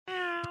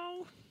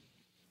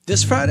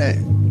This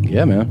Friday?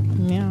 Yeah, man.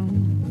 Yeah.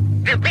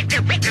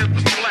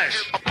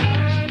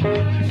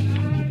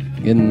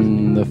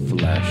 In the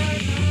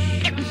flesh.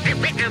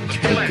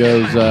 It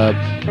goes the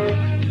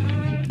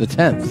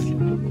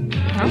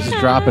 10th. This is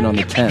dropping on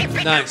the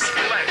 10th. Nice.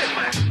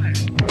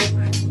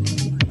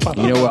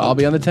 You know where I'll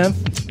be on the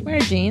 10th? Where,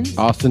 Gene?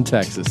 Austin,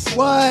 Texas.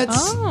 What?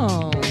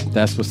 Oh.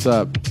 That's what's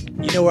up.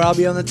 You know where I'll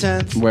be on the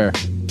 10th? Where?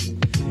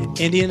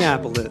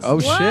 Indianapolis. Oh,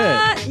 What?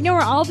 shit. You know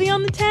where I'll be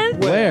on the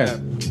 10th? Where?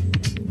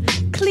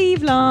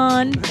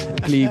 Cleveland.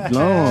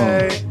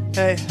 Cleveland.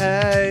 Hey,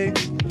 hey.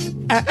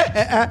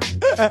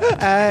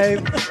 Hey.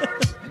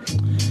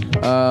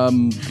 I'll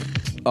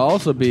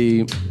also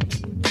be in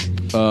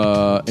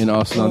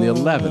Austin on the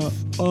 11th.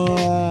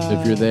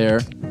 If you're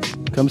there,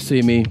 come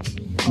see me.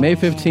 May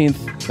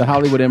 15th, the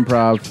Hollywood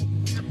Improv.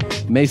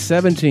 May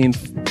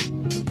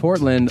 17th,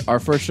 Portland. Our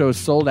first show is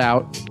sold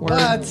out.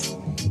 What?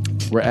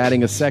 We're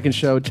adding a second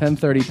show,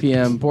 10:30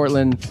 p.m.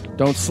 Portland.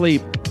 Don't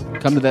sleep.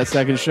 Come to that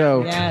second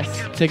show. Yes.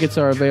 Tickets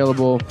are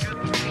available.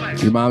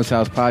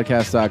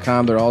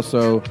 YourMom'sHousePodcast.com. They're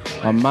also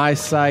on my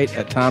site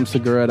at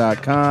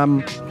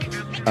TomSegura.com.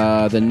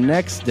 The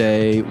next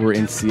day, we're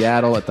in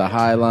Seattle at the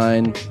High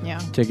Line. Yeah.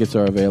 Tickets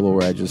are available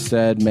where I just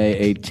said,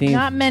 May 18th.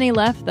 Not many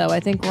left, though. I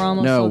think we're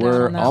almost No, sold out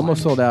we're on that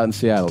almost one. sold out in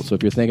Seattle. So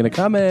if you're thinking of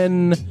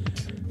coming,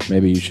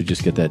 maybe you should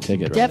just get that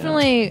ticket right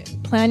Definitely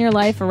plan your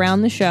life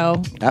around the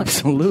show. now.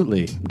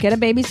 Absolutely. Get a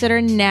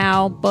babysitter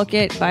now. Book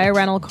it. Buy a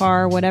rental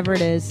car. Whatever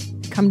it is.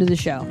 Come to the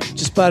show.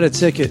 Just buy the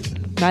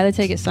ticket. Buy the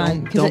ticket,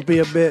 son. Don't be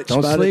a bitch.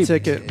 Don't buy sleep. the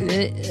ticket.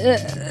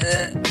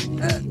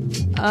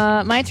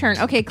 My turn.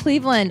 Okay,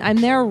 Cleveland. I'm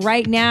there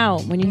right now.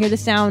 When you hear the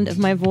sound of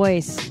my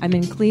voice, I'm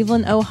in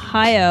Cleveland,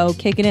 Ohio,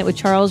 kicking it with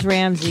Charles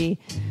Ramsey.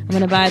 I'm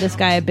going to buy this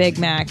guy a Big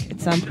Mac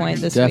at some point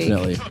this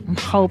Definitely. week. I'm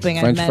hoping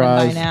French I've met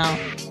fries. him by now.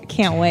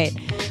 Can't wait.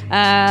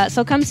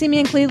 So come see me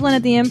in Cleveland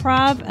at the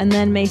Improv, and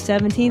then May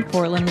 17th,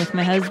 Portland with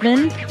my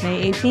husband.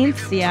 May 18th,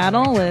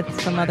 Seattle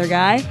with some other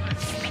guy.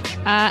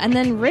 And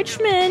then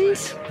Richmond,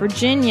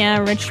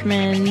 Virginia.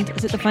 Richmond.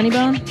 Is it the Funny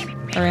Bone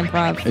or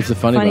Improv? It's the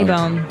Funny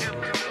Bone.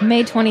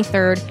 May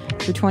 23rd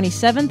through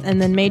 27th, and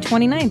then May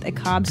 29th at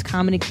Cobb's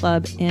Comedy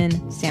Club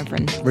in San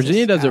Francisco.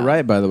 Virginia does it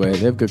right, by the way. They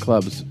have good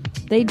clubs.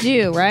 They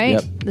do, right?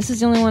 Yep. This is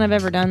the only one I've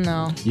ever done,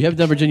 though. You have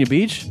done Virginia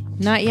Beach?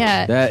 Not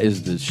yet. That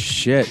is the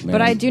shit, man.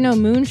 But I do know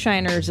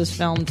Moonshiners is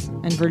filmed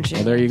in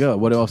Virginia. Well, there you go.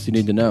 What else do you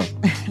need to know?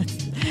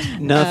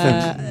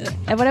 Nothing.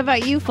 And what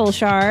about you, Full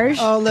Charge?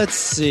 Oh, let's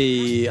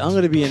see. I'm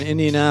going to be in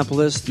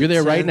Indianapolis. You're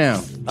there right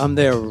now. I'm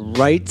there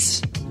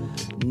right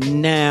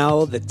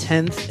now, the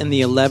 10th and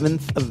the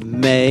 11th of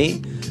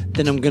May.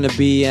 Then I'm going to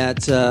be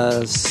at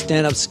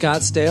Stand Up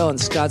Scottsdale in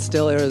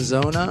Scottsdale,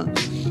 Arizona.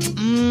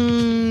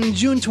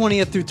 June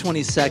 20th through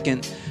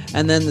 22nd.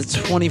 And then the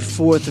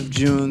 24th of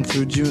June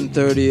through June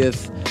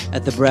 30th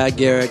at the Brad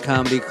Garrett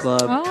Comedy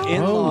Club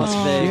in Las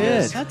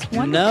Vegas, shit. That's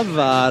wonderful.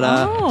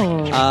 Nevada.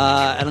 Oh. And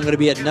I'm going to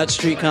be at Nut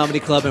Street Comedy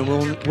Club in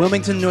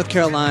Wilmington, North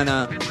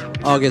Carolina,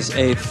 August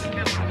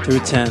 8th through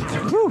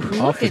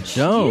 10th. Off the at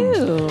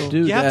dome. you.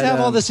 Dude, You have to have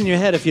all this in your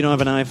head if you don't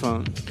have an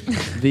iPhone.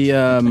 The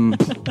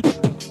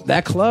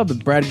that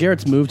club, Brad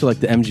Garrett's moved to like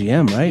the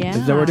MGM, right? Yeah.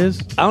 Is that where it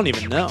is? I don't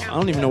even know. I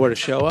don't even know where to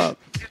show up.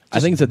 I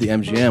think it's at the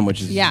MGM,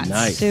 which is Yeah,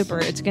 nice. it's super.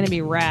 It's going to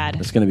be rad.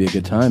 It's going to be a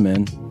good time,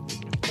 man.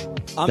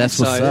 I'm That's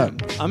what's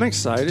excited. up. I'm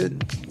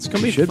excited. It's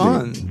going to You be should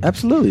fun.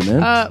 Absolutely,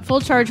 man.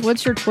 Full Charge,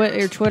 what's your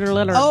Twitter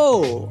letter?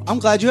 Oh, I'm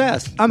glad you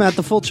asked. I'm at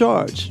the Full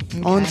Charge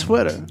on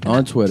Twitter.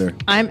 On Twitter.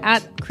 I'm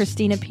at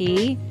Christina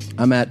P.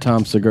 I'm at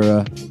Tom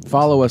Segura.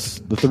 Follow us,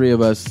 the three of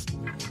us.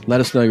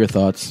 Let us know your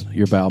thoughts,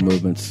 your bowel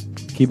movements.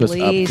 Keep us up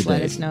to Please let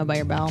date. us know about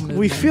your bowel movements.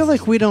 We feel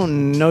like we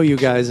don't know you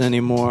guys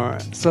anymore.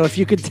 So if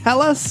you could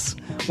tell us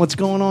what's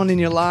going on in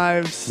your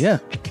lives. Yeah.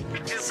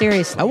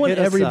 Seriously. I want Hit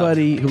us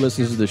everybody who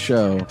listens to the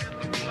show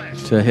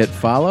to hit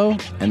follow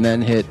and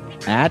then hit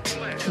at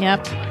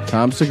Yep.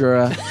 Tom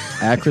Segura,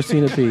 at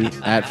Christina P,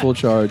 at Full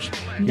Charge.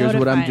 Here's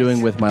what I'm Notify doing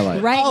us. with my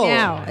life. Right Oh.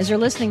 now, as you're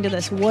listening to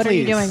this, what are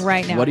you Please. doing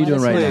right now? What are you Let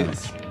doing us right know.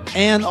 now?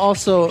 And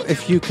also,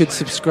 if you could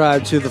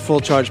subscribe to the Full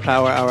Charge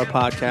Power Hour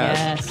podcast,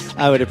 Yes.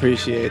 I would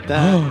appreciate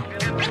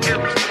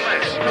that.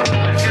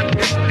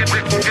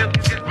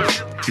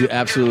 You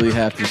absolutely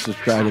have to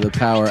subscribe to the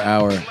Power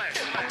Hour.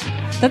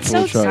 That's so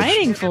Full Charge.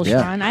 exciting, Full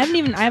Yeah. Sean. I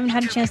haven't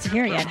had a chance to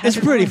hear it yet. How's It's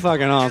it pretty going?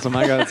 fucking awesome,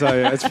 I gotta tell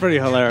you. It's pretty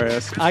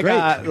hilarious. I great.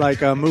 got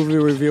like a movie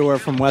reviewer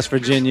from West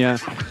Virginia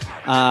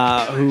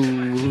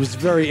who's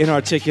very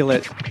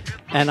inarticulate.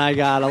 And I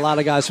got a lot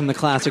of guys from the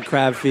Classic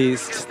Crab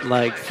Feast,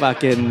 like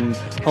fucking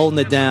holding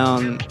it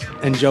down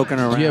and joking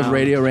around. Do you have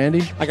Radio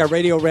Randy? I got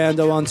Radio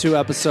Rando on 2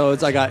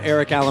 episodes. I got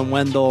Eric Allen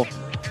Wendell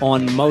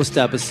on most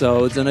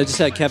episodes. And I just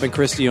had Kevin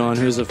Christie on,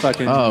 who's a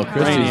fucking Christy.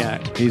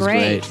 brainiac. He's Great.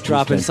 great. He's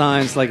Dropping fan-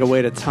 signs like a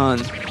weight a ton.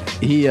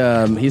 He's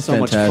So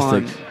much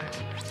fantastic. fun.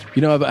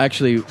 You know, I've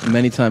actually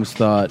many times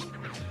thought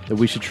that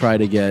we should try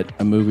to get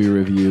a movie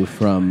review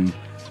from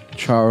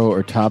Charo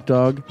or Top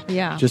Dog.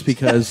 Yeah. Just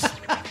because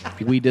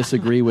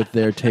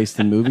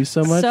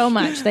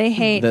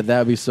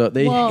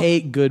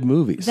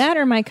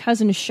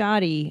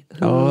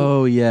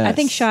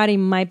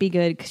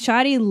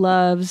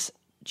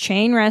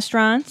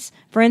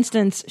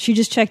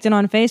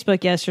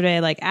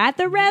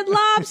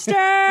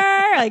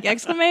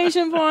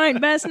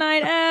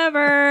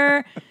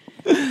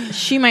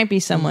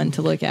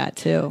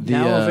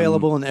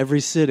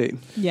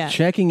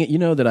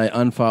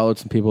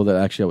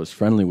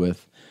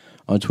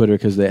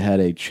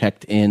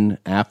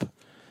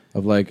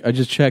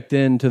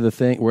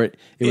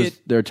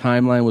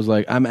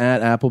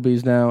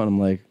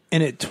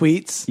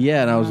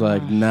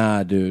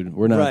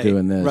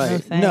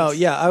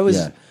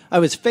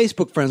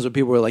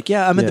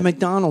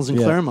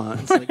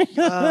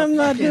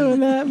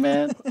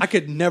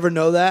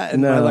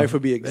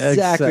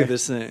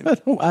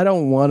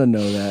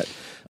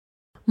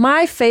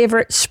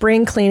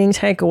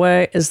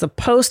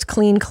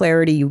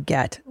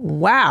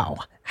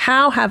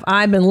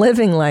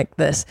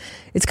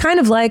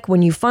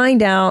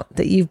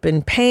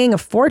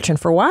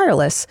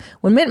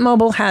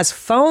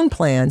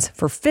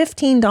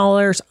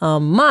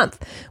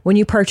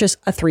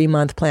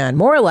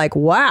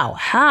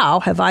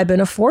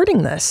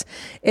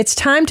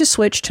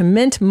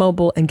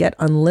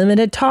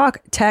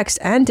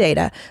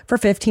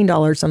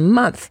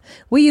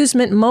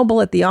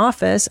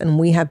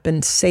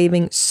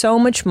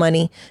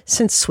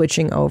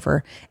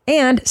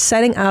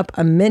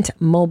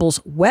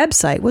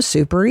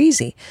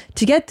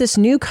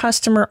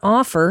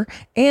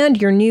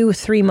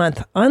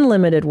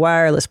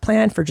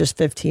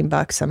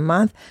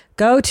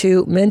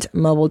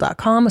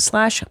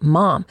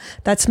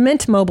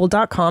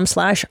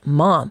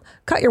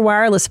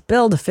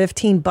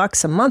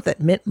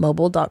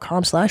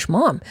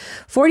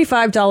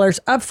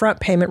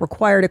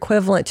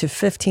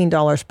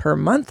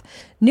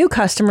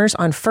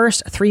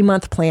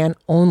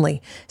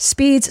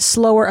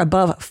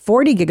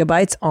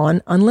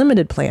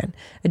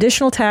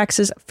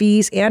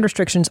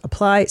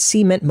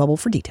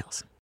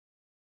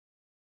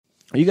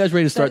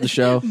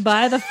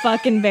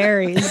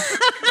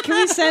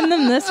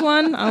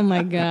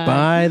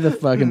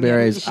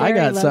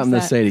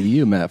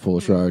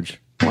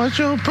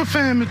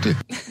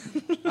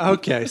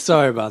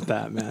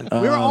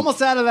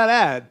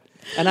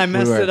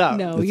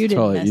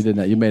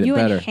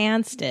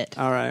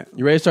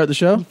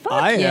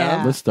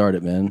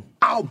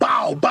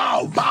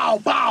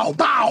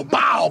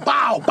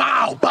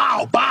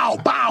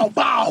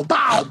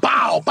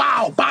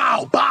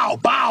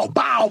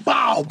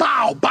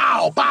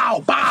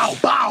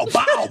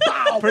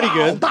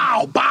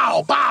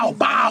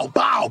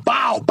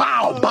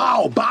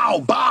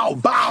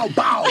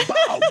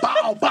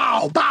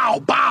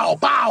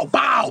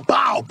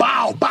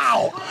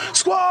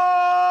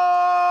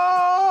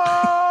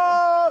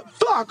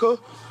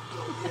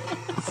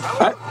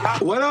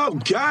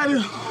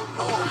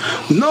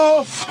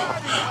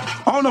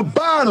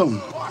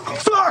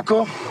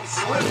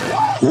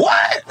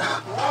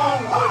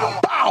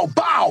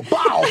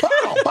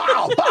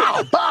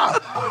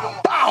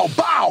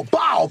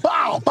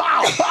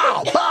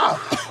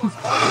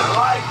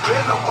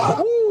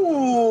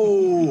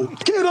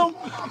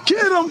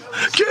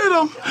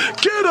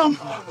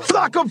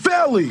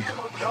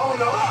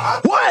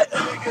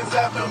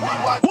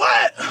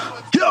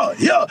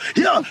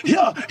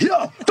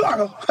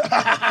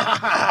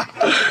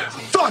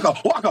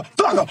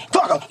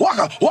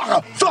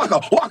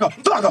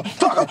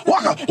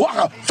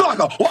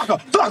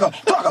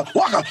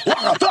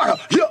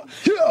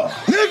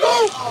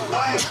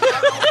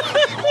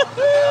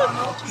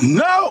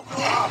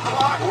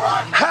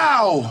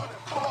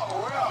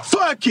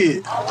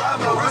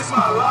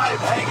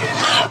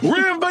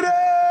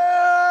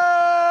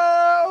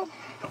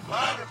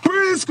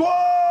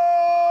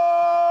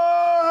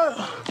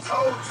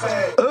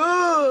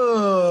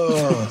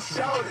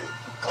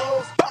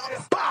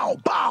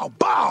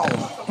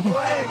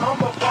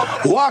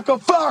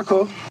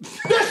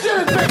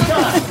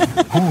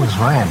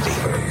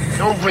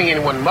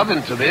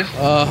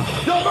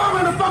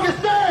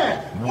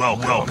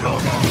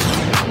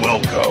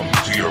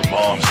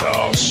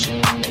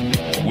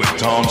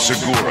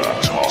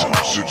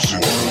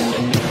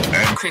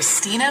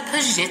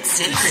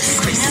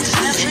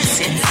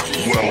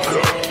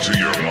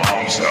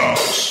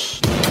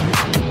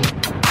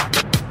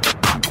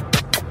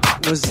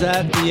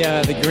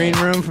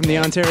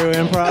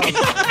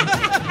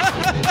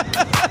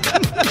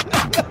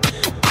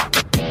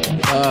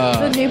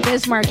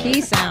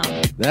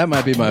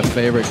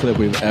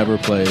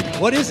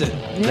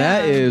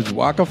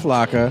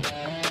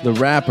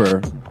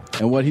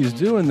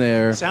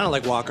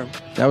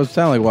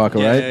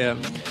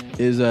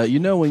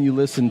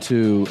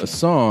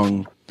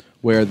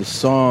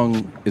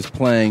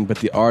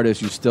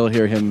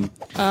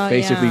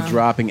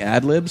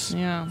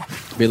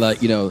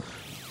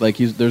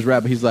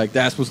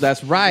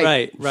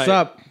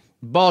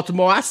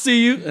Baltimore, I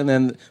see you. And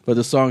then, but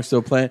the song's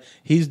still playing.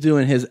 He's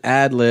doing his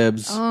ad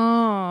libs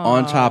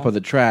on top of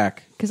the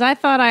track. Because I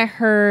thought I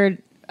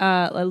heard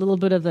a little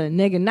bit of the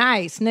nigga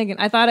nice. Nigga.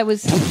 I thought it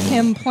was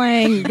him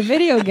playing the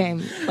video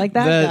game like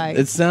that guy.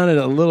 It sounded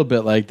a little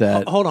bit like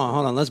that. Hold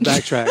on. Let's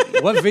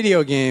backtrack. What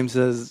video game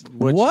says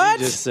what you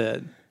just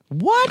said?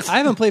 What? I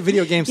haven't played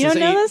video games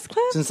since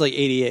since like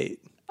 88.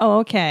 Oh,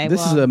 okay.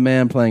 This is a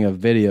man playing a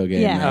video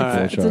game. Yeah, now,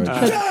 right. full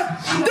charge.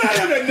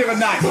 That nigga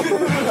nice.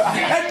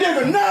 That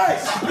nigga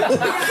nice.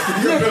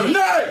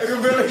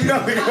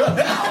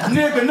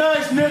 Nigga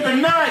nice.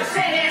 Nigga nice.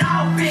 Set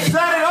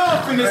it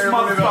off in this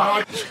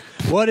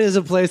motherfucker. What is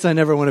a place I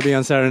never want to be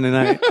on Saturday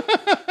night?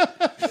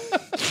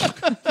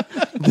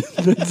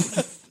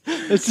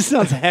 This just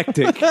sounds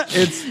hectic.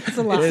 It's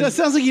a lot. It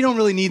sounds like you don't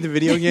really need the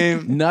video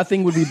game.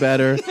 Nothing would be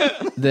better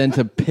than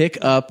to pick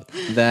up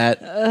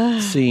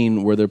that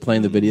scene where they're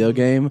playing the video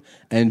game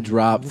and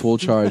drop Full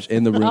Charge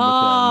in the room with them.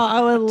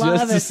 I would love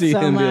just to it see so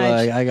him much. be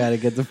like, I gotta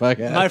get the fuck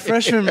out.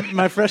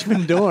 My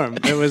freshman dorm.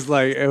 It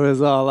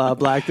was all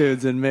black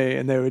dudes and me,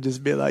 and they would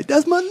just be like,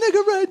 "That's my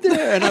nigga right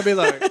there," and I'd be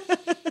like,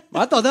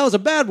 "I thought that was a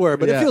bad word,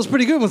 but it feels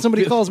pretty good when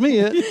somebody calls me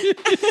it."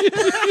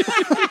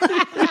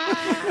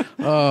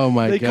 Oh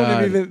my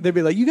god! They'd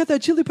be like, "You got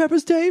that Chili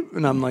Peppers tape?"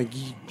 And I'm like,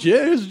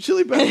 "Yeah, here's the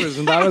Chili Peppers."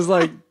 And I was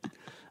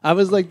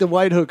like the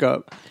white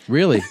hookup.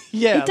 Really?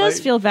 Yeah, it does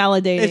feel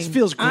validating. It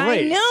feels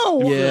great. I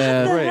know.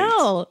 Yeah. What the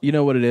hell? You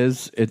know what it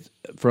is? It's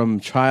from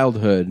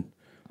childhood.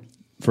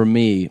 For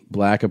me,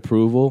 black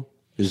approval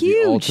is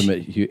Huge. the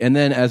ultimate. And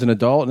then as an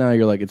adult, now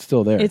you're like, it's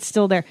still there. It's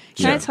still there.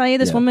 Can I tell you,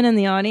 this Yeah. woman in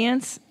the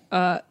audience,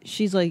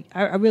 she's like,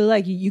 I really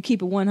like you. You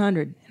keep it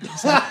 100. And I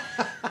was like,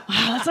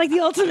 wow, that's like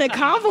the ultimate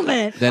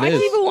compliment. That I is.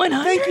 keep it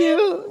 100. Thank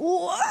you.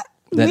 What?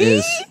 That Me?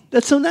 is.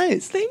 That's so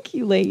nice. Thank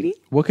you, lady.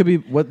 What could be?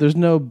 What? There's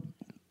no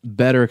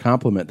better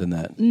compliment than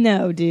that.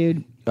 No,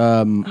 dude.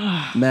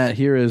 Matt,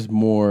 here is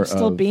more.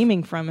 Still of,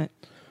 beaming from it.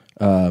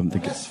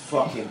 That's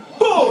fucking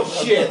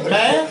bullshit,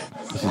 man.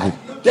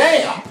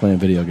 Damn. Playing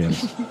video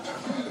games.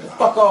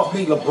 Fuck off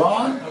me,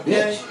 LeBron,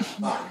 bitch.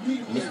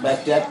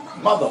 Respect that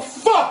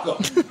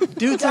motherfucker.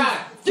 Dude's God,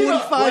 get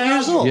up, 45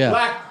 years old. Yeah.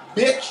 Black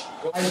bitch.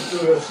 I ain't do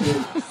that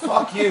shit.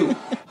 Fuck you.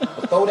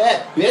 Throw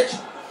that, bitch.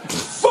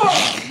 Fuck.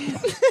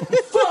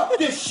 Fuck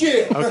this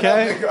shit.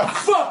 Okay.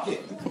 Fuck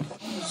it.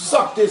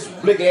 Suck this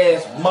big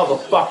ass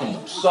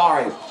motherfucking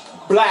sorry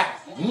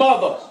black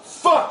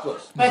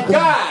motherfuckers. And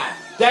god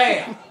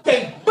damn,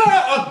 they better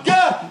a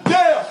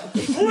goddamn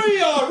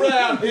free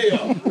around here.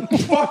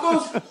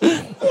 Fuckers.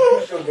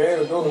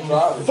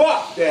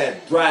 Fuck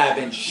that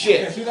driving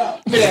shit. Give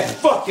me that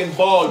fucking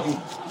ball, you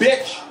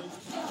bitch.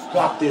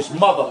 Got this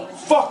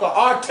motherfucker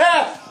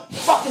Artef.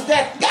 Fuck is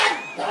that?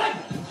 God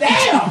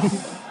damn.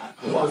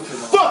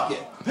 Fuck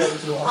it.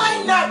 I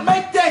did not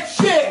make that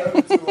shit.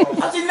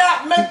 I did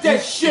not make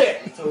that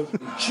shit.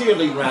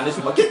 Cheerlead around this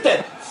one. Get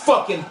that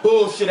fucking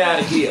bullshit out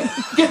of here.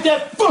 Get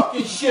that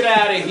fucking shit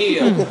out of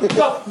here.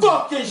 The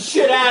fucking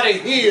shit out of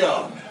here.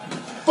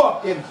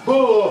 Fucking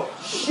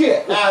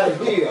bullshit out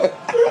of here.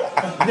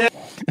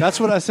 That's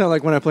what I sound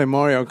like when I play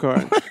Mario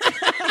Kart.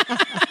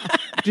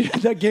 Dude,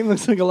 that game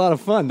looks like a lot of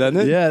fun, doesn't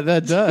it? Yeah,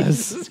 that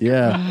does.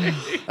 Yeah.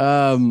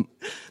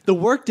 The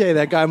work day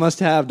that guy must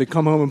have to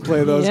come home and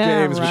play those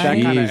Yeah, games with right.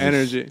 that kind of Jesus.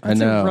 energy. I That's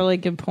know. a really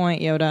good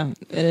point, Yoda.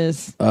 It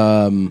is.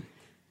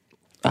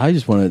 I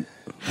just want to.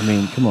 I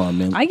mean, come on,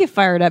 man. I get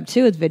fired up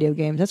too with video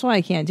games. That's why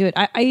I can't do it.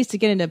 I used to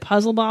get into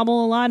Puzzle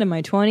Bobble a lot in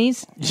my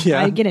 20s.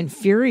 Yeah. I get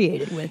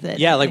infuriated with it.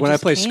 Yeah, like when I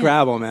just play can't.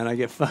 Scrabble, man, I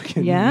get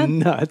fucking Yeah?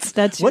 nuts.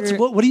 That's what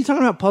are you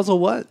talking about? Puzzle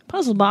what?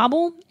 Puzzle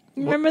Bobble.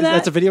 Remember that?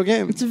 That's a video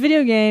game? It's a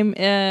video game.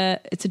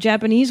 It's a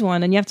Japanese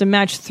one, and you have to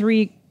match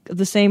 3 of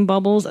the same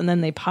bubbles, and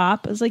then they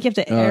pop. It's like you have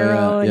to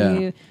arrow, yeah, and yeah.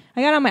 you.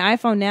 I got it on my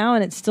iPhone now,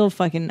 and it's still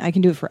fucking. I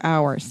can do it for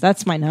hours.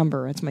 That's my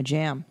number. That's my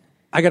jam.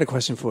 I got a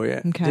question for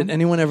you. Okay. Did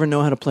anyone ever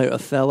know how to play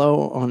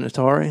Othello on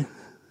Atari?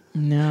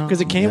 No, Because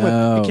it came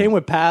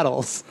with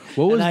paddles.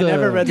 What was and I the-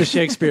 never read the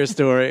Shakespeare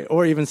story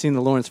or even seen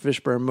the Lawrence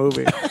Fishburne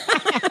movie.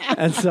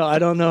 And so I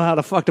don't know how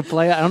the fuck to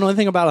play it. I don't know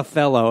anything about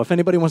Othello. If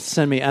anybody wants to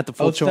send me at the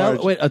full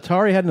charge. Wait,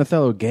 Atari had an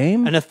Othello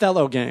game? An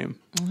Othello game.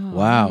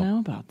 Wow. I don't know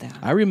about that.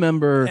 I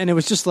remember And it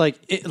was just like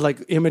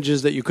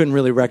images that you couldn't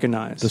really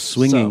recognize. the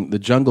swinging, So, the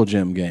Jungle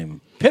Gym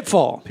game.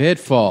 Pitfall.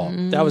 Pitfall.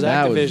 That was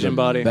Activision, the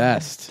buddy.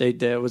 best. They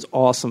did. It was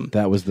awesome.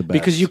 That was the best.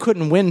 Because you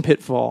couldn't win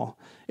Pitfall.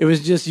 It was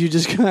just, you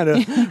just kind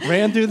of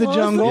ran through the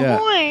jungle.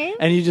 Yeah.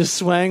 And you just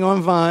swang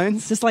on vines.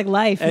 It's just like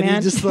life, And man.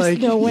 you just like,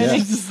 no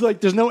winning. it's just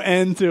like, there's no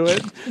end to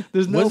it.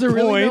 There's no Was there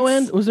really no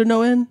points. end? Was there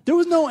no end? There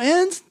was no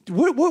ends.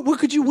 What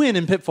could you win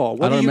in Pitfall?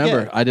 What I don't do you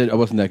remember. get? I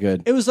wasn't that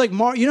good. It was like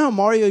you know how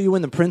Mario, you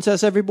win the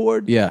princess every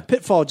board. Yeah.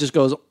 Pitfall just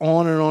goes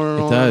on and on and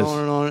It on does. and on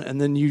and on, and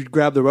then you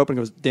grab the rope and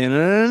it goes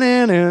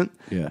dun-dun-dun-dun-dun,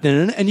 Yeah.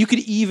 dun-dun-dun, and you could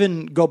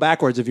even go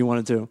backwards if you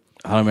wanted to.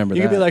 I don't remember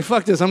You that. could be like,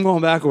 "Fuck this, I'm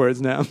going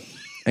backwards now."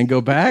 and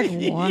go back?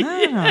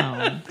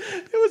 Wow.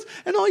 It was,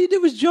 and all you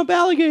did was jump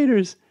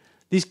alligators.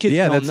 These kids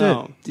Yeah, don't that's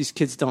know. it. These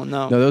kids don't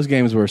know. No, those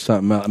games were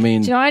something else. I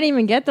mean, I didn't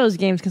even get those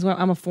games because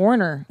I'm a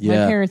foreigner.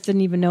 Yeah. My parents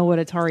didn't even know what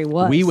Atari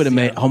was. we would have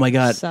made. Oh my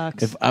god!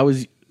 Sucks. If I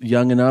was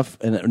young enough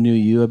and knew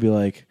you, I'd be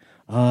like,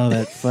 oh,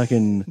 that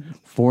fucking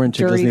foreign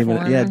chick Dirty doesn't even.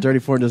 foreigner. Yeah, dirty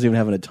foreign doesn't even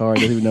have an Atari.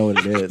 Doesn't even know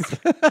what it is.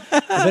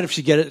 I bet if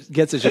she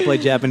gets it, she'll play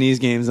Japanese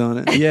games on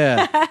it.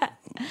 Yeah.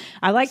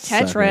 I like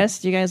Suck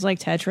Tetris. Do you guys like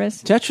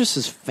Tetris? Tetris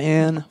is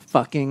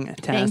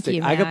fan-fucking-tastic. Thank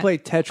you, I could Matt. play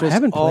Tetris I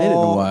haven't played it in a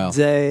all while.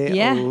 day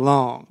Yeah.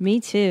 long. Me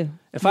too.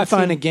 If I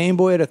find a Game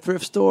Boy at a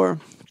thrift store,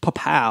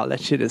 pow,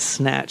 that shit is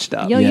snatched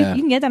up. Yo, Yeah.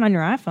 you can get that on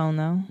your iPhone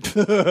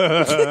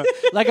though.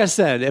 Like I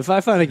said, if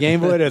I find a Game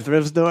Boy at a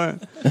thrift store,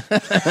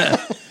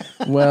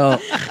 Well,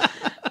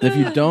 if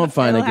you don't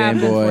find a It'll Game happen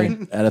for Boy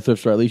you. at a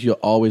thrift store, at least you'll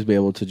always be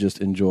able to just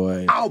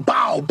enjoy. Bow,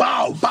 bow,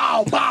 bow,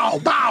 bow, bow,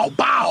 bow,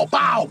 bow,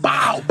 bow,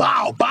 bow,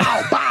 bow,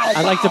 bow, bow.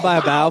 I'd like to buy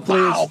a bow,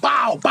 please. Bow,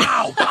 bow,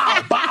 bow,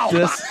 bow, bow.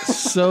 Just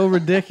so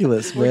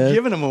ridiculous, We're man.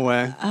 giving them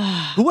away.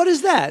 What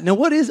is that? Now,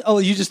 what is? Oh,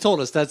 you just told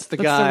us that's the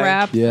That's guy. the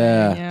rap.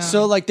 Yeah. thing,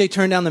 So, like, they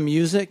turn down the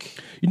music.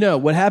 You know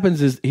what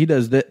happens is he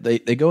does that. They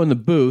go in the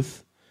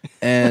booth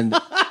and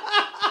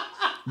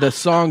the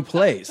song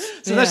plays.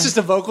 So that's just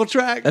a vocal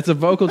track. That's a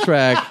vocal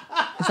track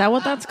Is that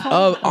what that's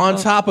called? on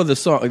top of the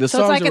song. Like the So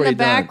song's it's like in the already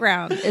done.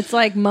 background. It's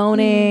like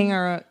moaning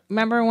or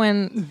remember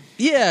when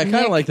Yeah, kind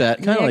of Nick- like that.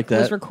 Kind of Nick like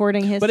that. was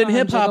recording his but in song,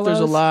 hip hop, there's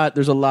a Gigolos? lot.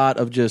 There's a lot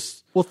of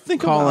just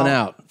think calling about-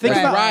 out. think That's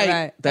about- right.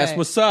 right, That's right.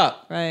 what's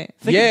up. right,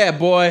 Yeah,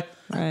 boy.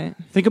 right.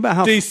 Think about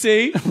how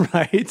DC.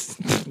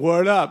 right.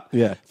 Word up.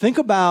 Yeah. Think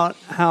about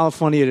how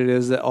funny it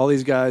is that all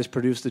these guys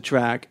produce the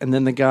track, and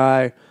then the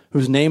guy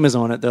whose name is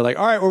on it, they're like,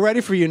 "All right, we're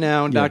ready for you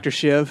now, Dr.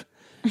 Shiv,"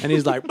 and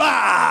he's like,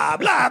 "Blah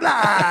blah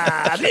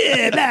blah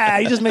blah blah."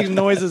 He just makes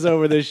noises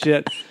over this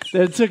shit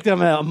that it took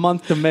them a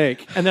month to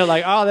make, and they're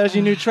like, "Oh, there's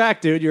your new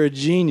track, dude. You're a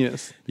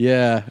genius."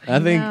 Yeah, I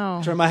think No.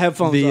 Turn my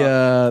headphones The,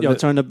 up. Yo, the-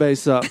 turn the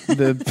bass up.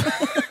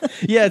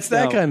 yeah, it's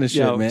that Yo, kind of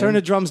shit, yo, man. Turn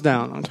the drums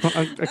down.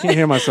 I can't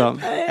hear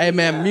myself. Hey,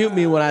 man, mute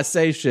me when I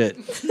say shit.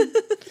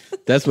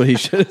 That's what he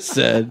should have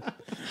said.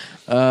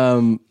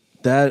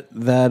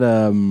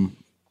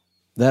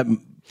 That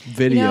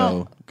video. You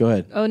know- Go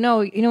ahead. Oh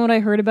no! You know what I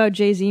heard about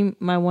Jay-Z,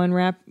 my one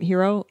rap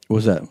hero? What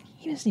was that?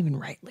 He doesn't even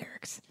write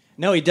lyrics.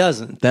 No, he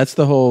doesn't. That's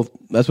the whole.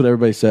 That's what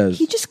everybody says.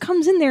 He just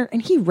comes in there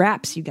and he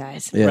raps, you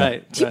guys. Yeah.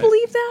 Right. Do you right.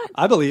 believe that?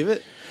 I believe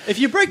it. If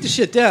you break the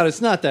shit down, it's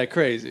not that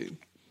crazy.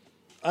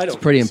 I don't.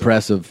 Pretty think so.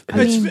 impressive.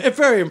 It's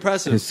very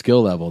impressive. His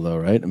skill level, though,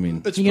 right? I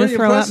mean, It's You gonna pretty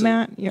throw up, impressive.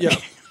 Matt? Yeah.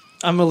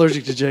 I'm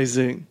allergic to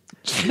Jay-Z.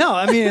 No,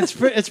 I mean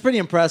it's pretty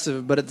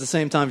impressive, but at the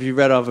same time, if you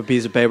read off a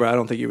piece of paper, I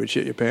don't think you would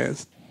shit your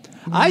pants.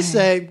 I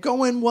say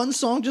go in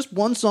just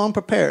one song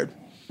prepared.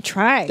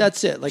 Try.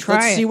 That's it. Like Try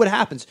let's it. see what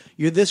happens.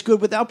 You're this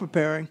good without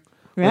preparing.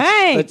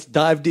 Right. Let's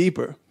dive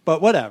deeper. But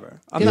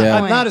whatever. I'm Good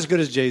not point. as good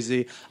as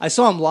Jay-Z. I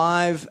saw him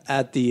live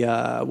at the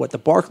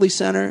the Barclays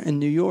Center in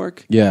New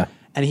York. yeah.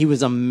 And he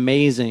was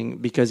amazing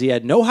because he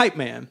had no hype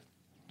man.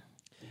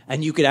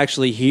 And you could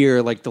actually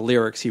hear like the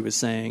lyrics he was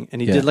saying.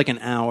 And he Yeah. did like an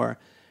hour.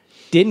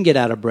 Didn't get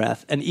out of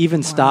breath and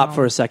even stopped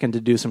for a second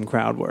to do some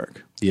crowd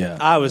work. Yeah.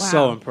 I was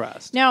so Wow.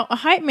 impressed. Now, a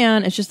hype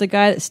man is just the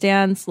guy that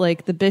stands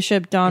like the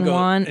Bishop Don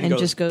Juan and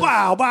just goes.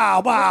 bow,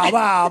 bow, bow,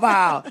 bow,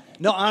 bow.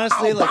 No,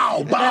 honestly, like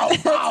Bow, bow,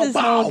 That's bow, his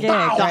bow, whole gig,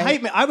 bow. the right?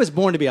 hype man. I was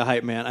born to be a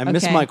hype man. I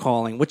miss Okay. my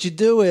calling. What you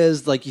do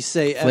is like you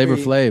say Flavor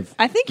every, Flav.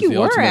 I think is you the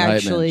were ultimate hype man.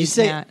 actually. You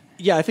say Matt.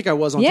 yeah, I think I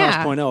was on Yeah.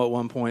 Tosh.0 at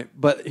one point.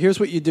 But here's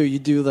what you do: you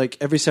do like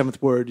every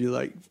seventh word. You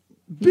like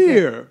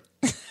beer,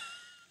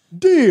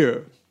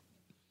 deer,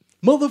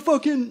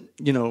 motherfucking.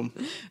 You know,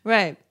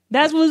 Right.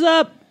 That's what's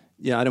up.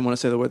 yeah. I didn't want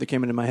to say the word that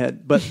came into my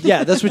head, but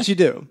yeah, that's what you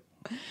do.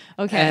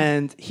 Okay.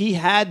 And he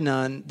had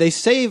none. They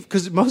save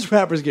because most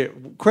rappers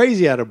get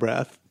crazy out of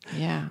breath.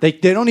 yeah. They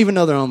don't even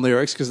know their own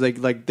lyrics because they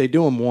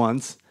do them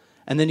once,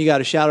 and then you got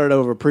to shout it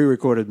over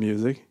pre-recorded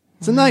music.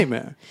 It's a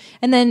nightmare.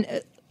 And then,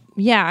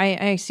 yeah,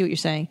 I see what you're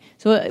saying.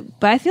 So,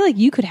 but I feel like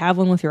you could have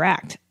one with your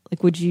act.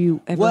 Like, would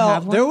you ever Well,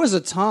 have one? there was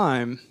a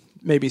time,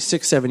 maybe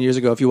 6-7 years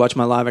ago, if you watch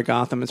my live at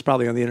Gotham, it's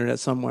probably on the internet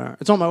somewhere.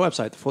 It's on my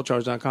website,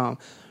 thefulcharge.com,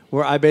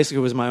 where I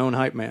basically was my own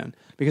hype man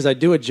because I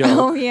do a joke.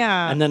 Oh,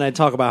 yeah. And then I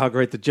talk about how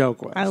great the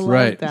joke was. I love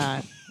Right.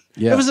 that.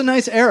 Yeah. It was a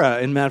nice era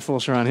in Matt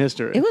Fulchiron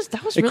history.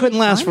 That was It really couldn't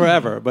last funny.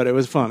 forever, but it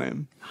was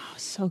funny.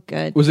 So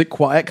good. Was it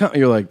quiet?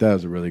 You're like, that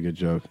was a really good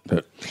joke.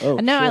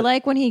 No, I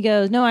like when he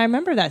goes, no, I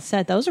remember that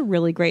set. That was a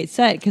really great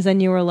set. Because then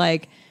you were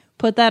like,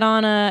 put that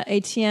on a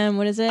ATM.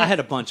 What is it? I had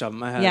a bunch of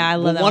them. Yeah, I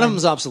love that one of one.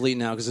 them's obsolete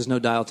now because there's no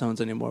dial tones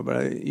anymore.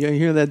 But you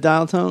hear that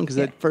dial tone because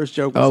that first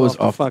joke was, Oh, it was off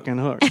the off- fucking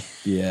hook.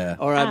 Yeah.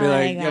 Or I'd be I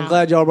like, like I'm that.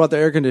 glad y'all brought the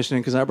air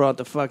conditioning because I brought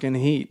the fucking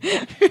heat.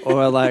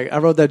 Or like, I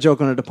wrote that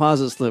joke on a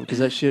deposit slip because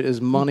that shit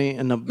is money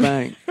in the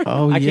bank.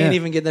 Oh, I yeah. can't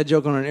even get that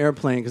joke on an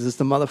airplane because it's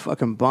the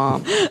motherfucking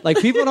bomb. Like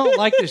people don't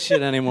like this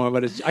shit anymore.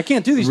 But I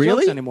can't do these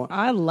Really? jokes anymore.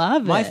 I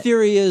love My it.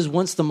 theory is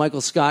once the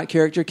Michael Scott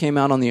character came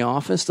out on The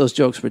Office, those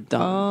jokes were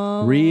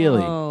done.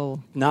 Really? Oh.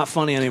 Not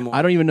funny anymore.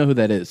 I don't even know who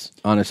that is,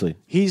 honestly.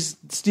 He's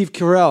Steve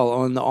Carell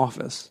on The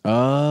Office.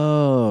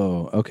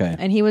 Oh, okay.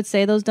 And he would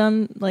say those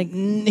dumb, like,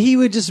 He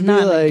would just be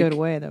not in like, a good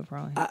way, though,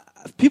 probably.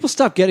 people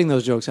stop getting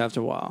those jokes after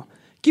a while.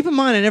 Keep in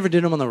mind, I never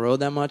did them on the road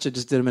that much. I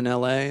just did them in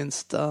L.A. and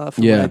stuff.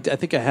 Yeah. I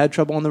think I had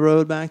trouble on the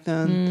road back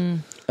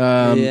then.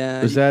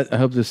 Yeah. Is that? I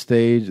hope the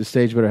stage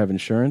better have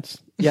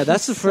insurance. Yeah,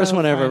 that's the first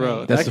one I ever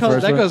wrote. That's the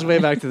first that one? goes way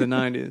back to the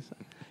 90s.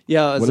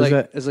 Yeah, What is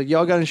that? it's like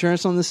y'all got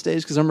insurance on this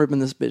stage because I'm ripping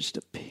this bitch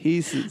to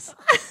pieces.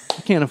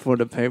 I can't afford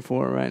to pay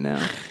for it right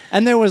now.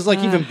 And there was like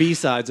even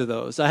B-sides of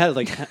those. I had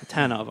like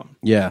 10 of them.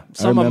 Yeah,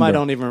 Some of them I remember.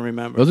 don't even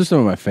remember. Those are some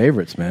of my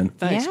favorites, man.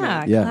 Thanks,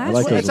 man. Yeah, I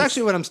like those. It's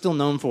actually what I'm still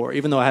known for,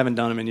 even though I haven't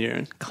done them in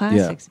years.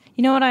 Classics.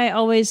 You know what I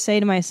always say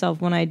to myself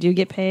when I do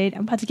get paid?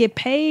 I'm about to get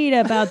paid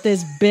about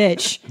this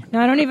bitch.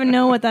 Now I don't even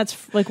know what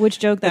that's like. Which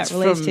joke that It's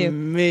relates from to?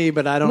 me,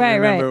 but I don't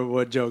remember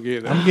what joke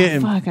either. I'm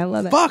getting Fuck, I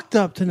love it. fucked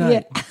up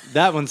tonight. Yeah.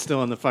 That one's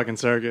still in the fucking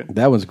circuit.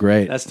 That one's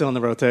great. That's still in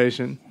the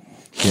rotation.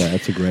 Yeah,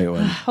 that's a great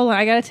one. Hold on,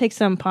 I gotta take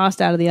some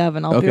pasta out of the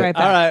oven. I'll be Okay. right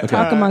back. All right, Talk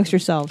all right. amongst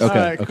yourselves. Okay.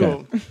 All right,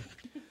 cool.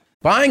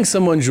 Buying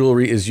someone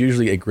jewelry is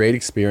usually a great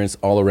experience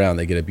all around.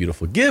 They get a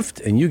beautiful gift,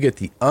 and you get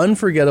the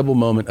unforgettable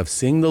moment of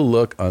seeing the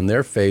look on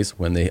their face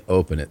when they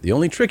open it. The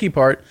only tricky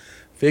part,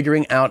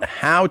 figuring out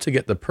how to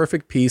get the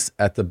perfect piece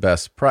at the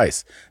best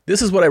price.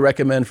 This is what I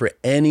recommend for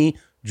any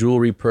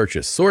jewelry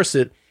purchase. Source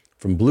it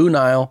from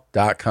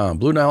BlueNile.com.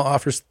 Blue Nile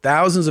offers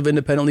thousands of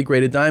independently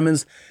graded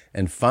diamonds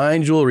and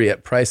fine jewelry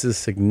at prices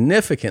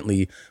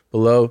significantly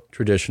below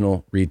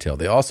traditional retail.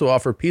 They also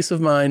offer peace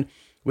of mind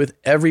with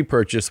every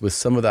purchase with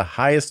some of the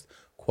highest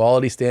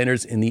quality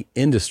standards in the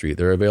industry.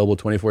 They're available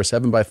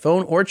 24/7 by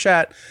phone or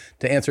chat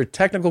to answer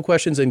technical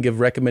questions and give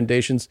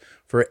recommendations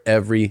for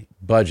every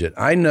budget.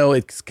 I know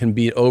it can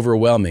be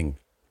overwhelming.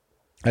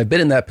 I've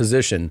been in that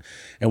position,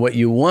 and what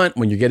you want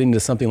when you're getting into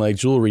something like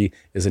jewelry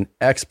is an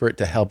expert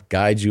to help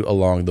guide you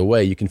along the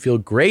way. You can feel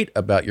great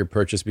about your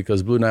purchase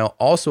because Blue Nile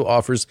also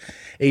offers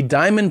a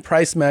diamond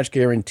price match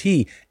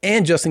guarantee.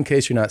 And just in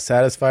case you're not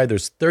satisfied,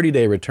 there's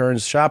 30-day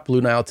returns. Shop Blue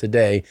Nile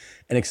today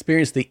and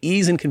experience the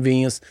ease and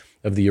convenience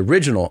of the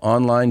original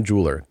online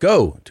jeweler.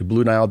 Go to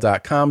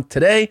BlueNile.com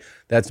today.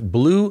 That's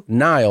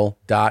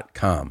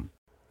BlueNile.com.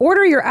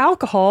 Order your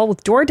alcohol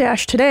with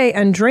DoorDash today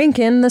and drink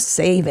in the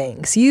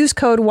savings. Use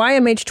code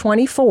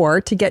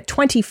YMH24 to get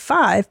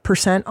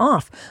 25%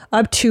 off,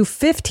 up to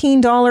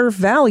 $15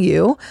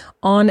 value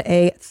on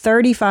a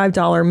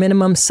 $35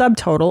 minimum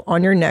subtotal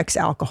on your next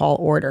alcohol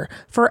order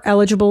for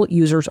eligible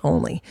users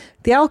only.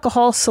 The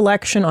alcohol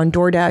selection on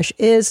DoorDash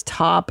is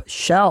top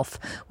shelf.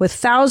 With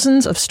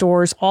thousands of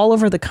stores all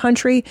over the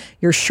country,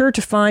 you're sure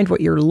to find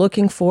what you're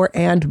looking for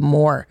and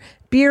more.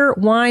 Beer,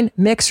 wine,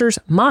 mixers,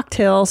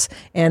 mocktails,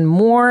 and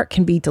more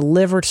can be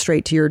delivered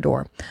straight to your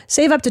door.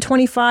 Save up to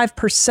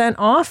 25%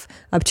 off,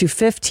 up to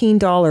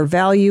 $15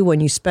 value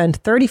when you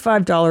spend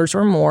 $35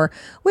 or more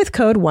with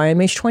code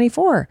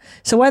YMH24.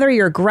 So whether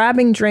you're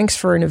grabbing drinks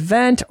for an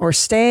event or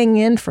staying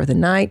in for the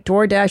night,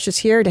 DoorDash is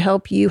here to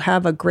help you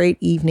have a great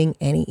evening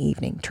any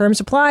evening. Terms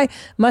apply.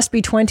 Must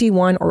be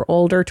 21 or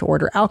older to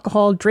order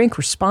alcohol. Drink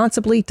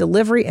responsibly.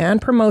 Delivery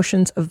and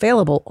promotions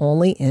available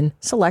only in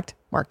select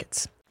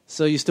markets.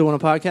 So you still want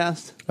a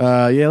podcast?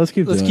 Yeah, let's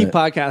keep Let's doing keep it.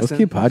 podcasting. Let's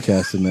keep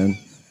podcasting, man.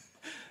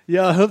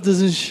 Yeah, I hope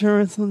there's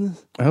insurance on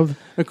this I hope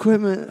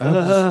equipment.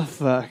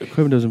 Fuck.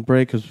 equipment doesn't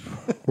break because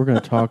we're going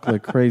to talk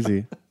like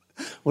crazy.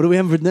 What do we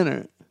have for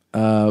dinner?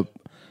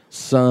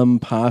 Some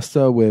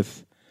pasta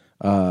with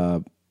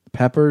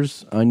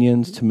peppers,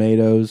 onions,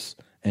 tomatoes,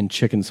 and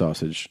chicken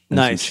sausage and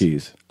Nice. some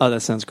cheese. Oh,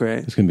 that sounds great.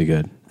 It's going to be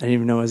good. I didn't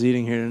even know I was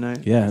eating here tonight.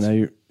 Yeah, now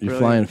you're brilliant.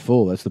 flying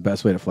full. That's the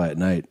best way to fly at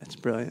night. It's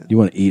brilliant. You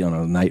want to eat on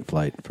a night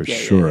flight for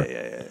sure.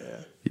 Yeah.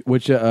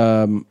 Which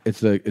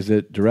is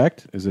it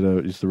direct? Is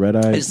it just the red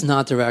eye? It's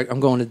not direct. I'm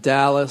going to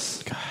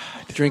Dallas.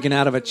 Drinking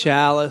out of a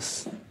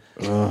chalice.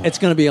 It's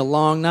going to be a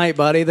long night,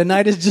 buddy. The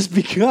night has just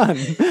begun.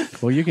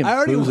 Well, you can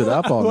booze it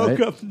up all woke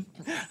night. up-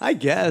 I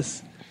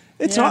guess.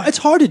 It's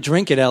hard to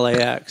drink at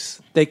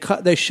LAX.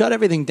 They shut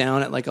everything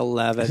down at like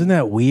 11. Isn't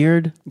that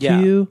weird Yeah.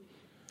 to you?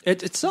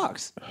 It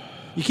sucks.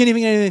 You can't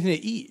even get anything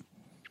to eat.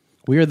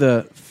 We are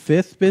the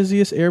 5th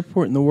busiest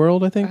airport in the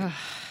world, I think.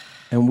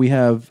 And we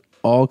have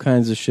all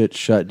kinds of shit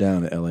shut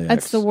down at LAX.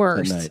 That's the at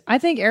worst. night. I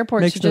think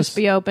airports Makes should just us-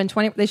 be open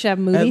 20. They should have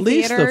movie At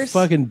least theaters. the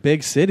fucking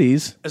big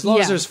cities. As long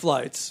Yeah. as there's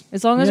flights,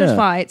 as long as Yeah. there's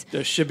flights.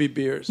 there should be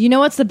beers. You know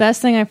what's the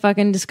best thing I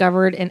fucking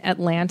discovered in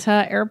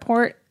Atlanta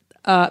airport?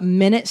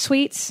 Minute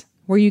suites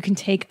where you can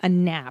take a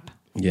nap.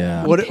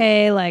 Yeah. What- You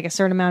pay like a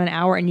certain amount an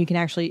hour, and you can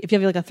actually, if you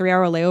have like a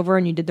 3-hour layover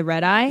and you did the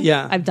red eye,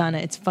 Yeah. I've done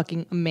it. It's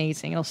fucking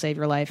amazing. It'll save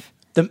your life.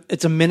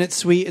 It's a minute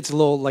suite. It's a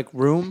little like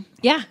room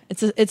Yeah,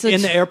 it's a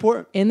in the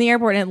airport. in the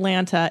airport in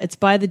Atlanta. It's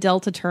by the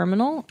Delta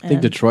terminal. I think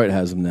Detroit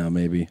has them now,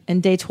 maybe.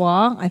 and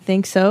Detroit, I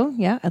think so.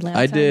 Yeah, Atlanta.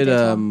 I did and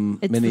Detroit.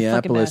 It's the fucking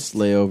Minneapolis best.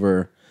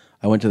 layover.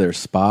 I went to their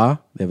spa.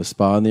 They have a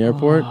spa in the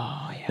airport.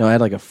 Oh, yeah. No, I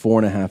had like a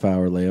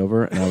 4.5-hour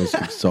layover, and I was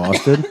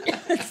exhausted.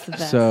 It's the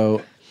best.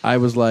 So I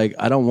was like,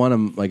 I don't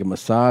want like a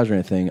massage or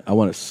anything. I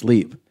want to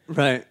sleep.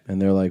 Right.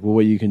 And they're like, well,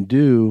 what you can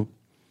do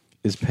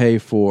is pay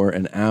for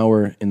an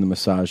hour in the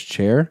massage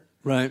chair.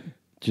 Right.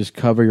 Just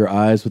cover your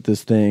eyes with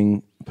this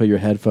thing, put your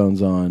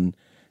headphones on,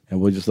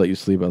 and we'll just let you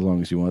sleep as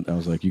long as you want. I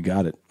was like, you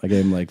got it. I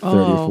gave him like 30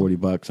 or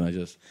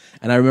 $40,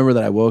 and I remember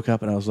that I woke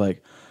up and I was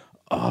like,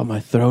 oh, my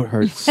throat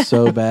hurts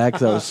so bad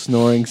because I was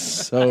snoring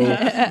so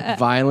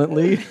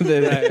violently. You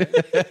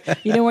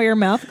didn't wear your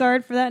mouth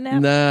guard for that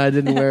nap? No, I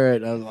didn't wear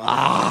it. I was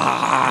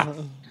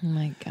Oh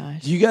my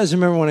gosh. Do you guys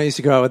remember when I used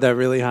to go out with that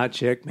really hot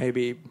chick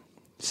maybe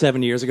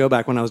 7 years ago,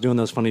 back when I was doing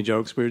those funny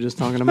jokes we were just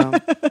talking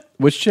about?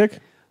 Which chick?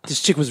 This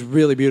chick was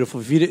really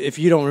beautiful. If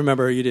you don't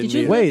remember her, you didn't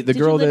meet her. Wait, the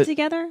girl did you live that...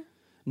 together?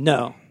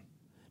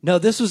 No,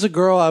 this was a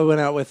girl I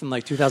went out with in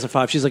like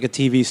 2005. She's like a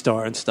TV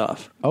star and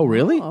stuff. Oh,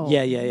 really?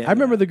 Yeah. I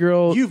remember the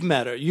girl... You've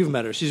met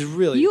her. She's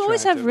really You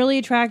always attractive. have really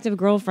attractive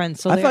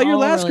girlfriends. So I they're thought your all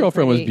last really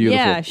girlfriend was pretty.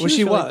 beautiful. Yeah, she Well, was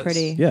she really was.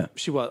 pretty. Yeah.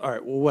 She was. All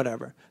right, well,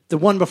 whatever. The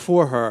one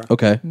before her.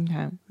 Okay.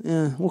 Okay.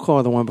 Yeah, we'll call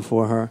her the one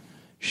before her.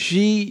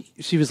 She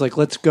was like,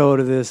 let's go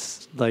to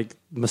this like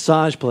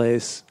massage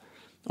place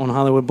on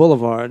Hollywood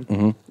Boulevard,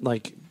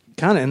 like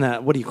kind of in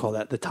that, what do you call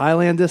that? The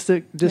Thailand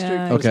district?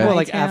 Yeah, It's okay. more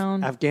like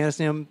Thai-town.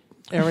 Afghanistan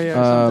area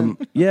or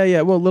something.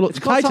 Yeah. Well, called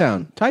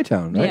Thai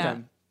Town, right? Yeah.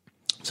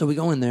 So we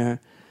go in there,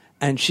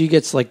 and she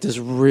gets like this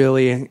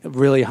really,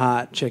 really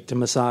hot chick to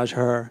massage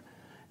her,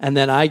 and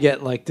then I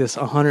get like this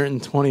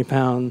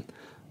 120-pound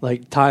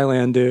like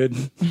Thailand dude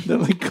that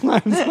like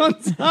climbs on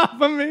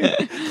top of me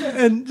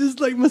and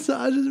just like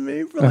massages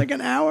me for like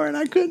an hour, and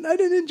I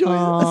didn't enjoy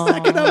a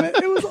second of it.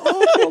 It was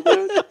awful,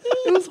 dude.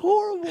 It was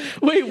horrible.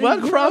 Wait,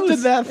 what prompted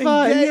that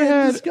thought? Gay You and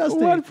had-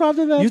 disgusting. what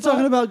prompted that You're thought?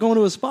 talking about going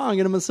to a spa and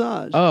getting a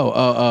massage.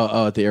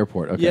 Oh, at the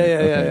airport. Okay.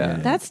 Yeah.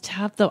 That's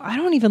tough, though. I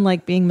don't even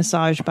like being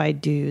massaged by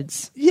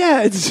dudes.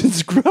 Yeah,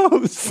 it's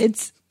gross.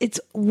 It's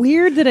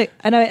weird that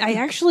I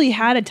actually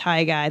had a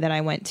Thai guy that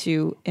I went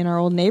to in our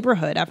old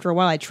neighborhood. After a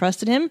while, I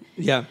trusted him.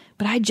 Yeah.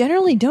 But I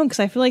generally don't because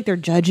I feel like they're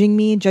judging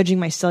me, judging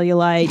my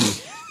cellulite,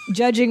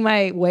 judging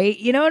my weight.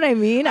 You know what I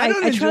mean? I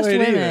don't trust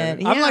enjoy it women.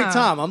 either. I'm Yeah. like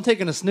Tom. I'm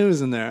taking a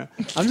snooze in there.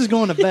 I'm just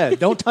going to bed.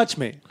 Don't touch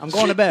me. I'm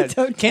going to bed.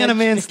 Can a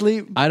man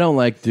sleep? I don't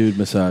like dude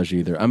massage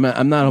either. I'm not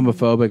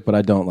homophobic, but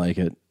I don't like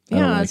it. I don't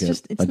Yeah, like it's it.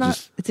 just I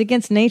it's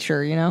against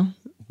nature, you know.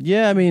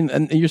 Yeah, I mean,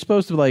 and you're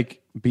supposed to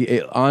like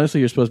be honestly.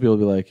 You're supposed to be able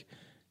to be like,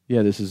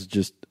 yeah, this is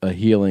just a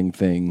healing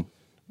thing.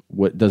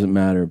 What doesn't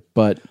matter,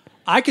 but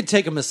I could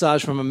take a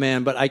massage from a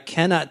man, but I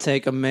cannot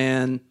take a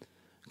man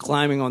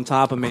climbing on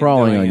top of me, and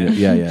crawling on doing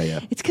you. it. Yeah.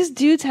 It's because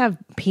dudes have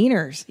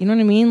peeners. You know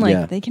what I mean? Like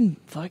Yeah. they can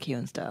fuck you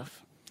and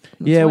stuff. That's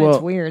Yeah, why well-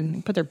 it's weird.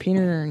 They put their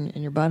peener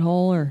in your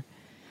butthole, or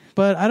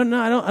But I don't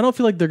know. I don't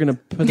feel like they're gonna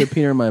put their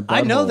penis in my butthole.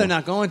 I know they're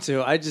not going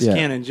to. I just Yeah.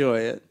 can't enjoy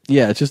it.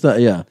 Yeah, it's just not.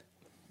 Yeah,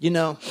 You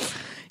know,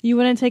 you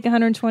wouldn't take a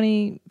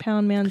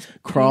 120-pound man's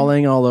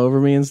crawling all over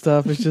me and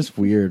stuff. It's just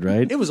weird,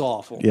 right? it was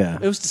awful. Yeah.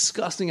 It was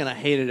disgusting, and I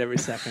hated every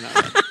second of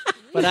it.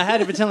 But I had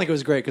to pretend like it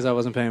was great because I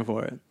wasn't paying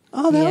for it.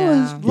 Oh, that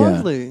Yeah. was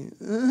lovely.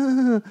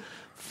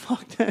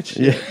 Fuck that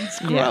shit. Yeah. It's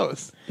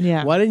gross.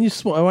 Yeah. Why didn't you?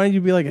 Why didn't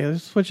you be like, hey,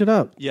 let's switch it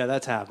up? Yeah,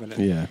 that's happening.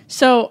 Yeah.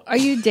 So, are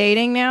you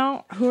dating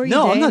now? Who are you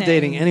No, dating? I'm not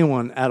dating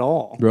anyone at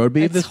all. Road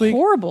beef It's this week.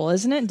 horrible,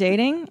 isn't it?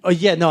 Dating? Oh,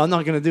 yeah, no, I'm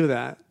not going to do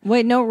that.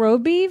 Wait, no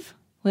road beef?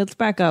 Let's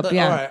back up.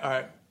 Yeah. All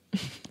right.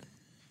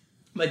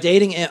 My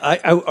dating,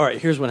 all right,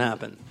 here's what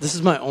happened. This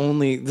is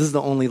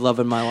the only love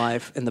in my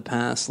life in the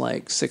past,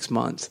 like, 6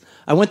 months.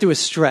 I went through a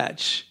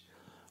stretch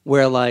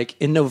where, like,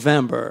 in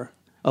November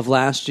of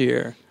last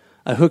year,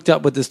 I hooked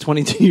up with this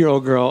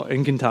 22-year-old girl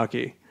in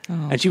Kentucky,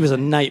 and she was a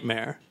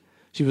nightmare.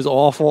 She was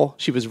awful.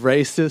 She was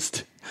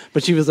racist,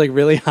 but she was, like,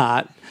 really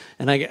hot,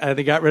 and I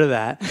got rid of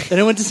that. Then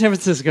I went to San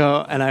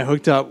Francisco, and I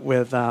hooked up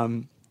with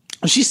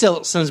she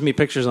still sends me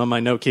pictures on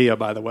my Nokia,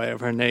 by the way, of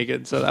her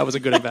naked, so that was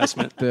a good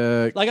investment.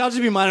 Like, I'll just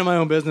be minding my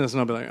own business, and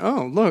I'll be like,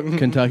 oh, look.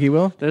 Kentucky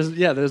will. There's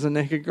a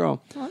naked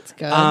girl. Well, that's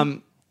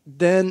good.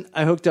 Then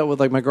I hooked up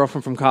with, like, my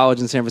girlfriend from college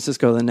in San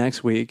Francisco the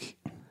next week.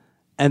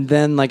 And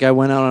then, like, I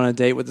went out on a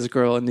date with this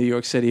girl in New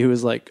York City who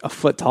was, like, a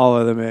foot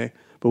taller than me.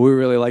 But we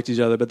really liked each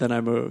other, but then I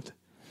moved.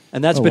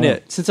 And that's been wow.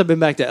 it. Since I've been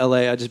back to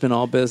L.A., I've just been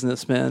all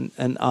business, man.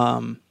 And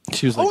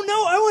She was like, oh,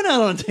 no, I went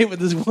out on a date with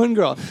this one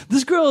girl.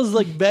 This girl is,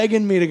 like,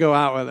 begging me to go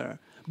out with her.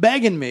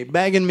 Begging me.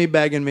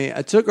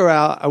 I took her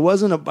out.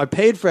 I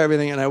paid for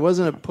everything, and I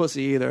wasn't a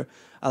pussy either.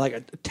 I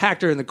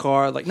attacked her in the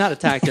car. Like, not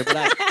attacked her, but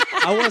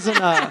I wasn't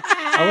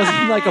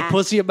like a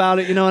pussy about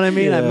it. You know what I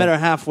mean? Yeah. I met her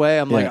halfway.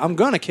 I'm like, Yeah. I'm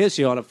gonna kiss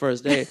you on a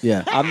first date.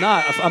 Yeah. I'm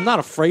not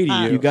afraid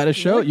of you. you got to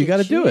show. You got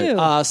to do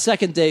it.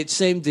 Second date,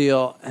 same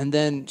deal. And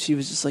then she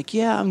was just like,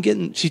 yeah,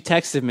 she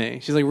texted me.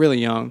 She's like really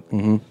young.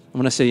 Mm-hmm.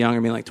 When I say young, I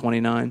mean like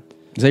 29.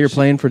 Is that your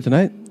plane for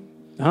tonight?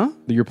 Huh?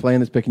 Your plane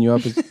that's picking you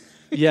up is.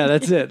 Yeah,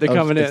 that's it. They're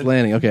coming it's in.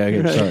 landing.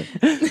 Okay.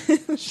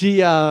 Sorry. She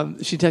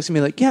texted me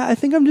like, yeah, I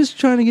think I'm just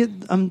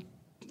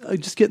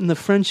just getting the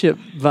friendship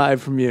vibe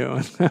from you.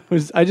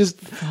 I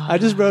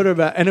just wrote her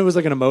back, and it was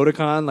like an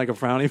emoticon, like a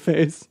frowny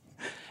face.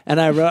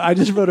 And I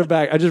just wrote her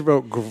back. I just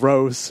wrote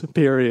gross,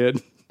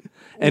 period,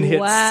 and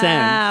hit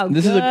send.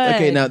 This is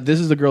now. This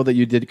is the girl that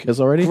you did kiss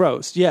already.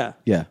 Gross, yeah,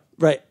 Yeah.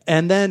 right.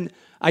 And then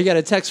I got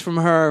a text from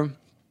her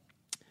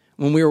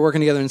when we were working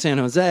together in San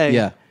Jose.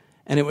 Yeah.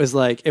 And it was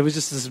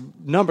just this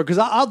number, because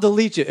I'll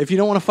delete you. If you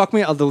don't want to fuck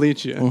me, I'll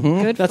delete you.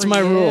 Good That's for my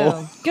you.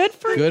 rule. Good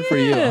for you. Good for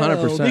you,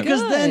 100%.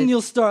 Because then Good.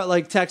 you'll start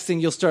texting,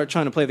 you'll start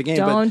trying to play the game.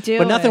 Don't do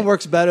but nothing it.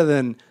 works better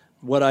than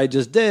what I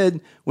just did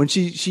when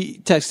she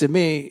texted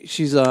me.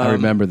 She's I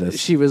remember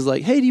this. She was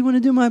like, "Hey, do you want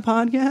to do my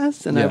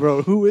podcast?" And I Yeah.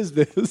 wrote, "Who is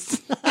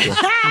this?"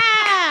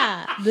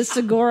 The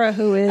Segura,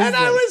 who is And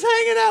I this? was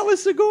hanging out with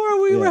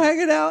Segura. We were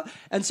hanging out.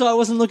 And so I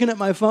wasn't looking at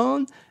my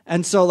phone.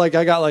 And so I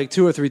got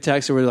 2 or 3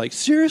 texts that were like,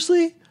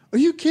 "Seriously? Are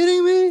you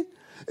kidding me?"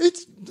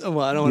 Well,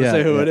 I don't want to Yeah,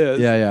 say who yeah. it is.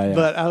 Yeah.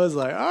 But I was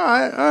like, all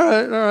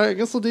right. I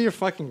guess we'll do your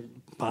fucking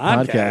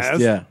podcast.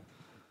 Yeah.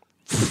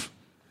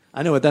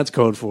 I know what that's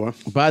code for.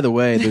 By the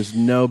way, there's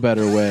no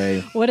better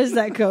way. What is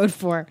that code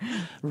for?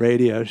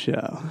 Radio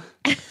show.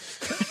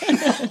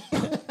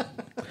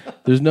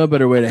 There's no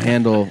better way to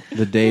handle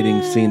the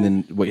dating scene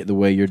than the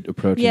way you're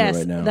approaching Yes, it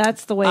right now.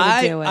 that's the way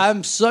to do it.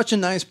 I'm such a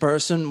nice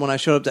person. When I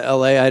showed up to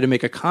LA, I had to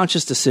make a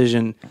conscious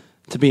decision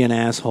to be an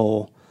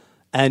asshole.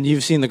 And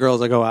you've seen the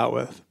girls I go out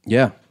with.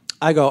 Yeah.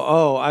 I go,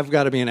 oh, I've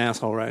got to be an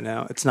asshole right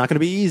now. It's not going to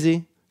be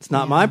easy. It's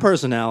not my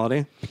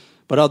personality,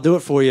 but I'll do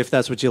it for you if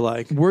that's what you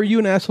like. Were you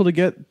an asshole to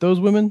get those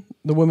women,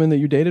 the women that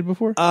you dated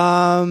before?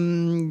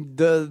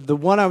 The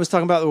one I was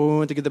talking about when we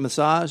went to get the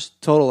massage,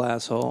 total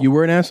asshole. You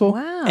were an asshole?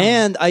 Wow.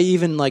 And I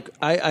even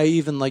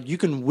you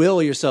can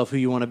will yourself who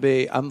you want to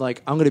be. I'm going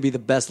to be the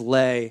best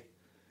lay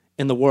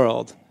in the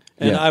world.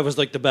 And Yeah. I was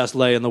like the best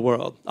lay in the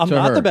world. I'm To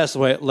not her. the best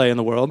lay in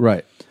the world.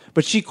 Right.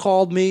 But she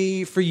called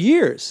me for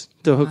years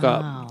to hook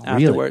up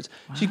afterwards.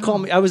 Wow. She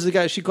called me. I was the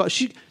guy she called.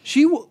 She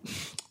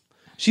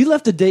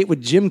left a date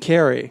with Jim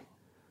Carrey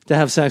to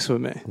have sex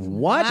with me.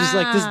 What? She's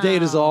like, this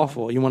date is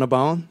awful. You want a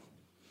bone?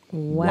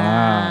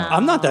 Wow.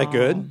 I'm not that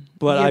good,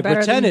 but You're I better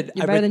pretended. than-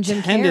 you're better than Jim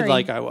pretended Carrey.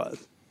 like I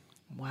was.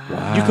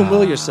 Wow. You can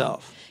will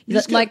yourself.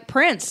 Like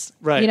Prince.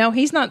 Right. You know,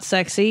 he's not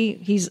sexy.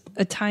 He's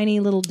a tiny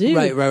little dude.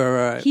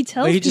 Right. He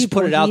tells But he just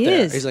people put it out he there.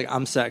 is. He's like,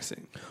 I'm sexy.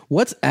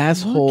 What's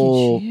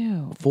asshole Look at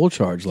you. full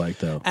charge like,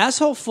 though?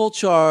 Asshole full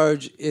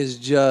charge is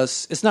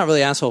just, it's not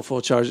really asshole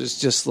full charge. It's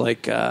just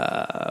like,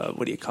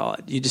 what do you call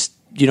it? You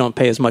don't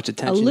pay as much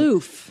attention.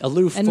 Aloof and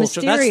full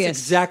mysterious. charge. That's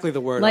exactly the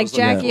word. I Like was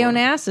looking Jackie for.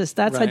 Onassis.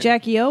 That's how Right.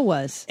 Jackie O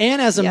was.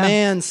 And as a Yeah.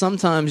 man,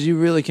 sometimes you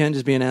really can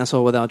just be an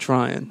asshole without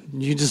trying.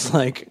 You just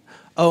like,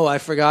 oh, I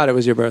forgot it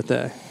was your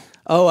birthday.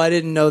 Oh, I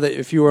didn't know that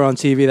if you were on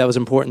TV, that was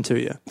important to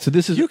you. So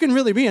this is. You can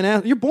really be an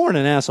asshole. You're born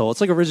an asshole. It's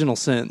like original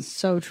sin.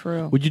 So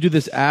true. Would you do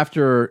this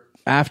after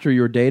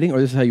you're dating, or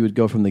this is how you would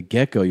go from the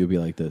get-go? You'd be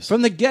like this.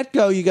 From the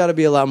get-go, you got to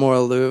be a lot more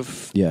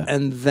aloof. Yeah.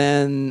 And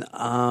then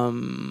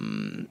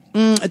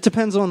it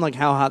depends on like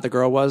how hot the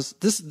girl was.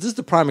 This is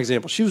the prime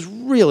example. She was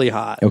really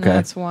hot. Okay.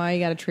 That's why you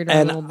got to treat her a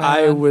And little bad.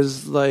 I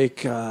was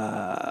like,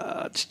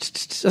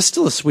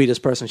 still the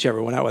sweetest person she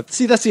ever went out with.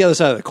 See, that's the other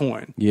side of the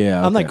coin.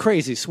 Yeah, I'm like okay.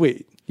 crazy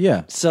sweet.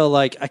 Yeah. So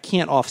like, I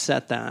can't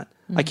offset that.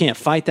 I can't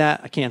fight that.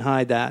 I can't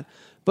hide that.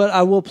 But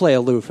I will play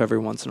aloof every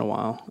once in a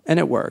while, and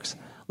it works.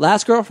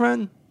 Last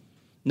girlfriend,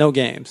 no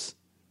games,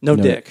 no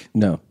dick,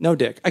 No.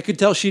 dick. I could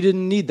tell she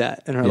didn't need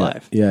that in her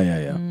life.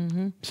 Yeah.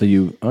 So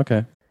you,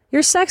 okay.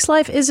 Your sex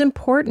life is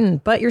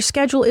important, but your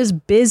schedule is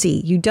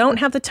busy. You don't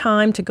have the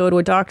time to go to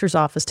a doctor's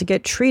office to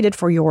get treated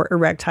for your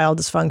erectile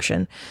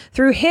dysfunction.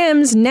 Through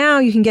HIMS, now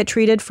you can get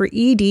treated for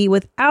ED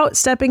without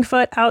stepping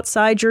foot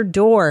outside your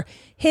door.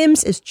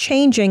 HIMS is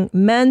changing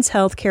men's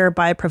health care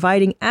by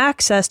providing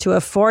access to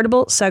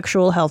affordable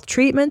sexual health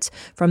treatments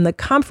from the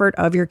comfort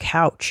of your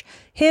couch.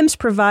 HIMS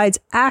provides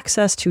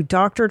access to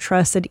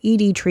doctor-trusted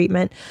ED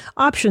treatment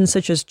options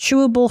such as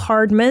chewable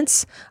hard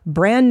mints,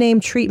 brand name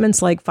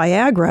treatments like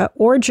Viagra,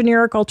 or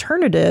generic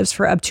alternatives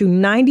for up to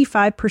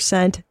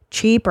 95%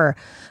 cheaper.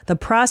 The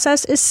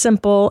process is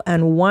simple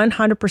and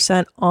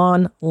 100%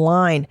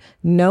 online.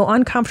 No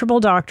uncomfortable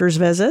doctor's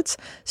visits.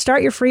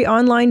 Start your free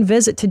online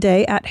visit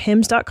today at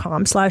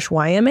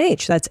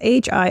hims.com/YMH. That's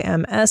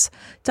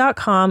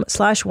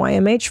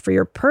HIMS.com/YMH for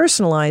your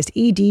personalized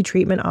ED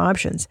treatment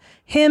options.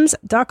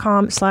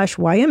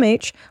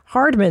 hims.com/YMH.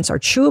 Hard mints are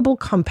chewable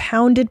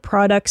compounded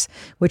products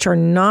which are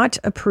not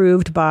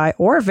approved by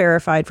or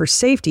verified for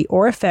safety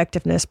or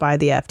effectiveness by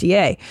the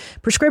FDA.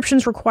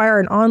 Prescriptions require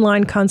an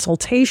online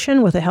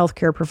consultation with a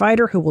healthcare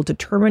provider who will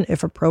determine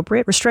if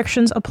appropriate.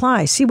 Restrictions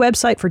apply. See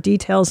website for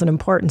details and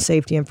important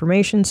safety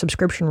information.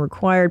 Subscription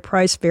required.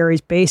 Price varies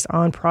based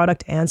on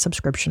product and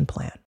subscription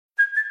plan.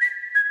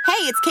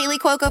 Hey, it's Kaylee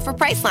Cuoco for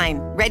Priceline.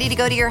 Ready to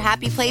go to your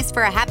happy place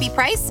for a happy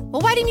price?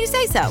 Well, why didn't you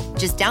say so?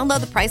 Just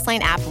download the Priceline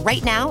app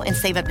right now and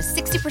save up to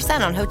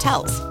 60% on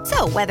hotels.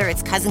 So whether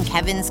it's Cousin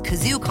Kevin's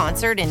Kazoo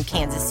Concert in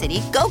Kansas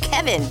City, go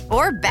Kevin,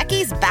 or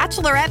Becky's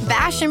Bachelorette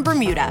Bash in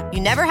Bermuda,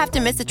 you never have to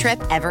miss a trip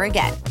ever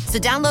again. So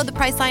download the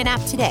Priceline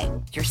app today.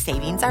 Your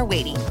savings are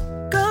waiting.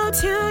 Go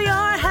to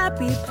your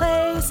happy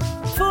place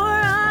for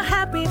a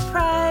happy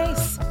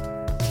price.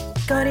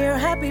 Go to your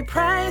happy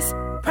price,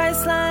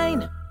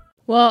 Priceline.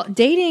 Well,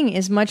 dating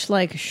is much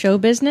like show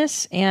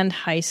business and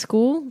high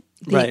school.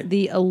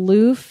 The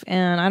aloof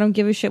and I don't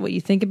give a shit what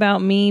you think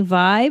about me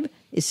vibe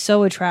is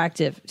so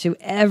attractive to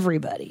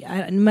everybody,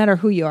 no matter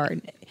who you are.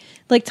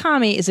 Like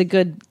Tommy is a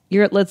good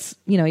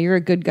you're a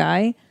good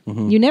guy.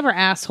 You never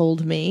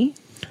assholed me.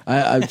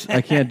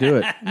 I can't do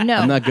it. No.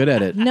 I'm not good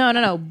at it.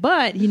 No.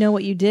 But you know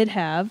what you did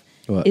have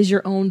What? is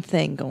your own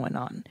thing going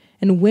on.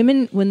 And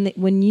women,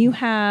 when you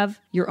have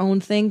your own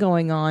thing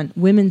going on,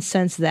 women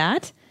sense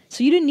that.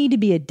 So you didn't need to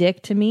be a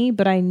dick to me,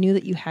 but I knew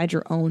that you had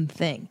your own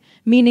thing,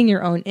 meaning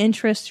your own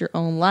interests, your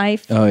own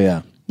life. Oh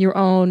yeah, your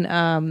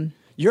own.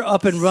 You're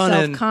up and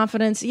running,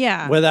 self-confidence.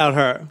 Yeah, without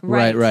her.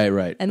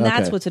 Right. And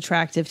that's what's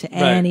attractive to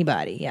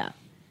anybody. Yeah.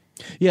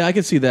 Yeah, I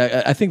can see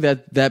that. I think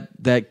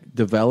that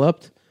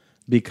developed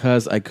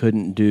because I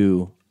couldn't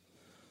do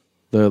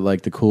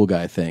the cool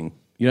guy thing.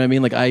 You know what I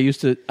mean? Like I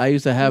used to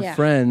have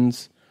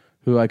friends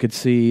who I could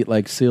see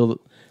like seal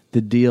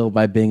the deal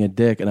by being a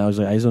dick, and I was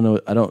like,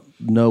 I don't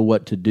know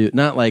what to do.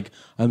 Not like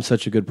I'm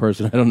such a good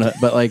person, I don't know,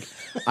 but like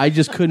I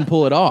just couldn't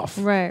pull it off.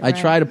 Right. I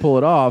tried to pull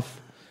it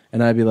off,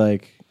 and I'd be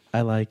like,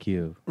 I like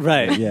you.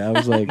 Right. Yeah, I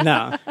was like,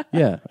 no.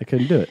 Yeah, I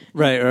couldn't do it.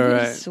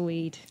 Right.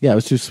 Sweet. Yeah, it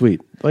was too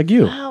sweet. Like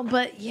you. Oh,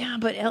 but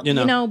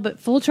but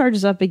Full Charge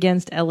is up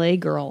against LA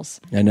girls.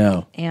 I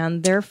know.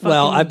 And they're fucking.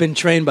 Well, I've been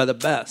trained by the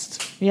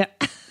best. Yeah.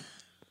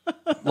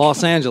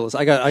 Los Angeles.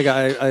 I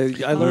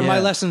learned my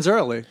lessons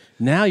early.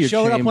 Now you're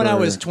showed up when I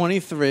was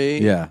 23.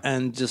 Yeah.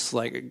 And just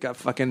like got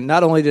fucking.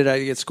 Not only did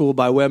I get schooled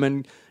by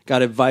women,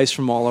 got advice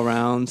from all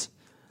around.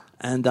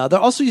 And there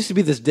also used to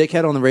be this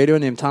dickhead on the radio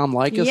named Tom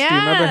Likas. Yes, do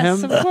you remember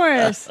him? Of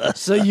course.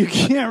 So you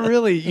can't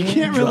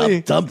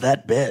really dump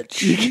that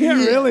bitch. You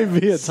can't really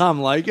be a Tom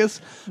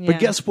Likas. Yeah. But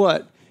guess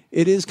what?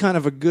 It is kind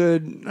of a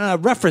good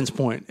reference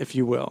point, if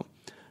you will.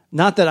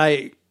 Not that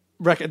I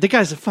the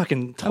guy's a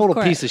fucking total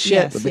piece of shit.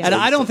 Yes, and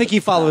I don't think he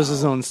follows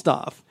his own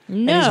stuff.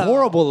 No. And he's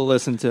horrible to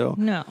listen to.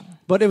 No.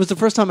 But it was the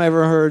first time I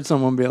ever heard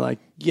someone be like,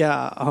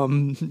 yeah,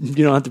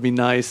 you don't have to be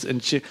nice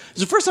and shit. It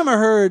was the first time I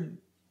heard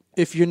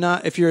if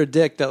you're a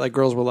dick that like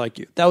girls will like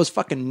you. That was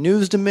fucking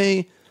news to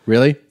me.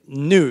 Really?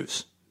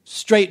 News.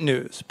 Straight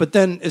news. But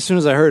then as soon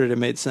as I heard it, it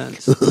made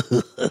sense.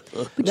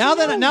 now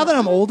that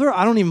I'm older,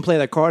 I don't even play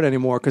that card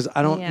anymore because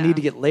I don't need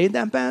to get laid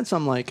that bad. So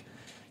I'm like,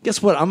 guess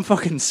what? I'm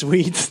fucking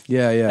sweet.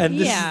 Yeah. And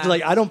this is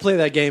like, I don't play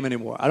that game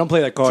anymore. I don't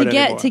play that card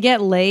anymore. To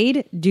get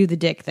laid, do the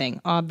dick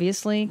thing,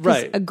 obviously. 'Cause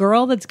Right. a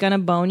girl that's going to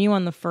bone you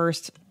on the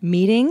first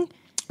meeting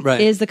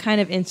Right. is the kind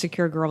of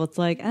insecure girl. It's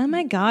like, oh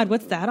my God,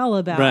 what's that all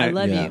about? I Right.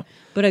 love Yeah. you.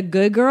 But a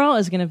good girl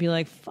is going to be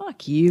like,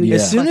 fuck you, you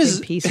As soon fucking as-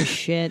 piece of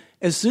shit.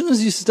 As soon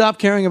as you stop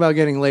caring about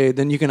getting laid,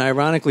 then you can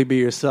ironically be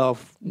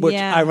yourself, which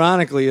Yeah.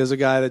 ironically is a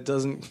guy that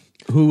doesn't.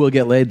 Who will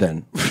get laid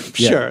then?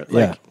 Sure.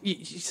 Yeah. Like,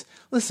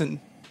 listen,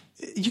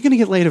 you're going to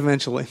get laid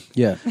eventually.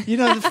 Yeah.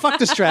 Fuck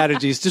the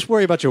strategies. Just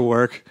worry about your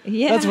work.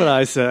 Yeah. That's what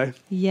I say.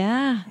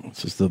 Yeah.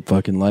 It's just the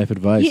fucking life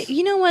advice.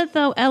 You know what,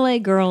 though? LA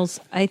girls,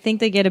 I think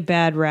they get a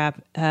bad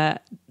rap.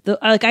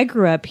 I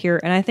grew up here,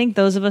 and I think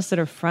those of us that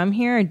are from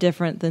here are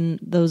different than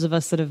those of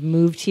us that have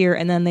moved here,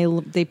 and then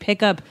they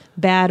pick up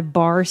bad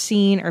bar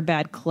scene or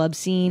bad club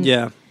scene.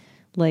 Yeah.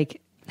 Like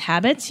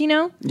habits, you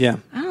know? Yeah.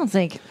 I don't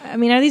think. I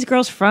mean, are these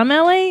girls from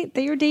LA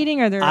that you're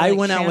dating? Or they're I like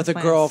went out with a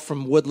girl transplants?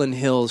 from Woodland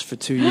Hills for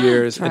 2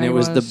 years, and it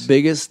was the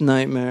biggest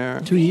nightmare.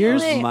 2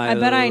 years? Of my I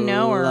bet I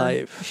know her.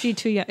 life. Is she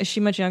too young? Is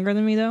she much younger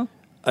than me though?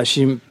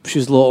 She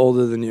was a little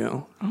older than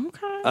you.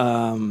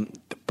 Okay.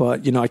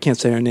 But I can't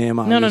say her name.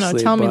 No.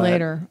 Obviously, Tell me but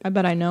later. I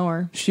bet I know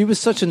her. She was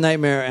such a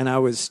nightmare, and I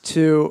was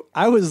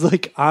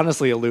like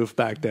honestly aloof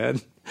back then.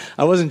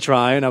 I wasn't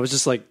trying. I was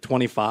just like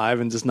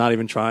 25 and just not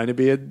even trying to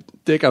be a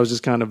dick. I was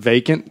just kind of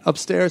vacant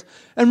upstairs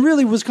and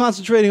really was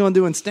concentrating on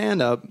doing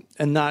stand-up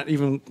and not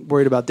even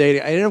worried about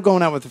dating. I ended up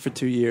going out with her for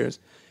 2 years.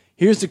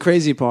 Here's the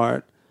crazy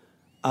part.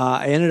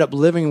 I ended up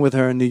living with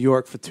her in New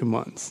York for 2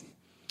 months.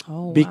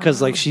 Oh,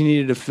 Because wow. like she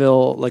needed to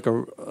fill like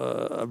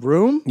a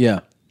room.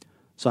 Yeah.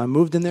 So I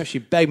moved in there. She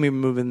begged me to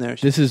move in there.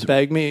 She This is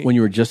begged me. when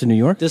you were just in New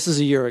York? This is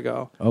a year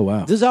ago. Oh,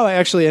 wow. This is how I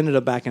actually ended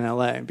up back in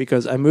LA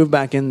because I moved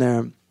back in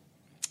there,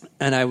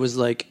 and I was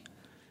like,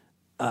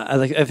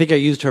 I think I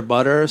used her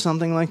butter or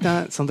something like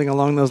that, something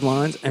along those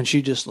lines, and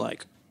she just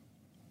like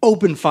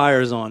opened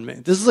fires on me.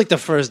 This is like the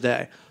first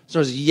day.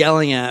 Starts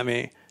yelling at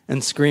me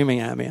and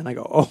screaming at me, and I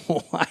go,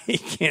 "Oh, I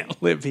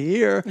can't live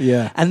here."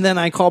 Yeah. And then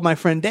I called my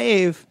friend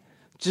Dave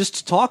just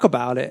to talk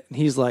about it, and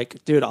he's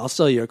like, "Dude, I'll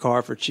sell you a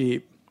car for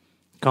cheap.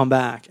 Come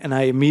back." And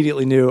I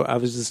immediately knew I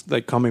was just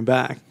like coming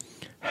back.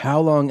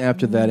 How long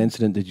after that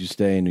incident did you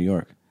stay in New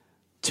York?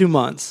 2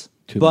 months.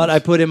 2 But months. I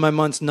put in my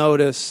month's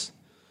notice,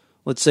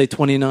 let's say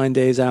 29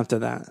 days after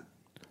that.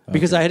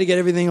 Because I had to get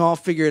everything all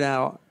figured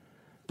out.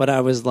 But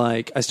I was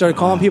like, I started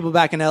calling people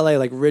back in LA,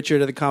 like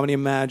Richard at the Comedy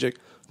and Magic,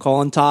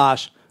 calling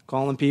Tosh,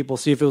 calling people,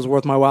 see if it was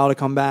worth my while to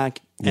come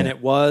back. And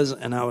it was.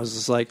 And I was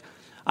just like,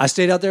 I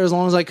stayed out there as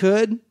long as I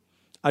could.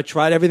 I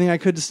tried everything I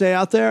could to stay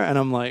out there. And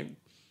I'm like,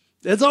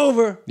 it's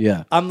over.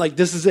 Yeah. I'm like,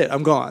 this is it.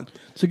 I'm gone.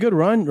 It's a good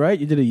run, right?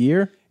 You did a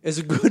year? It's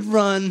a good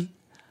run.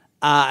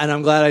 And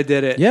I'm glad I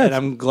did it. Yeah, And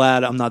I'm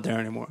glad I'm not there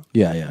anymore.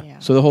 Yeah.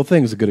 So the whole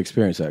thing was a good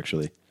experience,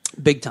 actually.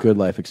 Big time. Good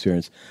life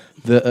experience.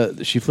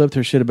 She flipped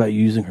her shit about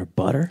using her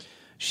butter?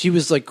 She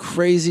was like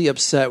crazy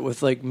upset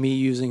with like me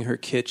using her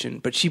kitchen,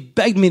 but she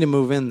begged me to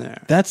move in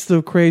there. That's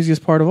the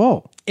craziest part of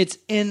all. It's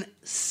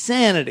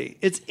insanity.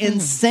 It's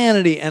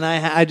insanity. And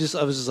I was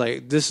just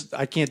like, this,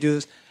 I can't do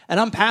this. And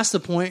I'm past the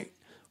point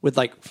with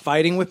like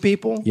fighting with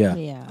people.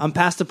 Yeah. I'm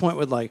past the point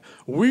with like,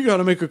 we got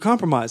to make a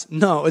compromise.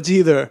 No, it's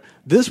either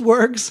this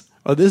works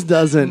or this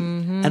doesn't.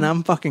 And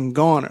I'm fucking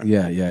goner.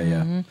 Yeah.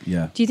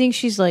 Do you think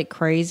she's like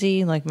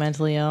crazy, like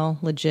mentally ill,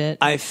 legit?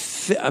 I'm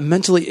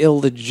mentally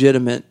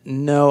illegitimate.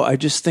 No, I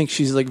just think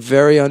she's like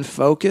very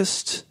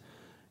unfocused.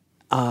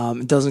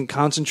 Doesn't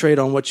concentrate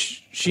on what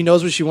she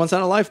knows what she wants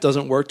out of life,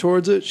 doesn't work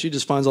towards it. She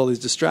just finds all these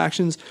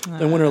distractions.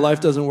 Then when her life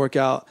doesn't work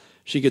out,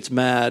 she gets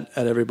mad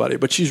at everybody.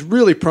 But she's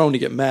really prone to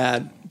get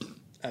mad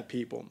at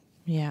people.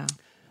 Yeah.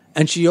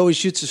 And she always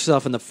shoots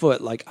herself in the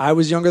foot. Like, I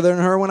was younger than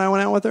her when I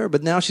went out with her,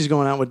 but now she's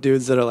going out with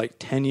dudes that are like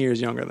 10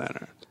 years younger than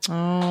her.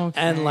 Oh,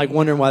 okay. And like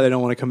wondering why they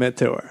don't want to commit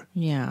to her.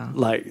 Yeah.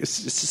 Like,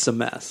 it's just a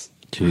mess.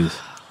 Jeez.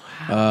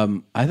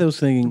 I was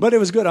thinking, But it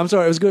was good. I'm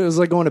sorry. It was good. It was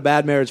like going to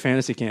bad marriage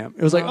fantasy camp.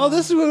 It was like, oh,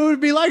 this is what it would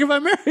be like if I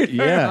married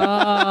her.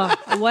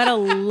 yeah, What a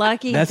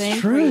lucky That's thing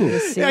true. for you to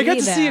see. Yeah, I got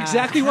to see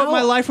exactly what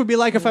my life would be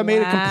like if I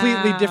made a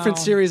completely different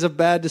series of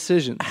bad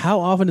decisions. how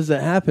often does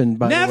that happen?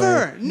 By the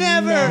way?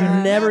 Never.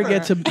 You never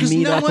get to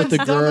meet no up with the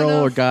one's done girl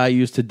or enough. guy you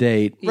used to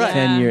date Right.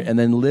 10 years and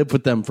then live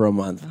with them for a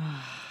month.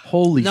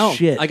 Holy No,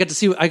 shit. I got to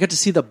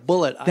see the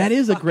bullet. That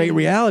is a great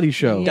reality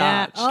show.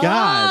 Yeah. Dodge.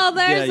 God. Oh,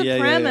 there's the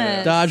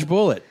premise. Dodge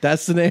Bullet.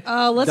 That's the name.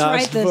 Oh, let's Dodge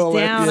write this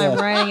bullet. down. Yeah. I'm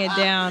writing it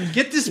down.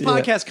 Get this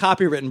podcast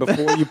copywritten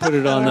before you put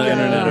it on the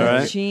internet, all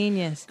right?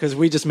 Genius. Because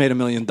we just made $1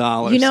 million.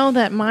 You know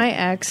that my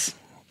ex,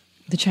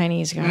 the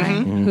Chinese guy,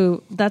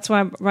 who that's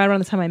why right around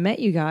the time I met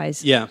you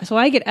guys. Yeah. So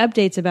I get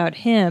updates about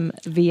him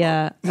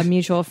via a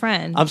mutual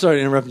friend. I'm sorry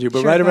to interrupt you, but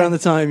Sure, right go around ahead.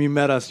 the time you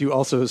met us, you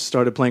also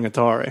started playing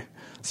Atari.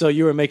 So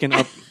you were making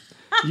up.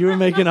 You were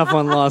making up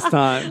on lost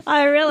time.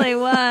 I really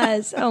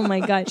was. Oh my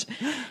gosh.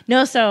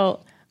 No, so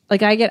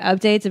like I get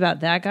updates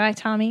about that guy,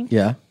 Tommy.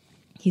 Yeah.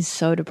 He's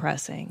so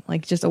depressing.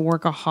 Like just a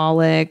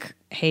workaholic,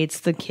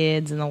 hates the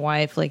kids and the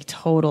wife, like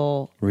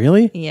total.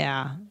 Really?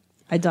 Yeah.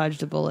 I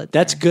dodged a bullet.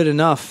 That's good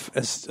enough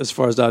as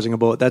far as dodging a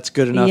bullet. That's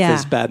good enough Yeah.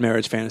 as bad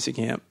marriage fantasy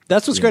camp.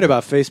 That's what's great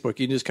about Facebook.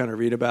 You can just kind of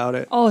read about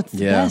it. Oh, it's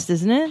the Yeah. best,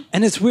 isn't it?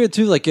 And it's weird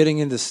too, like getting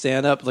into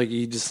stand up, like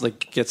you just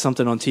like get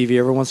something on TV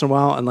every once in a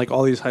while, and like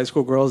all these high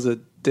school girls that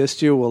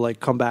dissed you will like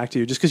come back to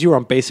you just because you were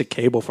on basic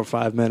cable for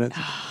 5 minutes.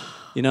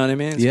 You know what I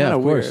mean? It's Yeah, kind of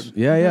of course. weird.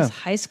 Yeah, yeah. Those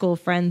high school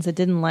friends that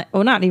didn't like,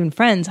 oh, not even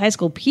friends, high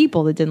school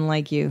people that didn't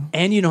like you.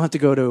 And you don't have to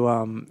go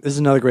to, this is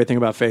another great thing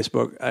about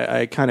Facebook.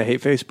 I kind of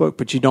hate Facebook,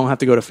 but you don't have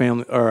to go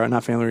to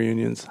not family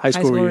reunions, high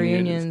school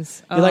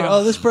reunions. You're like,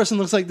 oh, this person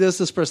looks like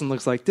this person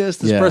looks like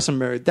this Yeah. person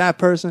married that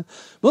person.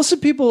 Most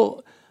of the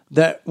people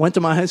that went to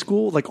my high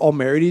school, like all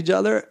married each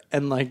other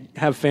and like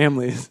have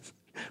families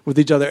with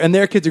each other. And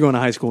their kids are going to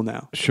high school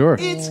now. Sure.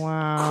 It's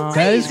Wow.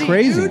 That is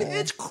crazy. Dude,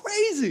 it's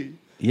crazy.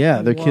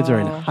 Yeah, their kids are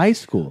in high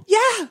school.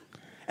 Yeah.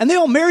 And they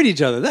all married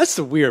each other. That's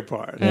the weird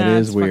part. That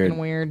is it's weird. fucking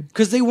weird.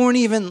 Because they weren't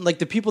even, like,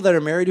 the people that are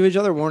married to each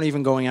other weren't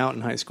even going out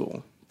in high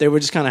school. They were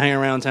just kind of hanging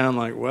around town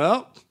like,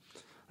 well,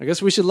 I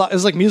guess we should lock.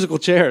 It's like musical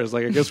chairs.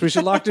 Like, I guess we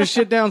should lock this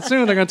shit down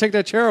soon. They're going to take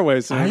that chair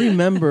away soon. I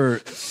remember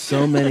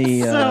so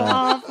many.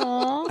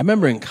 Awful. I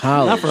remember in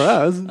college. Not for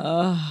us.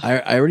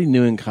 I already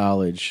knew in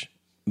college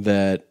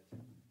that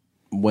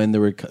when there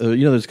were,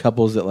 there's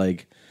couples that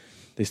like,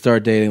 they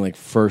start dating like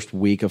first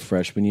week of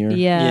freshman year.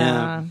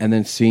 Yeah. And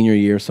then senior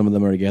year, some of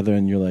them are together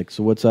and you're like,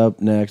 so what's up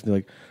next? And they're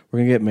like, we're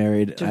going to get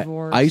married.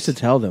 Divorced. I used to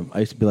tell them, I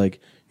used to be like,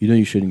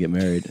 you shouldn't get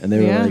married. And they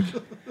were Yeah.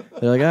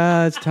 they're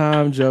like, it's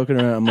Tom joking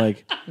around. I'm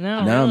like,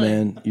 No, no, really.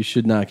 man, you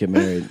should not get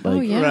married.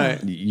 Like, yeah.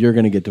 Right. you're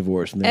going to get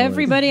divorced. And they were like,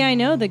 Everybody I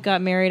know that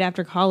got married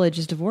after college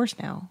is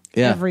divorced now.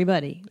 Yeah.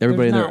 Everybody.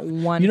 Everybody There's there. not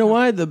one. You know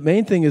why? The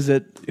main thing is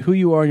that who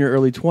you are in your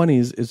early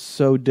 20s is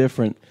so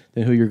different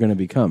than who you're going to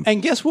become.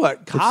 And guess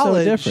what? so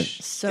College different.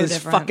 So is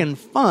different. fucking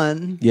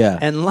fun. Yeah.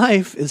 And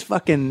life is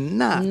fucking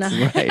not.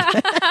 Right.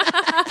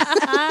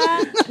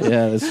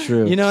 Yeah, that's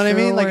true. You know what I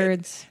mean? Like,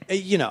 words.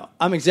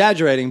 I'm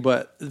exaggerating,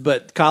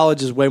 but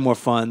college is way more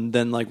fun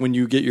than like when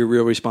you get your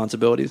real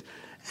responsibilities.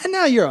 And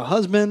now you're a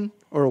husband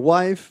or a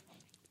wife.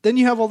 Then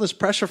you have all this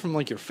pressure from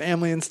like your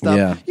family and stuff.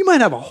 Yeah. You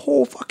might have a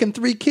whole fucking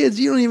 3 kids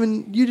you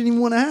didn't even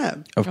want to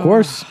have. Of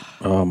course.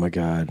 Oh my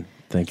God.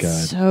 Thank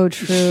God. So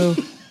true.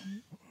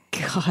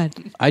 God.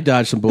 I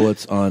dodged some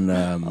bullets on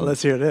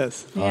Let's hear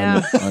this.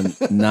 Yeah. on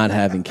not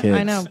having kids.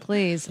 I know,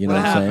 please. You know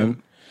what I'm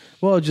saying?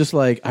 Well, just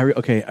like I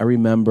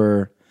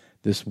remember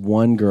this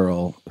one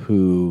girl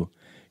who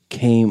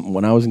came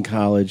when I was in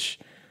college.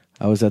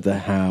 I was at the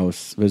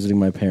house visiting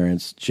my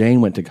parents.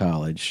 Jane went to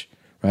college,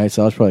 right?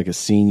 So I was probably like a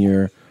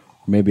senior,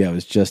 or maybe I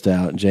was just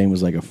out. Jane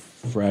was like a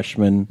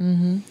freshman.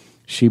 Mm-hmm.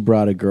 She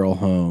brought a girl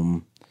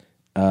home,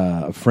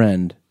 a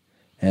friend,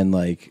 and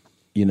like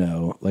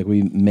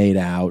we made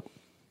out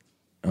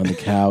on the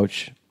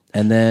couch,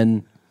 and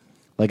then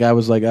like I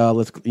was like, oh,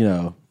 let's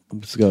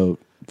go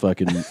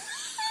fucking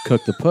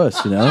cook the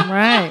puss,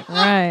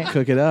 Right.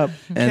 cook it up,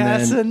 and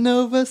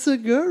Casanova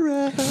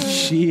Segura. then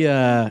she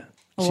I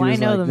was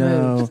know like, the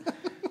no. move.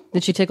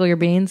 Did she tickle your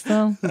beans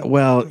though?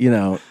 Well,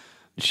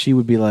 she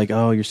would be like,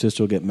 "Oh, your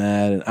sister will get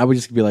mad," and I would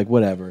just be like,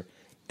 "Whatever,"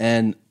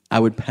 and I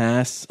would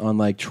pass on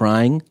like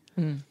trying,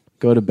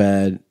 go to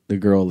bed. The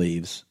girl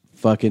leaves,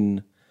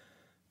 fucking,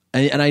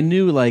 and I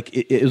knew like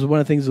it was one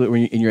of the things that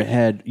when in your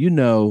head, you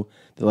know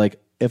that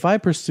like if I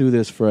pursue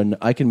this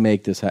I can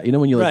make this happen. You know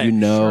when you like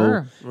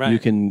you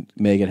can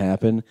make it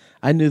happen.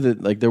 I knew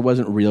that like there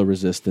wasn't real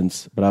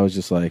resistance, but I was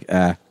just like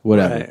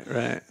whatever.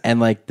 Right. And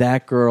like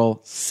that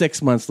girl,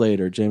 6 months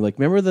later, James, like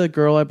remember the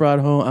girl I brought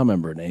home? I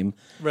remember her name.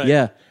 Right.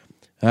 Yeah.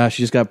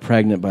 She just got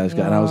pregnant by this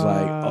guy, and I was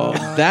like,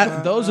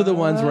 "Oh, those are the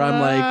ones where I'm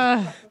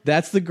like,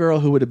 that's the girl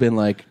who would have been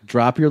like,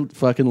 drop your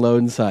fucking load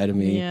inside of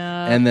me,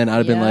 and then I'd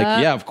have been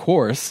like, yeah, of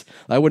course.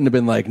 I wouldn't have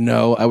been like,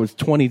 no, I was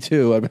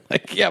 22. I'd been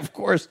like, yeah, of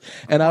course,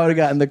 and I would have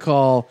gotten the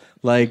call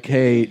like,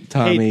 hey,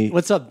 Tommy, Hey,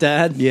 what's up,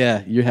 Dad?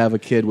 Yeah, you have a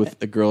kid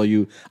with a girl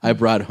I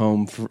brought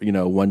home for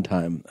one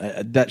time.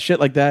 That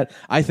shit like that.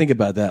 I think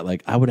about that.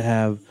 Like, I would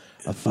have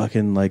a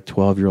fucking like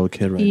 12-year-old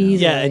kid right now.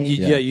 Yeah, and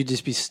you'd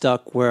just be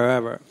stuck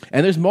wherever.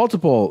 And there's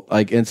multiple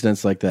like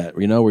incidents like that,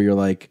 where you're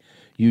like,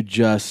 you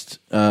just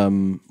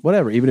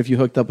whatever. Even if you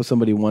hooked up with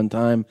somebody one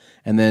time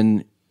and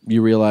then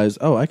you realize,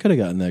 oh, I could have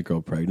gotten that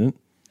girl pregnant.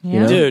 Yeah. You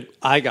know? Dude,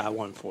 I got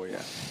one for you,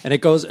 and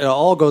it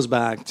all goes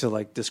back to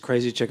like this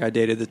crazy chick I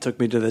dated that took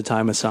me to the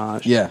Thai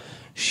massage. Yeah,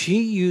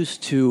 she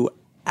used to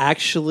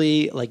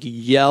actually like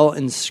yell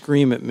and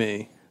scream at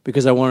me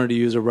because I wanted to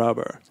use a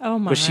rubber. Oh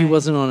my! But she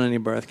wasn't on any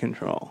birth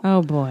control.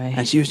 Oh boy!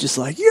 And she was just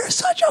like, "You're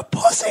such a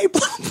pussy,"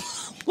 blah, blah,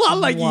 blah,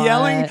 like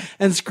yelling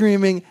and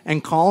screaming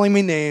and calling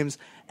me names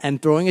and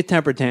throwing a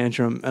temper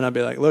tantrum. And I'd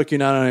be like, "Look, you're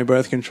not on any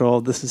birth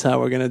control. This is how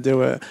we're gonna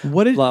do it."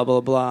 Blah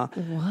blah blah.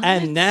 What?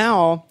 And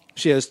now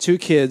she has 2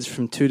 kids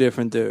from 2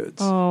 different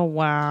dudes. Oh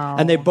wow!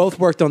 And they both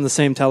worked on the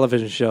same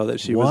television show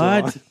that she was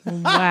on.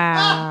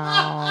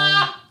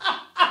 Wow!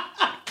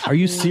 Are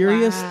you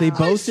serious? They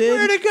both did.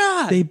 Swear to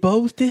God, they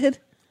both did.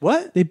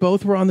 What? They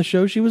both were on the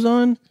show she was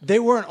on? They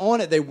weren't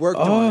on it. They worked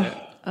on it.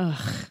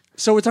 Ugh.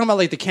 So we're talking about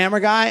like the camera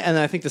guy, and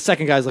I think the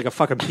second guy's like a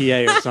fucking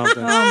PA or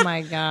something. Oh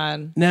my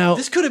God! Now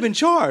this could have been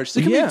charged.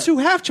 There could be 2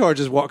 half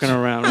charges walking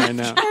around right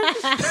now.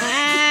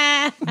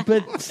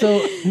 But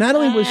so not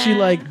only was she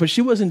like, but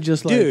she wasn't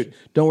just like, dude,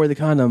 don't wear the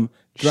condom.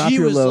 Drop she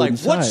your was load like,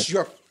 inside. "What's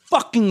your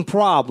fucking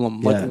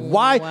problem? Like,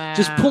 why? Wow.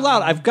 Just pull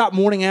out. I've got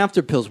morning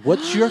after pills.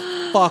 What's your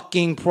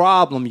fucking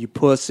problem, you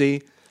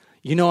pussy?"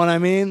 You know what I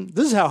mean?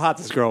 This is how hot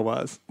this girl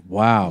was.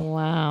 Wow.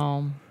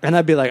 Wow. And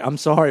I'd be like, "I'm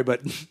sorry,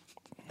 but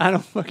I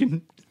don't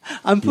fucking.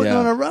 I'm putting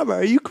on a rubber.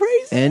 Are you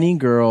crazy?" Any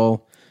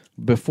girl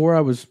before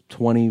I was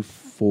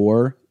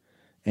 24,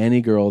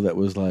 any girl that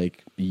was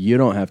like, "You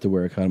don't have to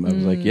wear a condom," I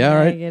was like, "Yeah, all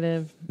right."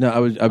 Negative.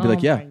 No, I'd be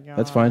like, "Yeah,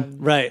 that's fine."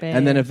 Right.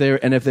 And then if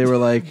they were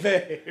like,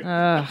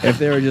 if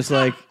they were just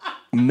like,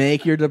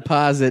 "Make your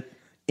deposit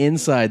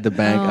inside the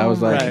bank," I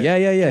was like, Right.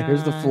 yeah.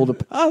 Here's the full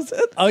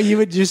deposit. Oh,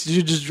 you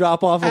just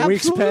drop off a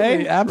week's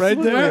pay?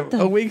 Absolutely. Right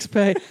there? A week's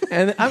pay.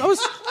 And I was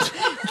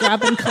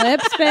dropping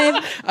clips, babe.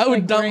 I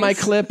would dump my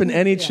clip in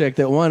any chick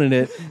that wanted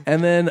it.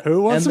 And then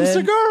who wants some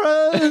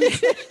Segura?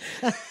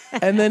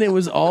 And then it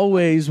was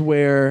always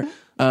where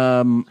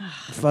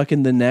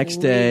fucking the next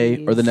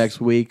day or the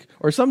next week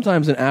or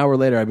sometimes an hour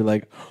later I'd be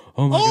like,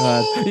 oh my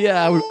God.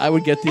 Yeah, I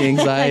would get the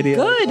anxiety.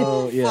 Good. Like,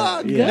 oh, yeah.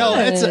 Fuck. Yeah. No,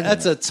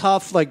 that's a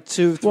tough like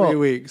 2-3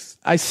 weeks.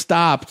 I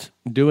stopped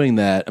doing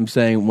that. I'm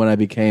saying when I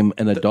became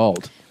an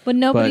adult. But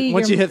nobody.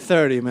 Once you hit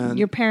 30, man.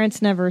 Your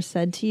parents never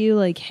said to you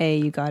like, "Hey,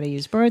 you got to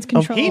use birth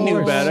control." He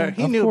knew better.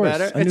 He knew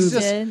better.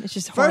 It's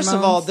just first of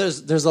hormones. all,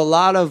 there's a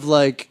lot of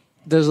like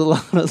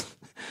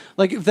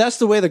like if that's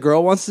the way the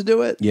girl wants to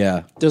do it.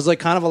 Yeah. There's like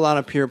kind of a lot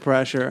of peer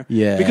pressure.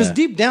 Yeah. Because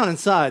deep down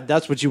inside,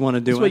 that's what you want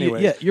to do That's what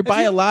anyway. you're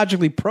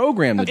biologically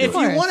programmed to do If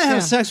you want to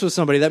have sex with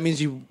somebody, that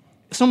means you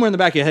somewhere in the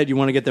back of your head you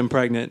want to get them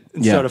pregnant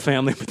and start a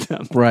family with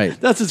them. Right.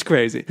 That's just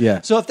crazy.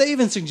 Yeah. So if they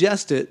even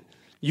suggest it,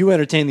 you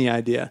entertain the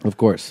idea. Of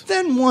course.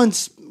 Then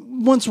once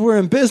we're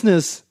in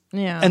business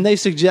and they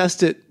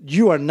suggest it,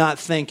 you are not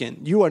thinking.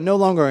 You are no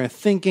longer a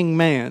thinking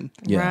man.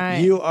 Yeah. Right.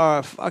 You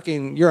are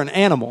you're an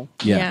animal.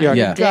 Yeah. You're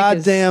Yeah. a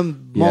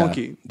goddamn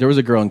monkey. There was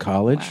a girl in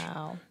college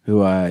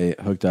who I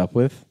hooked up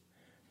with,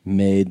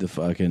 made the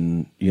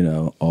fucking,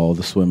 all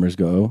the swimmers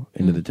go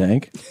into the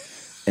tank.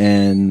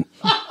 And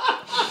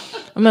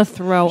I'm going to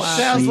throw up.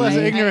 Sounds less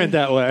ignorant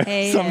that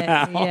way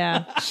somehow.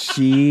 Yeah.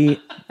 She,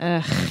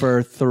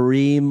 for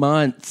 3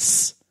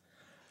 months,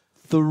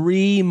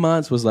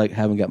 was like,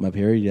 haven't got my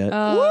period yet.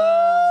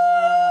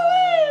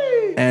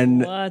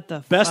 And What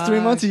the best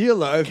 3 months of your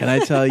life. can I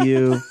tell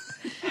you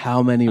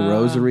how many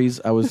rosaries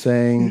I was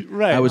saying?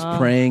 Right. I was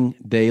praying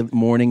day,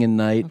 morning, and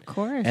night. Of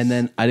course. And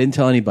then I didn't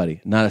tell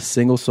anybody, not a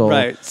single soul.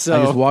 Right, so-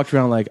 I just walked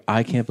around like,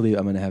 I can't believe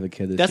I'm going to have a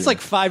kid this That's year.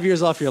 like 5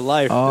 years off your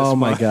life. Oh this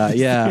my month. God.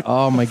 Yeah.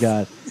 Oh my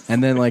God.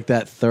 And then like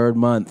that 3rd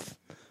month,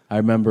 I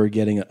remember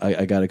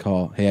I got a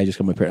call. Hey, I just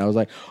got my period. I was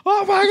like,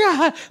 oh my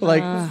God,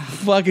 like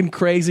fucking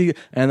crazy.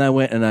 And I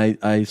went and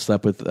I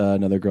slept with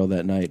another girl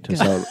that night.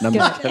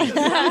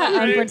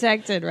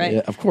 Unprotected, right?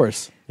 Yeah, of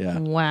course. Yeah.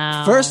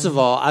 Wow. First of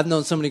all, I've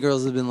known so many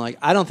girls that have been like,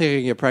 I don't think I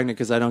can get pregnant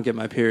because I don't get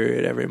my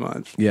period every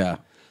month. Yeah.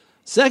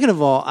 Second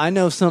of all, I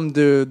know some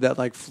dude that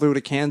like flew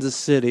to Kansas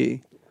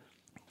City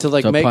to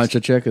like To punch a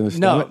chick in the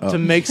stomach? to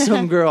make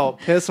some girl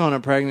piss on a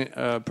pregnancy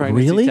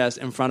Really? test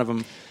in front of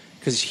him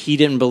because he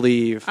didn't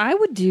believe I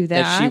would do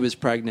that. she was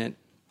pregnant.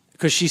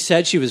 Because she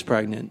said she was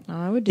pregnant.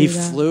 I would do he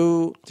that.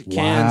 flew to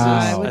Kansas.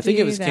 I would I think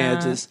it do was that.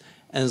 Kansas.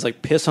 And was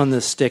like, piss on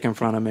this stick in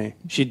front of me.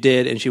 She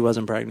did, and she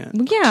wasn't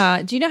pregnant.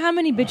 Yeah. Do you know how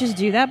many bitches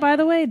do that, by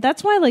the way?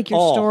 That's why, like, your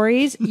All.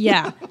 stories.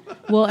 Yeah.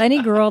 Well,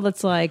 any girl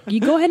that's like, you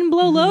go ahead and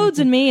blow loads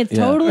in me. It's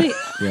totally.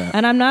 Yeah.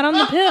 And I'm not on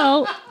the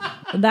pill.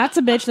 That's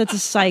a bitch that's a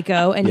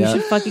psycho, and you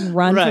should fucking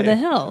run for the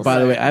hills. By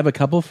the way, I have a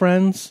couple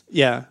friends.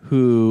 Yeah.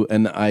 Who,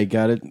 and I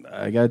gotta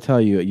tell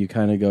you, you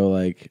kind of go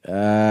like,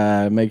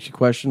 it makes you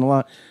question a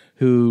lot.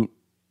 Who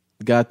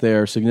got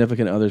their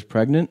significant others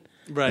pregnant.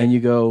 Right. And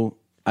you go,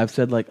 I've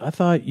said like, I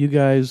thought you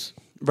guys.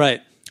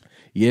 Right.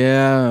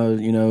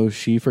 Yeah,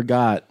 she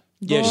forgot.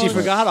 Yeah, she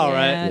forgot all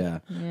right.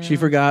 Yeah. She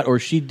forgot, or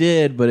she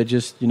did, but it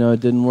just, it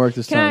didn't work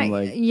this time.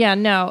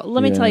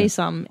 Let me tell you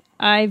something.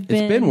 I've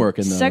been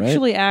working though,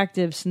 sexually right?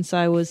 active since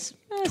I was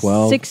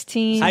 12.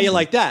 16. How you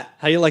like that?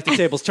 How you like the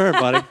tables turned,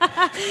 buddy?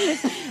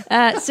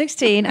 At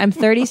 16, I'm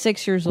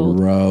 36 years old.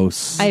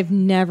 Gross. I've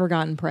never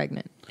gotten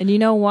pregnant. And you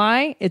know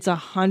why? It's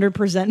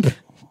 100%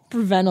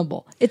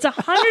 preventable. It's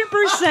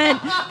 100%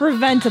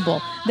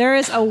 preventable. There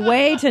is a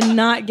way to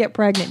not get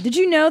pregnant. Did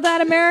you know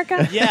that,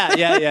 America? Yeah.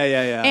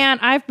 And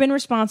I've been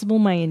responsible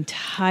my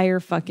entire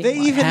fucking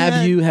life.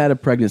 Have you had a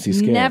pregnancy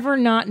scare? Never,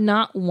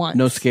 not once.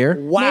 No scare?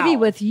 Wow. Maybe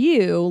with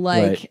you,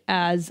 Right.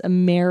 as a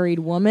married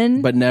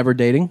woman. But never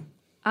dating?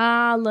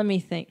 Let me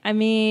think. I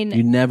mean,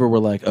 You never were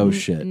like, oh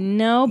shit.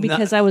 no,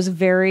 because I was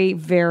very,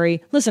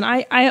 very... Listen,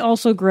 I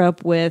also grew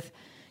up with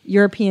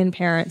European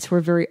parents who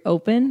were very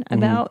open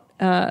about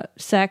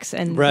sex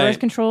and birth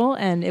control,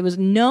 and it was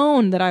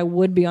known that I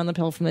would be on the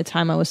pill from the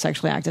time I was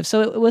sexually active.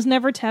 So it was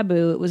never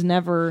taboo. It was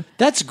never...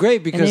 That's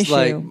great because issue.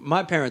 like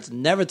my parents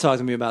never talked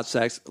to me about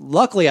sex.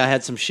 Luckily, I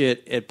had some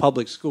shit at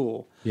public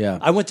school. Yeah.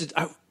 I went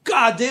to...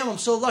 God damn, I'm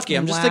so lucky.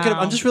 I'm just thinking...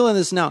 Wow. I'm just realizing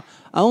this now.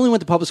 I only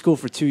went to public school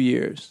for 2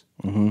 years.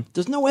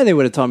 There's no way they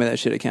would have taught me that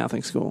shit at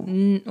Catholic school.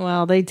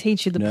 Well, they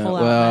teach you the No.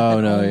 pull-out Well,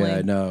 method no, only.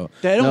 yeah, no.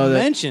 They don't No,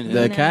 mention it.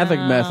 The Catholic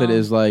method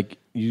is like,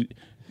 you...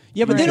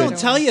 Yeah, but they don't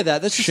tell you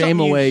that. That's just Shame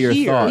something away you your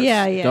hear. thoughts.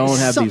 Yeah, yeah. Don't It's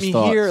have something these you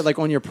thoughts. hear like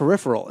on your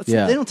peripheral. They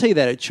don't tell you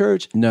that at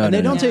church. No, and they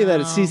no, don't no. tell you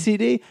that at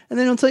CCD, and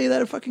they don't tell you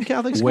that at fucking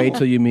Catholic school. Wait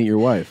till you meet your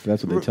wife.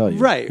 That's what they tell you.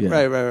 Right.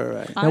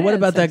 Yeah. Now, what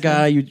about that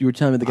guy? You were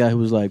telling me the guy who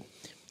was like,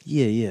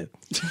 yeah.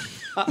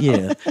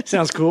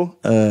 Sounds cool.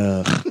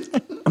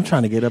 I'm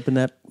trying to get up in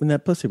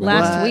that pussy. Right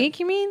Last now. week,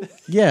 you mean?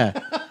 Yeah.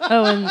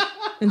 Oh,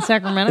 in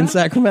Sacramento? In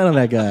Sacramento,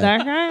 that guy.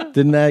 That guy?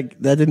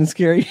 That didn't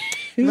scare you?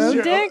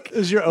 Dick?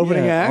 Is your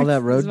opening Yeah, act? all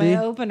that road This is D?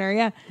 my opener,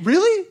 yeah.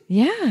 Really?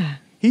 Yeah.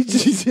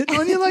 He's hitting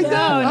on you like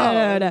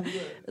that? No.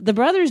 The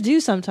brothers do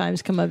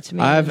sometimes come up to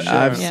me. I've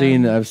Yeah.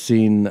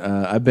 seen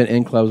I've been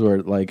in clubs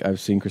where like I've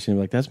seen Christina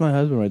be like, that's my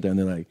husband right there, and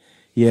they're like,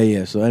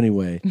 yeah. So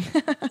anyway,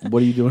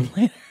 what are you doing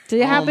later?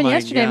 Did it happen my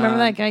yesterday? Remember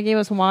God. that guy gave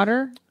us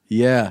water?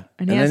 Yeah,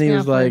 And he asked then he me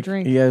was out for a like,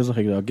 drink.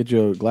 I'll get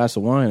you a glass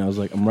of wine. I was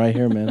like, I'm right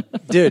here, man.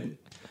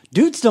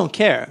 Dudes don't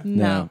care.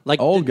 No.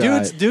 Like Old the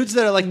guy. dudes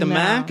that are like the No.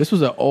 Mac. This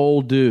was an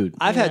old dude.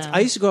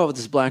 I used to go out with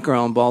this black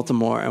girl in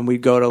Baltimore, and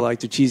we'd go to like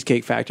the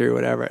Cheesecake Factory or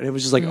whatever, and it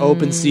was just like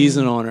open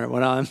season on her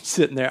when I'm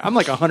sitting there. I'm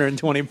like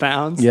 120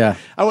 pounds. Yeah.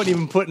 I wasn't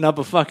even putting up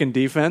a fucking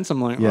defense.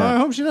 I'm like, Yeah. I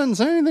hope she doesn't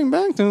say anything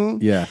back to him.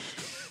 Yeah.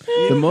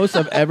 The most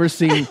I've ever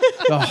seen,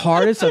 the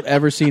hardest I've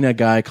ever seen a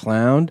guy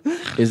clowned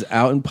is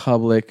out in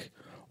public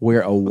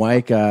where a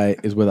white guy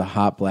is with a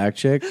hot black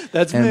chick.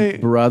 That's and me.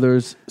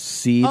 brothers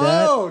see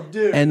that Oh,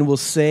 dude. and will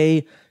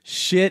say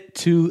shit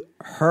to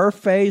her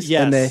face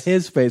Yes. and to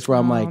his face where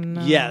I'm like,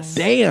 Yes.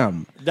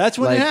 damn. That's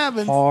when like, it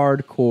happens.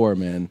 Hardcore,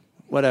 man.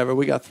 Whatever.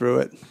 We got through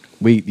it.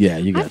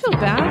 You I got feel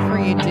bad for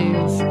you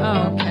dudes.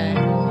 Oh, okay.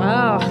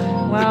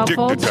 Wow, Dick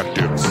folks.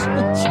 Detectives.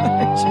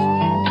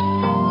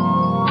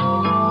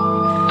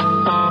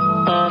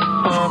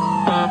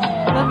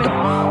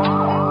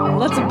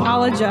 Let's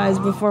apologize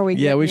before we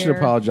get Yeah, we should here.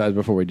 apologize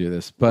before we do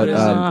this. But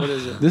What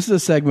is it? this is a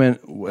segment.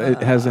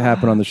 It has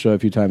happened on the show a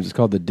few times. It's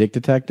called the Dick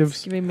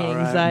Detectives, Giving me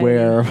anxiety.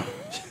 where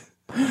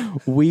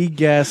we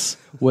guess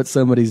what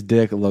somebody's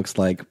dick looks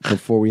like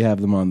before we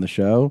have them on the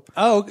show,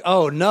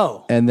 Oh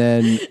no. and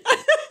then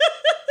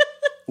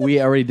we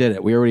already did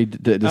it. We already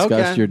discussed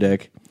Okay. your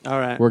dick. All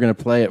right. We're gonna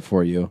play it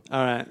for you,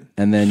 All right.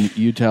 and then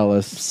you tell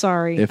us.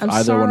 Sorry. if I'm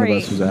either sorry. one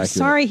of us was I'm accurate.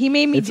 sorry. He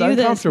made me It's do this,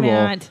 uncomfortable.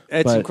 Matt.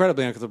 It's But-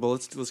 incredibly uncomfortable.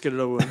 Let's get it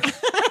over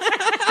with.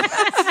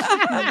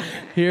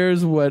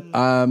 Here's what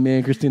me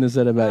and Christina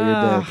said about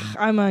your dick.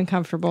 I'm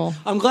uncomfortable.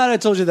 I'm glad I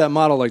told you that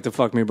model liked to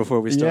fuck me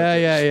before we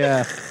started.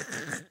 Yeah.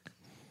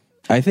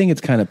 I think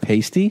it's kind of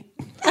pasty.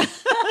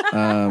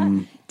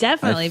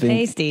 Definitely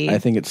pasty. I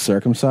think it's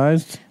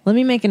circumcised. Let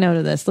me make a note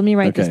of this. Let me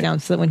write this Okay. down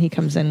so that when he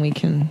comes in, we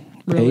can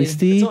really...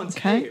 Pasty,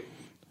 Okay.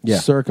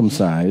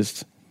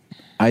 circumcised.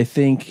 I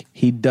think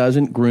he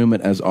doesn't groom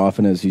it as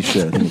often as he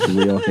should. I think it's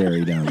real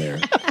hairy down there,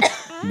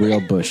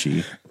 real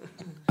bushy.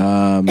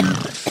 I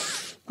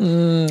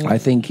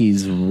think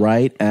he's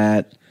right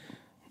at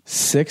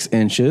 6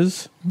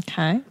 inches.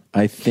 Okay.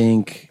 I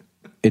think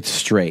it's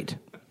straight.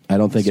 I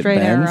don't think Straight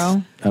it bends.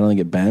 arrow. I don't think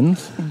it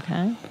bends.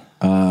 Okay.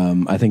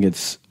 I think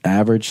it's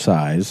average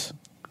size,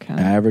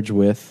 average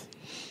width,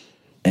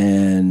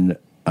 and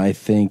I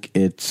think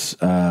it's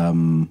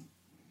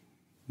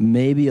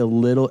maybe a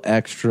little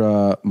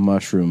extra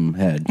mushroom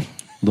head,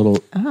 a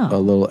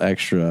little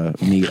extra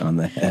meat on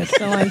the head.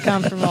 So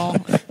uncomfortable.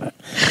 Are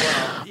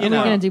we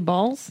going to do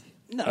balls?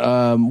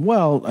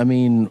 Well, I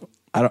mean,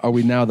 are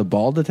we now the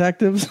ball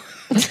detectives?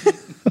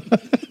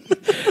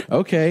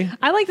 Okay.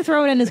 I like to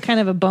throw it in as kind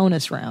of a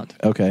bonus round.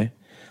 Okay.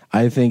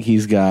 I think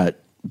he's got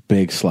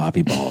big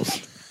sloppy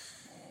balls.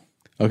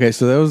 Okay,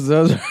 so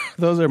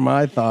those are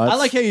my thoughts. I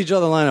like how you draw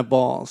the line at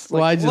balls.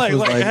 Well, I just was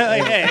like,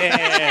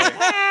 hey.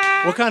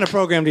 What kind of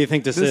program do you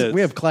think this is?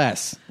 We have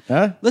class.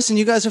 Huh? Listen,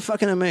 you guys are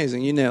fucking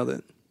amazing. You nailed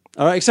it.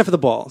 All right, except for the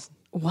balls.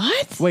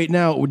 What? Wait,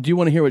 now, do you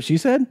want to hear what she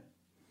said?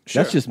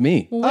 Sure. That's just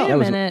me. Wait a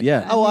minute.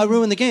 Yeah. Oh, I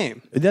ruined the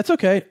game. That's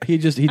okay. He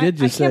did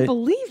just say. I can't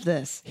believe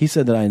this. He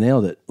said that I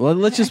nailed it. Well,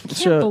 let's just I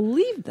can't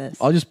believe this.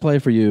 I'll just play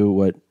for you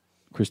what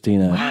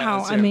Christina.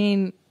 Wow. I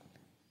mean,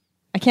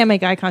 I can't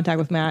make eye contact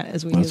with Matt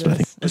as we do this.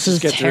 Let's This just is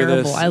get through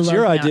terrible. this. I It's love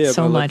your Matt idea,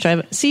 so but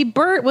much. See,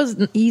 Bert was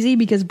easy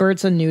because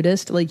Bert's a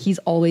nudist. Like he's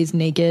always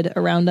naked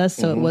around us,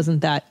 so it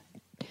wasn't that.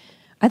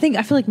 I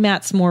feel like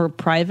Matt's more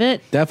private.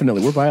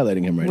 Definitely, we're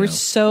violating him We're now.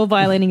 so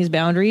violating his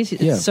boundaries.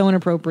 It's Yeah. so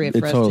inappropriate for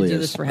It us totally to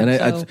do is. this for him.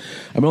 And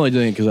I'm only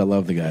doing it because I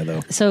love the guy,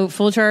 though. So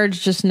full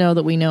charge, just know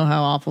that we know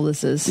how awful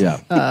this is.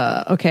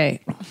 Yeah. Okay.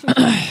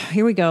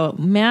 Here we go.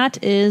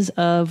 Matt is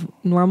of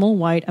normal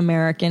white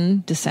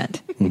American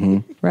descent,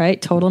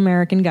 right? Total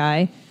American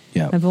guy.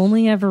 Yeah. I've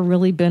only ever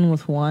really been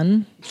with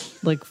one,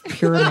 like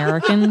pure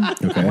American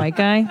white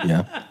guy.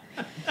 Yeah.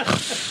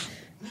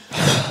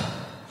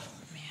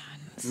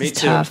 Me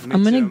It's too. tough. Me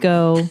I'm going too. to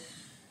go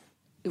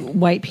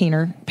white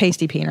peener,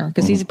 pasty peener,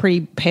 because he's a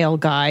pretty pale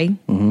guy.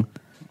 I'm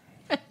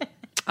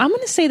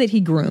going to say that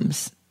he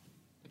grooms.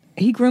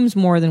 He grooms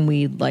more than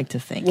we'd like to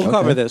think. We'll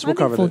cover this. I We'll think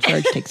cover full this.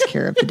 charge takes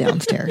care of the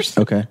downstairs.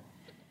 Okay.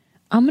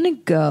 I'm going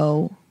to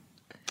go.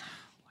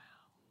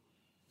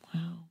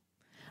 Wow.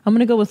 I'm going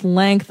to go with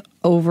length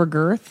over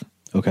girth.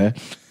 Okay.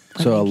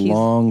 So a think he's-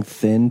 long,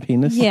 thin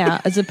penis?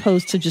 Yeah, as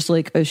opposed to just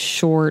like a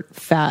short,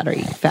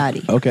 fatty.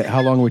 Okay.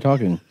 How long are we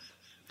talking?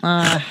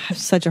 I have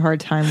such a hard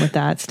time with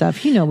that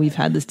stuff. You know, we've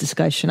had this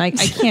discussion. I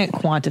can't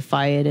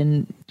quantify it,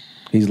 and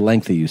He's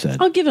lengthy, you said.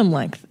 I'll give him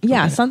length.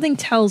 Yeah, something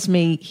tells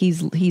me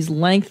he's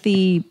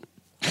lengthy.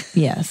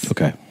 Yes.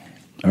 Okay.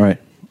 All right.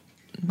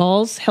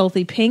 Balls,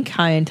 healthy, pink,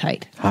 high and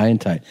tight. High and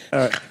tight. All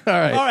right. All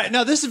right.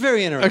 Now this is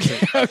very interesting.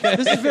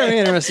 This is very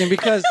interesting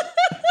because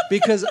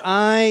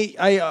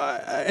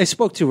I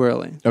spoke too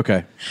early.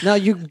 Okay. Now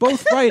you're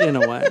both right in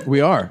a way.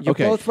 We are. You're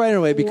Okay. both right in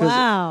a way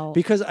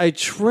because I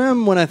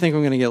trim when I think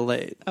I'm going to get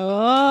laid.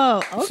 Oh,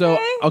 okay. So,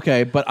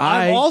 okay, but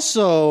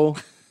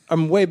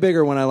I'm way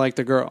bigger when I like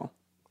the girl.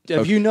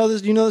 Have you know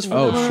this? You know this?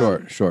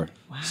 Sure.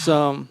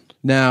 So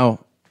Now,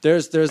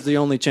 there's the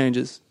only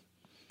changes.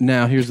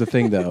 here's the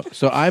thing, though.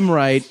 So I'm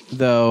right,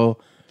 though,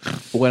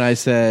 when I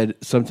said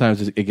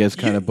sometimes it gets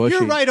kind of bushy.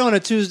 You're right on a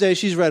Tuesday.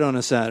 She's right on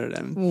a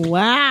Saturday.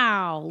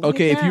 Wow. Look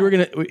Okay, at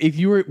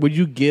that. would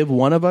you give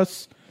one of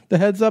us the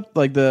heads up,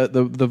 like the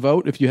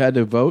vote, if you had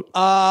to vote?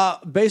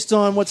 Based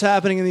on what's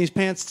happening in these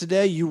pants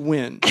today, you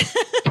win.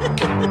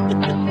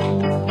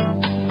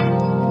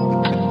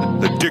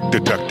 The Dick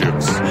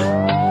Detectives.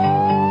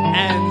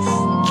 And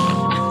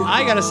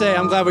I gotta say,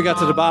 I'm glad we got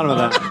to the bottom of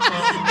that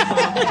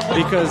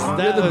because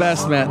You're the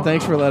best, Matt.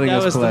 Thanks for letting That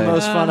us was play. the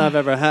most fun I've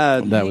ever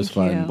had. That was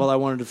fun. you. Well, I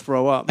wanted to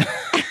throw up.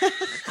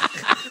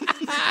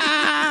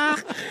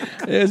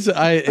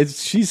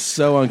 She's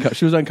so uncomfortable.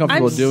 She was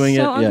uncomfortable I'm doing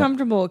so it.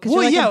 uncomfortable because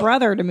you're like a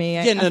brother to me.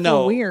 I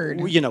feel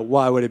weird. You know,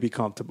 why would it be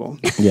comfortable?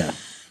 Yeah.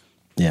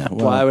 Yeah.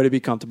 Well, Why would it be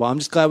comfortable? I'm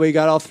just glad we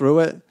got all through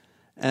it,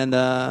 and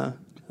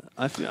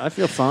I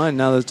feel fine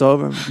now that it's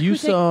over. you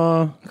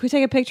saw. Can we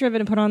take a picture of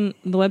it and put on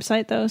the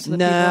website though? So that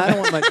Nah, I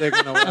people... don't want my dick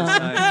on the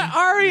website.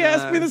 Ari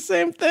asked me the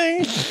same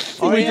thing.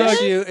 Ari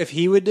asked you if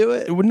he would do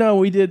it. No,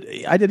 we did.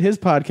 I did his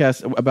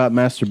podcast about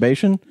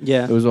masturbation.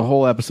 Yeah. It was a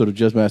whole episode of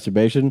just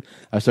masturbation.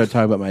 I started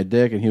talking about my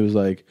dick, and he was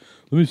like,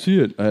 "Let me see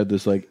it." I had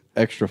this like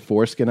extra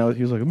foreskin out.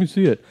 He was like, "Let me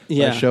see it."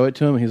 Yeah. I show it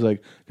to him. He's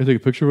like, "Can I take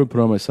a picture of it? Put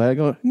it on my site." I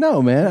go,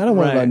 "No, man, I don't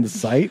want it Right. on the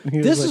site." And he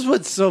was This like, is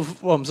what's so.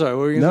 Well, I'm sorry.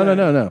 What were you gonna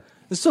say? No.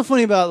 It's so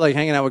funny about like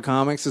hanging out with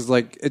comics is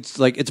like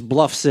it's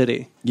Bluff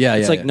City. Yeah,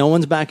 It's yeah, like yeah. no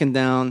one's backing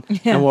down,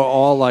 and we're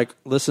all like,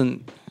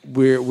 listen,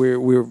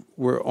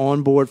 we're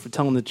on board for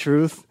telling the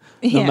truth.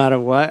 No Yeah. matter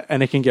what,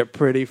 and it can get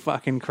pretty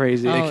fucking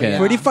crazy. Oh, can. yeah.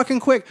 Pretty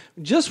fucking quick.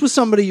 Just with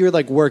somebody you're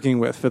like working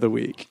with for the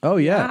week. "Oh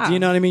yeah." Do you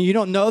know what I mean? You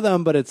don't know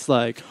them, but it's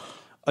like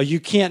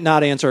you can't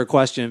not answer a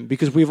question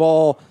because we've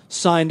all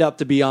signed up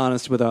to be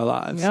honest with our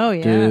lives. Oh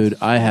yeah, Dude,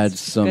 I had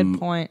That's a some good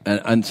point.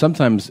 and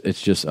sometimes it's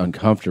just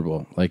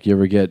uncomfortable. Like you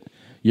ever get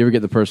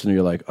the person who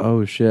you're like,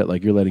 "Oh shit,"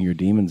 like you're letting your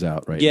demons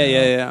out right now.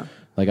 Yeah.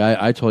 Like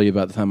I told you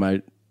about the time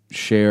I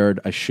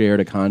shared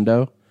a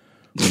condo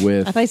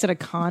with. I thought you said a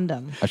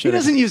condom. He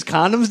doesn't use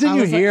condoms. Didn't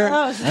you hear?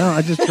 No,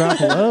 I just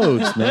dropped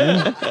loads,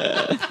 man.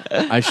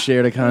 I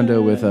shared a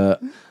condo with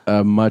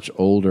a much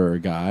older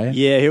guy.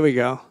 Yeah, here we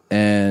go.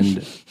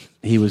 And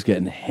he was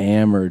getting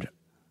hammered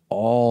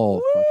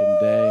all fucking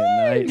day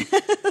and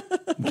night,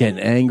 getting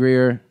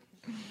angrier.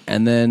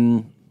 And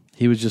then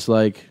he was just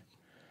like,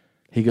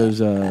 he goes,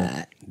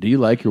 do you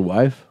like your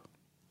wife?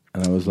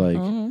 And I was like,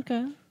 Oh,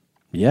 okay.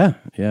 yeah.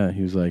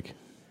 He was like,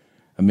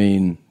 I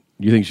mean,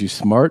 you think she's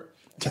smart?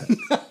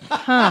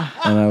 Huh.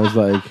 And I was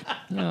like,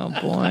 Oh,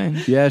 boy.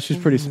 yeah, she's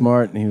pretty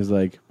smart. And he was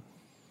like,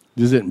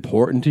 is it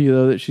important to you,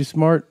 though, that she's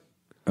smart?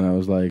 And I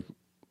was like,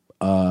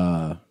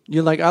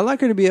 You're like, I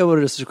like her to be able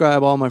to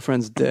describe all my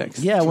friends' dicks.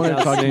 yeah, I want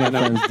to talk to my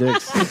friends'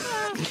 dicks.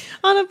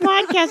 On a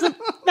podcast with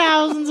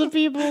thousands of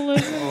people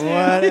listening.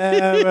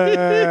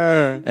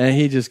 Whatever. And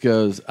he just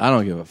goes, I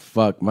don't give a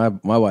fuck. My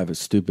wife is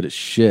stupid as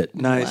shit.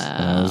 Nice. Wow.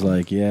 And I was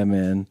like, yeah,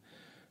 man,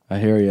 I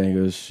hear you. And he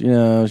goes, she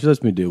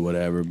lets me do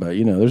whatever, but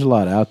there's a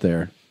lot out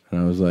there. And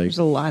I was like, There's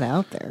a lot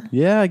out there.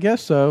 yeah, I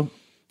guess so.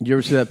 You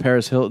ever see that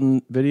Paris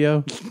Hilton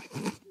video?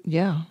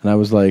 Yeah. And I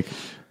was like,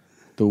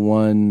 the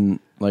one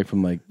like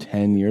from like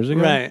 10 years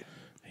ago? Right.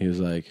 He was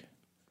like,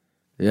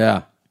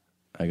 yeah.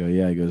 I go,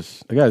 yeah. He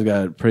goes, the guy's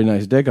got a pretty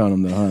nice dick on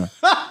him though,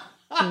 huh?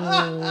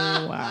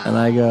 Wow. And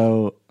I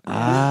go,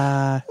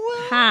 Ha.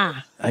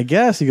 I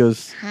guess. He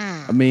goes,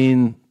 I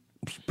mean,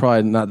 it's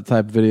probably not the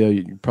type of video,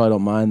 you probably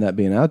don't mind that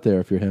being out there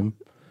if you're him.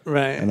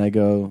 Right. And I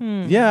go,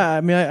 yeah,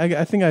 I mean,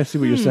 I think I see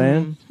what you're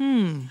saying.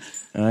 And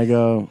I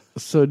go,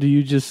 so do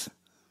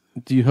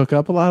you hook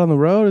up a lot on the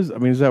road? Is that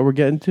what we're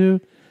getting to?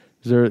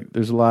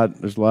 There's a lot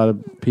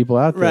of people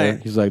out there.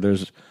 Right. He's like,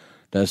 this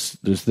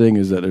thing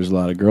is that there's a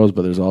lot of girls,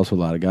 but there's also a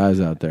lot of guys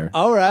out there.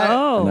 All right.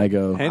 Oh. And I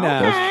go, Hey,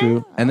 now. that's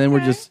true. And then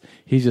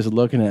he's just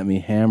looking at me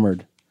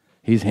hammered.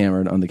 He's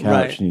hammered on the couch,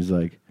 Right. and he's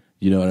like,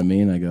 you know what I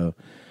mean? I go,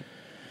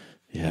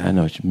 yeah, I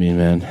know what you mean,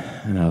 man.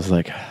 And I was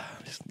like,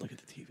 just look at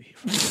the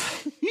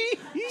TV.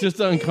 Just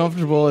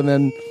uncomfortable. And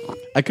then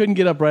I couldn't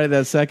get up right at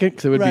that second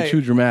because it would be Right. too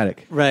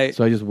dramatic. Right.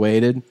 So I just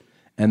waited.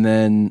 And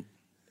then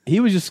he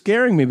was just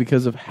scaring me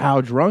because of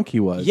how drunk he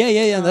was.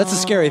 Yeah. That's a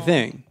scary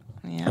thing.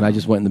 Yeah. And I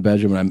just went in the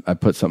bedroom and I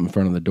put something in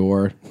front of the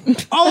door.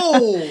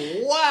 Oh,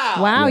 wow.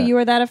 Wow, Yeah. you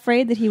were that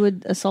afraid that he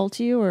would assault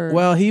you, or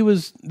Well,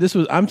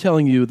 I'm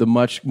telling you the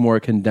much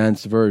more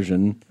condensed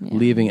version,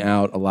 leaving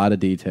out a lot of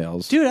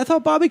details. Dude, I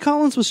thought Bobby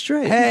Collins was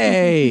straight.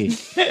 Hey!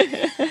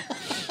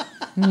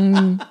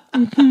 Talking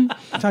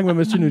about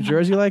Mr. New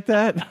Jersey like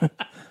that?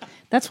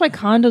 that's why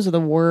condos are the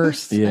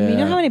worst. I mean, you know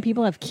Yeah. how many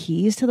people have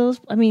keys to those?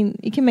 I mean,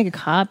 you can make a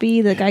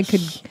copy. The guy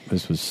could.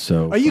 This was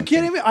so. Are you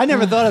kidding me? I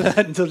never thought of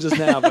that until just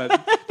now,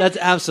 but that's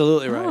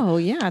absolutely right. Oh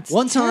yeah, it's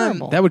One time-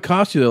 terrible. That would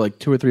cost you like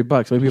 $2 or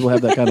 $3. Maybe people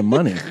have that kind of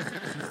money. To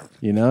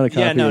copy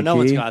Yeah, no, a no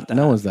one's key. got that.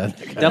 No one's that.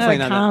 Definitely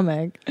not a not.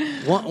 comic.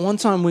 One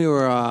time we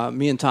were,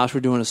 me and Tosh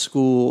were doing a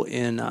school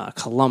in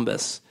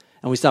Columbus,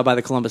 and we stopped by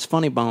the Columbus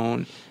Funny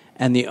Bone,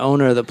 and the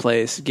owner of the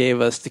place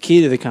gave us the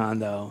key to the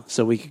condo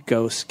so we could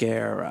go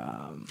scare,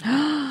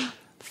 I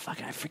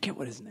forget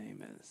what his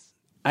name is.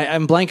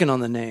 I'm blanking on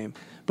the name,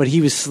 but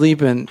he was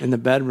sleeping in the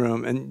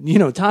bedroom,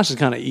 and Tosh is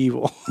kind of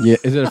evil. Yeah,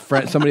 is it a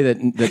friend? Somebody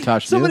that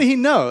touched Somebody you? he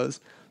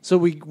knows. So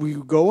we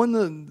go in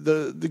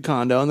the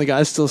condo, and the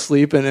guy's still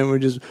sleeping, and we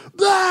just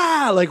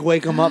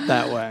wake him up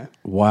that way,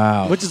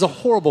 Wow. which is a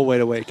horrible way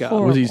to wake up.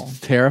 Was he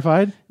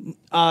terrified?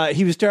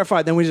 He was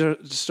terrified. Then we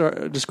just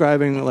started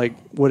describing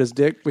what his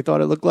dick we thought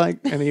it looked like,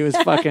 and he was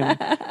fucking.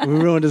 We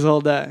ruined his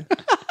whole day.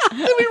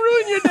 Did we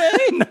ruin your day?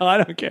 No,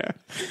 I don't care.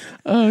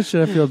 Oh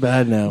shit! I feel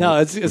bad now. No,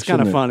 it's We kind of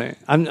shouldn't have- funny.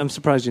 I'm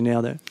surprised you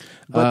nailed it.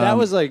 But that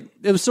was it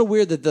was so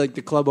weird that the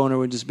club owner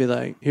would just be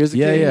like, "Here's the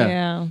key." Yeah.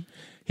 Yeah.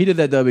 He did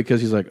that though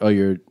because he's like, "Oh,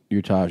 you're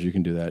Tosh. You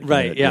can do that."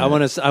 Right. Yeah.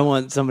 I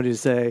want somebody to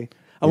say.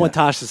 I want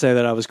Tosh to say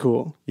that I was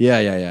cool.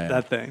 Yeah.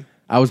 That thing.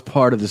 I was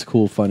part of this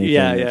cool, funny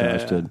Yeah, thing that yeah,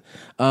 Tosh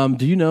did.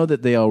 Do you know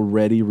that they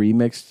already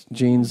remixed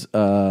Gene's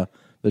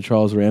the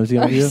Charles Ramsey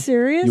Are audio? you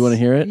serious? You want to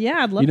hear it?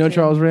 Yeah, I'd love You know to.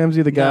 Charles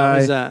Ramsey, the guy,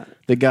 who's that?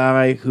 the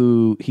guy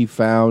who he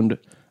found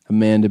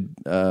Amanda.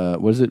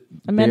 What is it?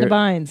 Amanda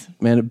Bynes.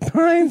 Amanda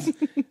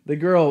Bynes, the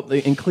girl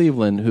in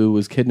Cleveland who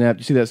was kidnapped.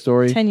 You see that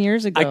story? 10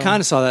 years ago. I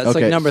kind of saw that. It's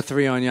Okay. like number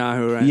 3 on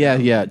Yahoo, right? Yeah,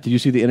 yeah. Did you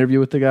see the interview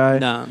with the guy?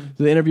 No.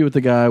 The interview with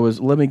the guy was,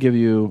 let me give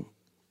you,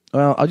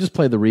 well, I'll just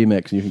play the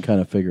remix and you can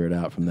kind of figure it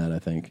out from that, I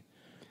think.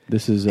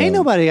 This is... Ain't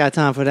nobody got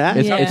time for that.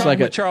 It's like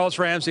a... Charles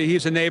Ramsey,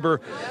 he's a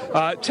neighbor.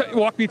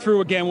 Walk me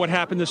through again what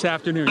happened this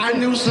afternoon. I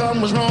knew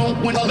something was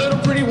wrong when a little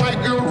pretty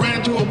white girl ran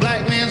into a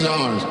black man's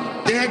arms.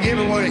 They're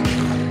giveaway.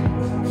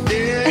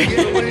 They're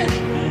giveaway.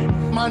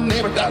 My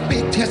neighbor got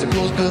big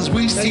testicles because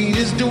we see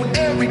this dude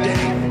every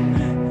day.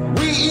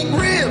 We eat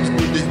ribs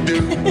with this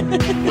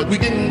dude. But we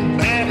didn't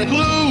have a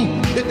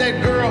clue that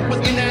that girl was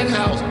in that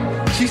house.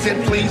 She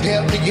said, please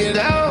help me get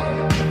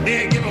out.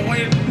 They're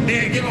giveaway.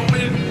 They're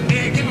giveaway.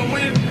 They're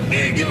giveaway.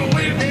 They're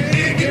giveaway.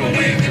 They're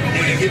giveaway.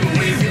 They're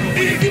giveaway.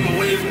 They're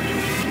giveaway.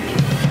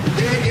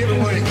 They're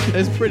giveaway.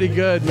 It's pretty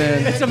good,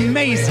 man. It's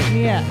amazing.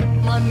 Yeah.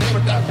 My neighbor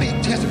got big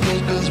testicles.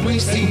 testicles, cause we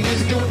see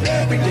this dude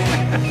every day.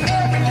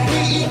 We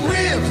eat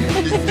ribs,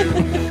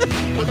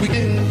 but we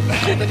didn't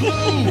have the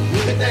clue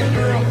that that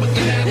girl was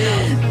in that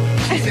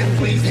house. She said,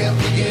 please help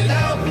me get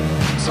out.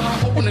 So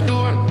I open the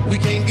door, we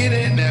can't get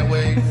in that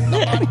way.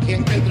 Nobody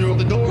can get through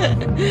the door,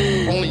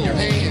 only your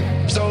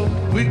hand. So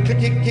we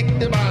kick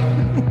the bottom.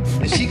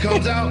 And she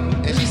comes out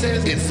and she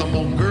says, it's some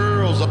old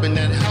girls up in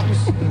that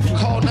house.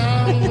 Call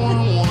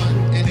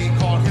 911 and they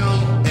called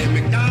him and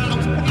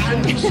McDonald's.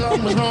 I knew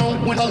something was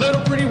wrong when a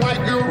little pretty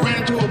white girl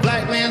ran into a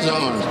black man's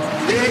arms.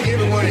 Yeah, give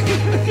it away.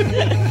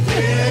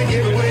 Yeah,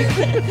 give it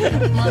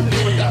away. My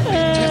neighbor got me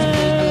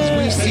testicles cause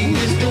we see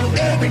this dude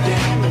every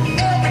day.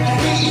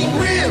 We eat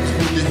ribs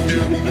with this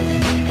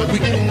dude, but we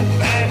didn't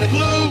have the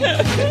clue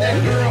that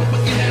that girl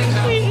was in that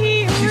house. We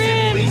eat She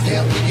said, please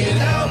help me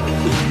get out.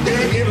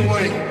 Yeah, give it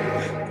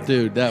away.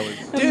 Dude, that was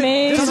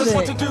amazing. Tell us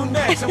what to do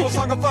next, and we'll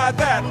songify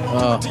that.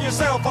 Do it to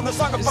yourself on the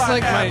Songify It's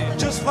like app.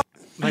 Just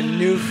my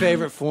new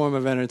favorite form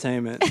of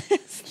entertainment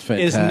is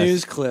fantastic.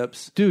 news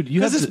clips. Dude,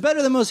 you because have it's to-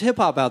 better than most hip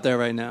hop out there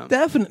right now.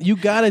 Definitely, you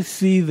got to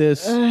see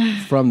this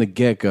from the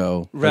get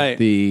go.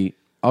 Right.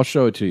 I'll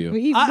show it to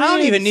you. I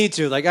don't even need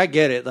to. Like, I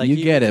get it. Like, You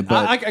get it,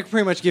 but- I can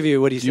pretty much give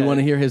you what he said. Do you want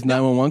to hear his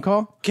 911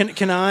 call?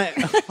 Can I?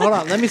 Hold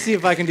on. Let me see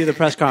if I can do the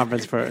press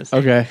conference first.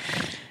 Okay.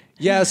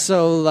 Yeah.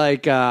 So,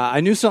 like,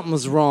 I knew something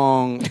was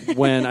wrong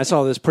when I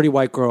saw this pretty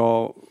white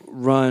girl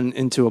run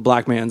into a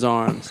black man's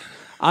arms.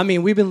 I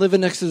mean, we've been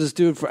living next to this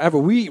dude forever.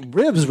 We eat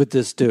ribs with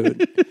this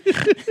dude.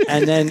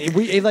 And then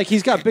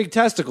he's got big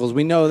testicles.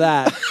 We know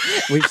that.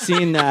 We've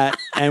seen that.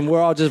 And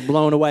we're all just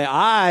blown away.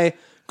 I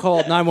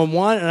called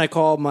 911 and I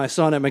called my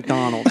son at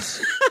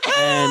McDonald's.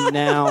 And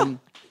now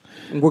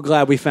we're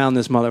glad we found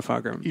this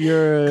motherfucker.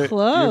 You're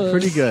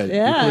pretty good.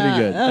 Yeah, You're pretty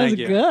good. that was Thank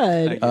you.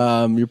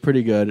 good. You're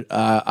pretty good.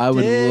 I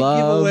would Dead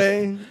love.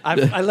 giveaway.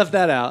 I left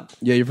that out.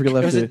 Yeah, you forgot It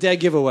left was a dead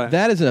giveaway.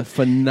 That is a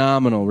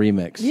phenomenal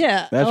remix.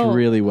 Yeah. That's Oh.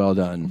 really well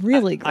done.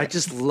 Really great. I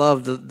just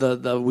love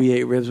the we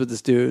ate ribs with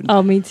this dude.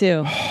 Oh, me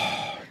too.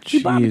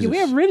 Dude, barbecue. Jesus. We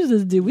have ribs with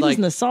this dude. We Like-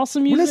 listen to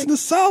salsa music.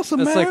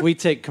 salsa, It's like we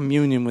take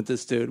communion with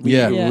this dude. We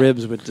Yeah. eat Yeah.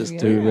 ribs with this dude.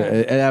 Dude,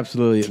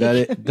 absolutely.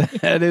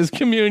 That is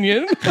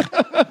communion.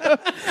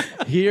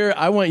 Here,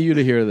 I want you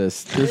to hear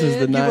this. This is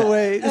the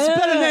Giveaway. It's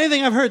better than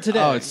anything I've heard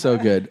today. Oh, it's so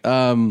good.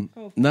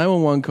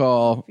 911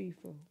 call.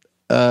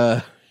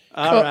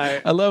 All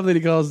right. I love that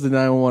he calls the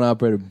 911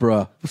 operator,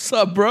 bruh. What's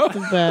up, bro? The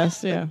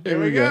best, yeah. Here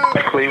we go.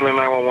 Cleveland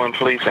 911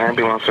 police,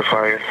 ambulance to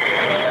fire.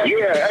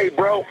 Yeah, hey,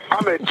 bro,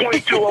 I'm at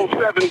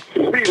 2207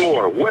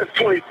 Seymour, West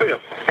 25th.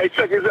 Hey,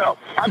 check this out.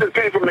 I just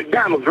came from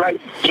McDonald's, right?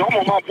 So I'm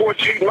on my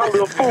porch eating my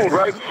little food,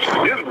 right?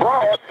 This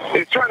broad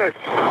is trying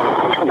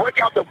to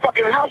break out the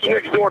fucking house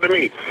next door to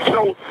me.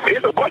 So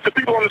there's a bunch of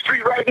people on the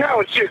street right now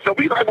and shit. So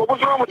we like, well,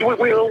 what's wrong with you?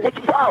 What's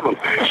the problem?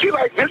 She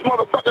like, this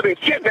motherfucker done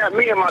kidnapped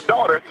me and my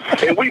daughter,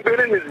 and we've been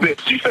in this bitch.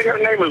 She say her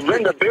name is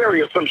Linda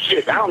Berry or some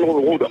shit. I don't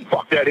know who the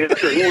fuck that is.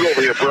 Just move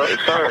over here, bro.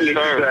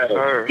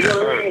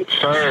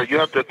 Sir, you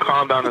have to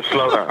calm down and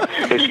slow down.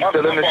 Is she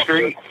still in the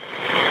street?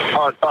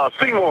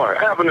 Seymour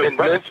Avenue.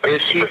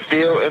 Is she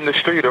still in the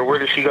street, or where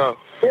did she go?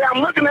 Yeah,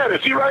 I'm looking at her.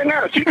 She right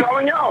now. She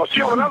calling y'all.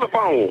 She on another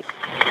phone.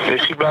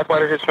 Is she black,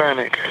 white, or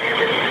Hispanic?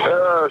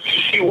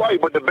 She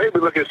white, but the baby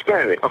look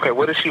Hispanic. Okay,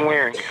 what is she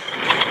wearing?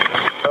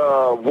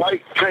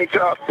 White tank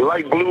top,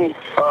 light blue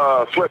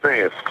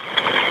sweatpants.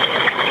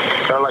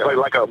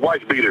 Like a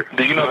wife beater.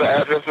 Do you know the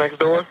address next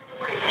door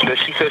that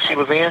she said she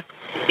was in?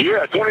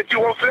 Yeah,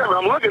 2207.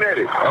 I'm looking at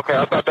it. Okay,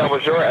 I thought that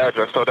was your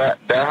address. So that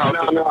house.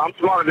 No, I'm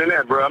smarter than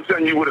that, bro. I'm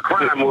telling you where the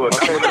crime was.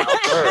 Okay, now,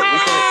 sir, we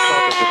can't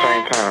talk at the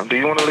same time. Do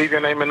you want to leave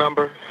your name and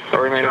number?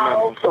 Or your name and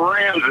number?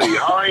 Ramsey,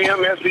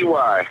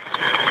 R-A-M-S-E-Y.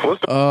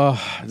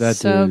 Oh, that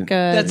So dude.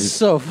 good. That's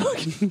so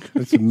fucking.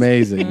 That's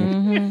amazing. He's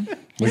an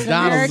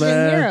McDonald's,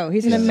 American hero.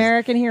 He's an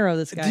American hero,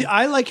 this guy.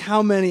 I like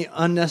how many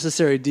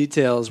unnecessary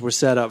details were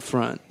set up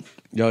front.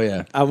 Oh,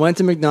 yeah. I went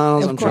to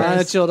McDonald's. Of I'm trying to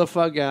course. chill the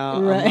fuck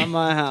out. Right. I'm at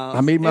my house.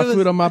 I'm eating my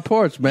food on my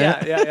porch,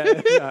 man.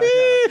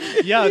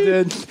 Yeah,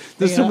 dude.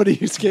 There's somebody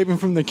escaping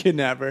from the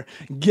kidnapper.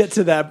 Get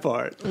to that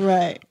part.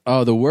 Right.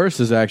 Oh, the worst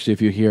is actually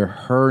if you hear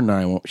her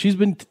 911. She's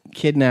been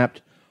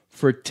kidnapped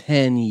for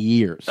 10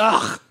 years.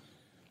 Ugh.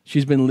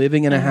 She's been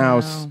living in a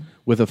house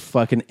with a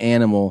fucking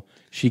animal.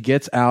 She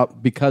gets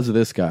out because of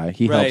this guy.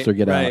 He helps her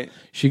get out.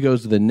 She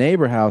goes to the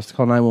neighbor house to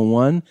call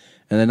 911,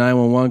 and the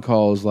 911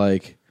 call is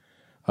like,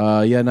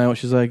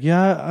 she's like,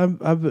 yeah,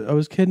 I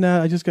was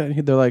kidnapped. I just got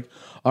here. They're like,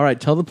 all right,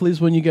 tell the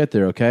police when you get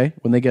there, okay?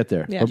 When they get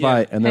there. Yeah.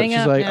 Bye-bye. And then Hang she's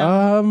up like,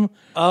 now.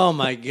 Oh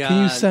my God.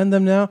 can you send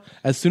them now?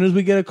 As soon as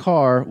we get a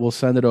car, we'll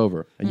send it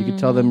over. And you can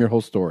tell them your whole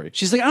story.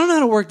 She's like, I don't know how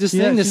to work this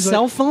thing. This she's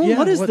cell like, phone? yeah,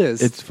 what is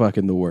this? It's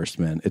fucking the worst,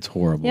 man. It's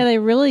horrible. Yeah, they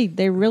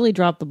really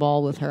dropped the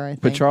ball with her, I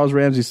think. But Charles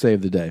Ramsey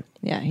saved the day.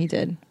 Yeah, he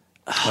did.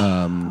 He's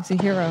a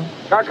hero.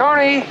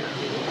 Carconi!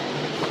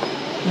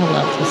 I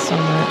love this so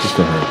much. Just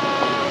to her.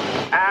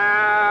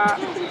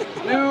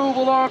 Nous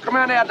voulons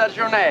commander à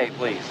déjeuner,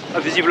 please.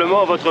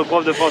 Visiblement, votre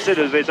prof de français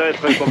devait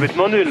être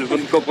complètement nul. Vous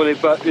ne comprenez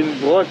pas une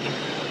broche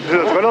de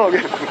notre langue.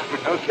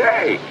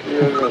 Okay.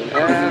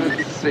 And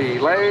let's see.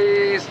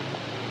 Ladies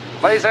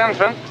and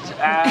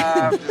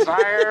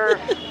Desire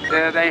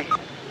the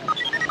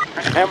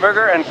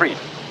hamburger and free.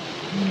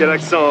 Quel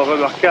accent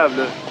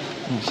remarquable.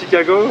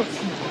 Chicago?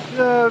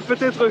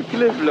 Peut-être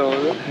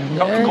Cleveland.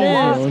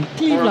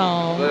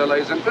 Cleveland.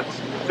 Ladies and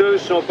gents. 2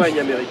 champagnes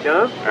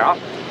américains. Yeah.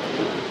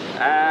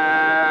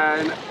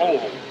 And,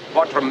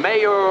 votre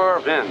meilleur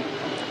vin.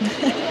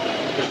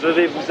 Je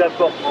vais vous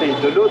apporter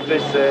de l'eau de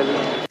vaisselle.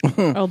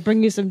 I'll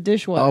bring you some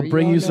dishwater. I'll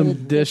bring you won't know some the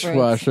difference.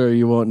 dishwasher.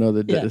 You won't know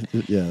the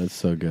Yeah. yeah, that's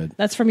so good.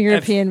 That's from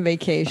European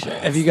Vacation.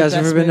 Have you guys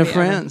ever been to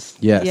France?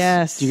 Yes.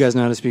 Yes. Do you guys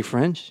know how to speak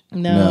French?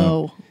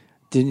 No.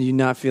 Did you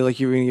not feel like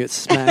you were going to get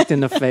smacked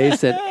in the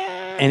face at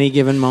any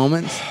given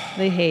moment?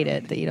 They hate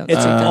it that you don't It's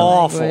speak their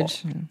awful.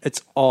 language.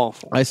 It's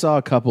awful. I saw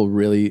a couple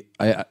really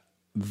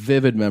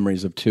vivid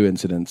memories of 2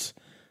 incidents.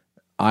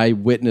 I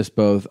witnessed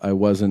both. I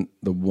wasn't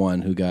the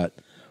one who got.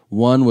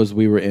 One was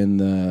we were in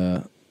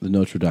the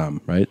Notre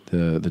Dame, right?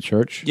 The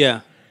church.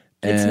 Yeah.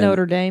 It's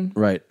Notre Dame.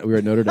 Right. We were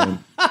at Notre Dame.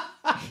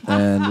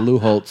 And Lou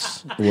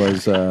Holtz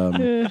was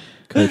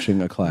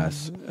coaching a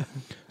class.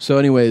 So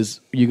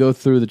anyways, you go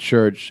through the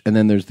church and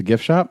then there's the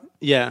gift shop.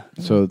 Yeah.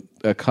 So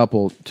a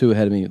couple, 2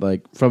 ahead of me,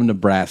 like from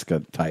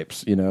Nebraska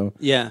types, you know?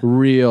 Yeah.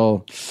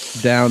 Real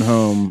down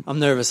home. I'm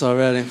nervous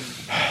already.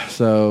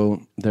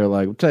 So they're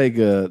like, we'll take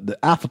the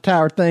Eiffel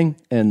Tower thing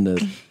and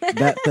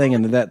that thing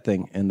and that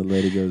thing. And the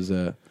lady goes,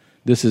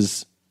 this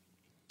is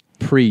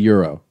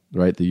pre-Euro,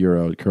 right? The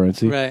Euro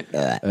currency.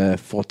 Right.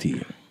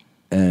 40.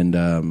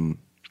 And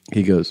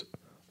he goes,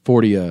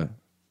 $40.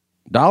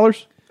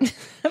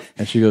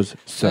 And she goes,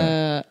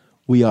 sir,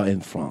 we are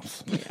in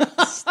France.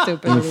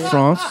 Stupid. In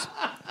France,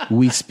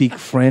 we speak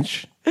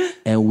French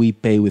and we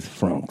pay with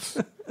francs.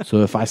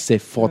 So if I say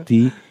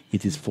 40,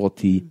 it is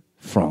 40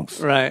 francs.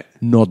 Right.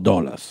 No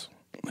dollars.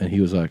 And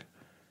he was like,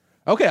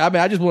 okay, I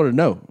mean, I just wanted to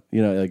know.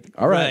 You know, like,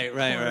 all right.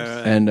 Right.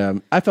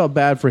 And I felt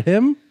bad for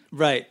him.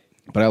 Right.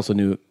 But I also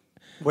knew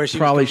Where she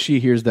probably she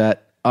hears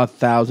that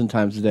 1,000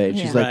 times a day. And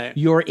she's like, Right.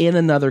 you're in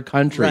another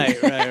country.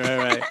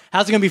 Right.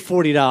 How's it going to be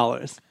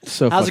 $40?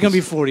 So How's it fucking-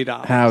 going to be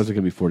 $40? How is it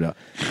going to be $40?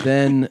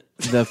 Then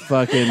the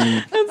fucking...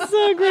 That's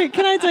so great.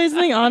 Can I tell you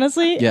something?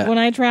 Honestly, Yeah. when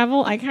I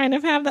travel, I kind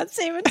of have that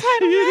same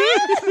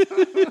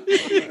entitlement.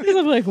 Because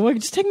I'm like, well,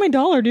 just take my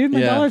dollar, dude. My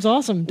Yeah. dollar's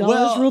awesome.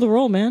 Dollars rule the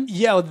world, man.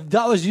 Yeah, well,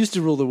 dollars used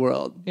to rule the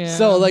world. Yeah.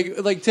 So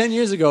like 10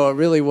 years ago, it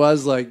really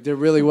was like there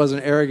really was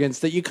an arrogance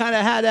that you kind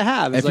of had to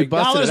have. It's If you like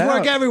busted dollars it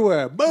work out.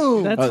 everywhere.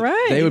 Boom.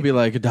 They would be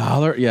like,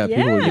 $1? Yeah,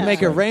 people would You get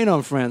make it upset. rain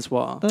on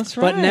Francois. That's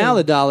But right. now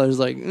the dollar's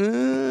like,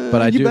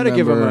 But I you do better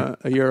give him remember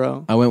a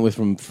euro. I went with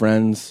some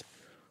friends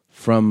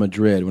from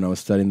Madrid when I was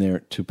studying there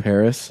to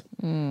Paris,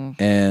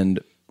 and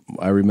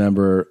I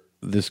remember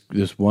this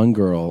one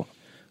girl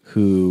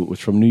who was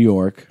from New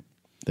York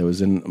that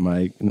was in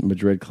my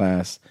Madrid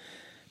class,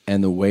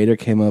 and the waiter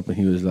came up and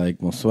he was like,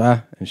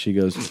 "Bonsoir," and she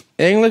goes,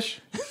 "English,"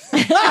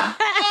 and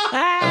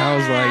I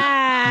was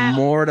like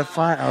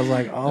mortified. I was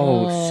like,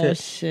 "Oh,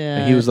 shit!"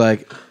 And he was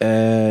like,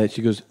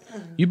 "She goes."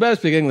 You better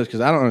speak English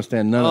because I don't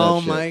understand none of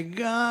that shit. my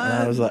God.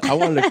 And I was like, I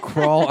wanted to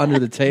crawl under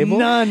the table.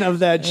 None of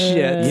that shit.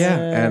 Yeah.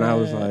 And I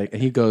was like,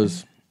 and he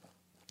goes,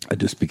 I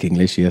do speak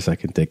English. Yes, I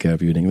can take care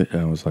of you in English.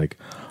 And I was like,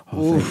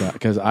 oh, thank God.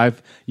 Because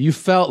you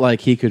felt like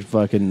he could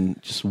fucking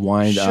just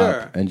wind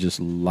Sure. up and just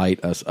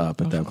light us up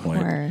at that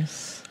point.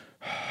 Course.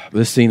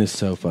 This scene is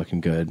so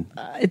fucking good.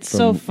 It's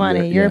so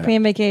funny. Yeah.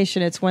 European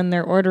Vacation, it's when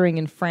they're ordering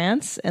in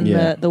France, and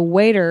Yeah. the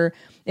waiter,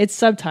 it's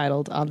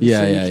subtitled,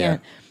 obviously. Yeah, you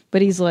can't.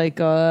 But he's like,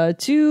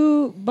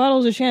 2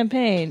 bottles of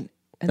champagne.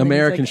 And then he's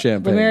American like,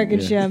 champagne, American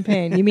yeah.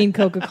 champagne. You mean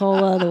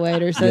Coca-Cola? The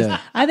waiter says. Yeah.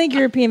 I think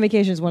European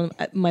Vacation is one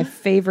of my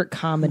favorite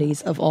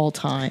comedies of all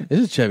time.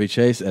 This is Chevy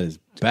Chase at his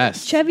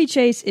best. Chevy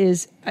Chase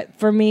is,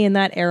 for me in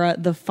that era,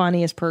 the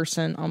funniest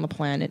person on the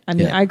planet. I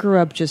mean, Yeah. I grew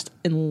up just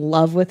in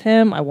love with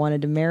him. I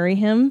wanted to marry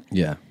him.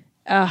 Yeah.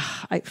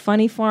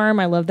 Funny Farm,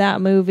 I love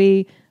that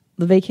movie.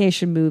 The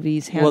vacation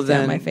movies, hands Well, down,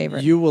 then my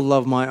favorite. you will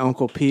love my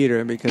Uncle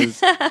Peter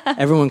because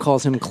everyone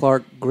calls him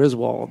Clark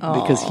Griswold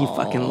because he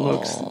fucking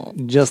looks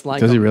just like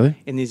Does he him really?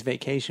 in these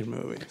vacation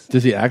movies.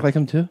 Does he act like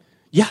him too?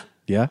 Yeah.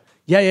 Yeah.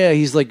 Yeah.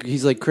 He's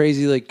like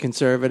crazy, like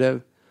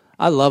conservative.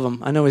 I love him.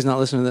 I know he's not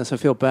listening to this. I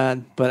feel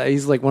bad, but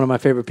he's like one of my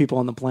favorite people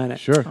on the planet.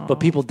 Sure. But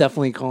people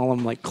definitely call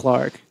him like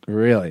Clark.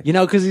 Really? You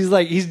know, because he's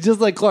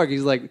just like Clark.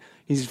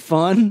 He's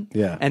fun.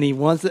 Yeah. And he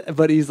wants it,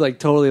 but he's like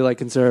totally like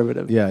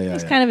conservative. Yeah.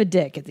 He's kind of a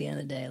dick at the end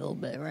of the day, a little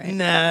bit, right?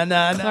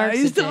 Nah. Clark's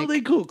He's a dick.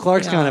 totally cool.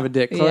 Clark's Yeah. kind of a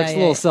dick. Clark's Yeah, a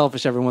little yeah.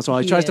 selfish every once in a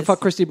while. He He tries to is. fuck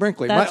Christy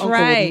Brinkley. That's my uncle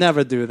right. would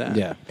never do that.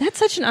 Yeah. That's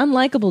such an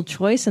unlikable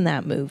choice in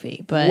that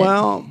movie, but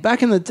Well,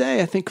 back in the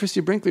day, I think Christy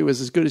Brinkley was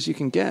as good as you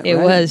can get. it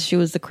right? was. She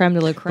was the creme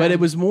de la creme. But it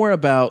was more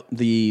about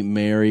the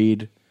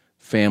married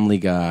family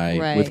guy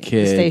Right. with The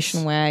kids.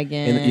 station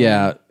wagon.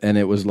 And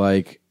it was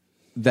like,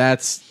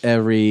 that's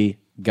every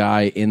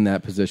guy in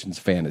that position's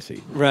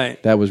fantasy.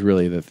 Right. That was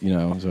really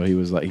so he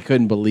was like, he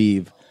couldn't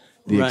believe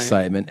the Right.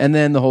 excitement. And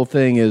then the whole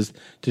thing is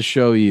to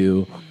show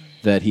you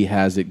that he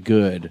has it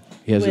good.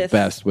 He has it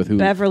best with who?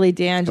 Beverly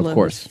D'Angelo, Of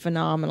course. who's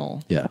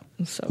phenomenal. Yeah.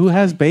 So who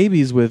has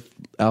babies with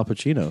Al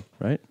Pacino,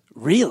 right?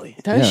 Really?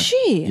 Does Yeah.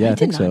 she? Yeah, I I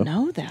think did so. not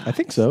know that. I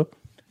think so.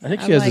 I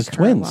think she has his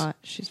twins. A lot.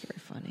 She's very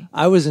funny.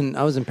 I was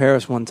in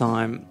Paris one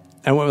time.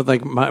 I went with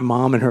like my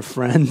mom and her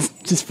friends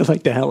just for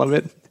like the hell of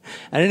it.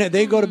 And then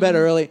they go to bed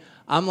early.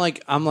 I'm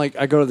like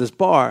I go to this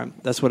bar.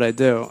 That's what I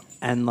do.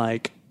 And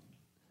like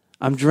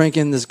I'm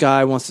drinking. This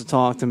guy wants to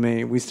talk to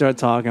me. We start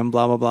talking.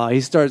 Blah blah blah.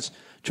 He starts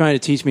trying to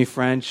teach me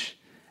French.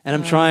 And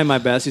I'm trying my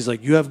best. He's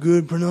like, you have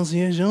good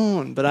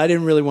pronunciation. But I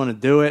didn't really want to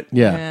do it.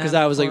 Yeah. Because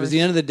I was like, it was the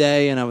end of the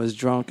day and I was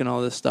drunk and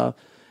all this stuff.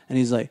 And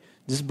he's like,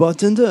 this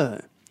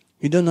bartender,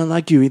 he does not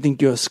like you. He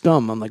think you're a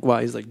scum. I'm like,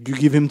 why? He's like, you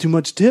give him too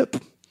much tip.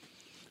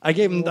 I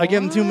gave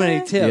him too many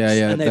tips.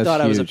 Yeah, and they that's thought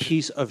I was a huge.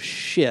 piece of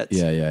shit.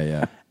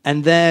 Yeah.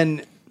 And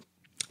then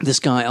this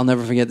guy, I'll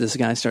never forget, this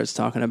guy starts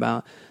talking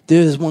about,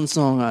 there's one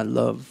song I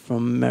love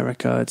from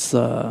America. It's,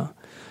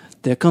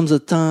 there comes a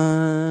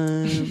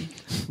time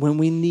when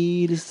we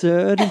need a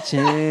certain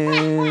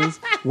chance,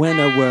 when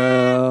the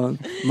world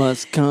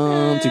must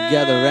come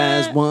together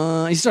as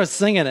one. He starts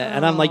singing it,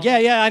 and I'm like,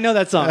 yeah, I know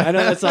that song. I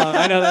know that song.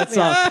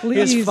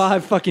 Here's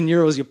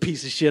 €5, you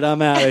piece of shit.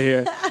 I'm out of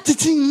here.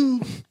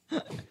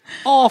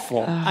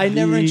 Awful. I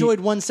never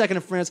enjoyed 1 second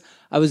of France.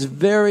 I was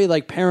very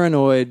like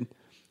paranoid.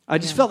 I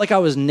just felt like I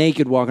was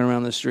naked walking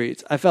around the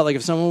streets. I felt like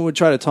if someone would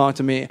try to talk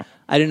to me,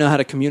 I didn't know how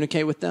to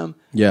communicate with them.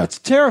 Yeah. It's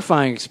a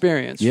terrifying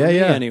experience for me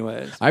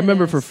anyways. I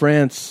remember for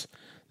France,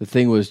 the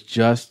thing was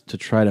just to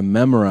try to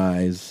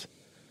memorize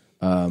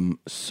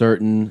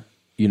certain,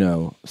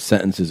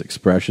 sentences,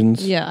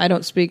 expressions. Yeah, I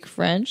don't speak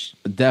French.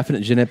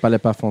 Definite, je ne parle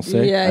pas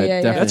français. Yeah. I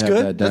definitely That's have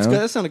good. That That's down.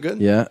 good. That sounded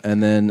good. Yeah,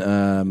 and then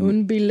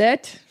Un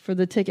billet for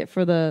the ticket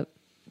for the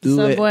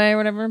subway or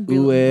whatever.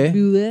 Où est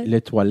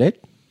les toilettes?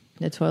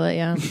 The toilet,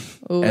 yeah.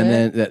 Ooh,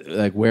 And then,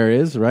 like, where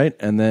is, right?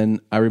 And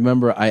then I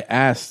remember I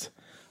asked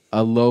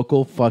a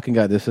local fucking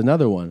guy, this is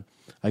another one.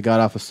 I got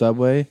off a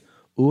subway,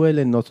 où est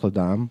le Notre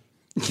Dame?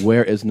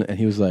 Where is, and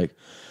he was like,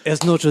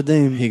 it's Notre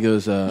Dame. He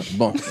goes,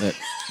 bon.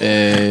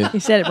 He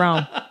said it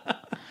wrong.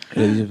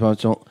 And he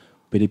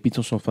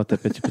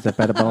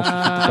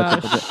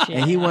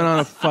went on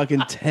a fucking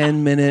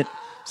 10-minute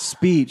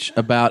speech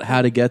about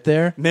how to get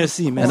there.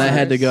 Merci. And I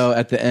had to go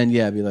at the end,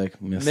 be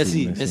like,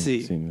 merci.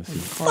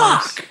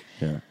 Fuck.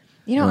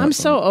 Yeah. I'm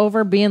so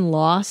over being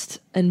lost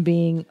and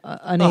being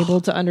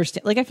unable to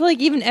understand. Like, I feel like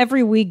even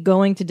every week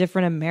going to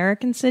different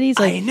American cities,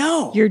 like, I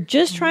know. You're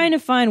just trying to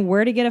find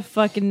where to get a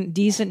fucking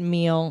decent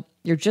meal.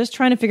 You're just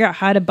trying to figure out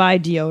how to buy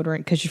deodorant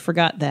because you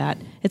forgot that.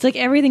 It's like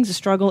everything's a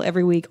struggle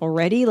every week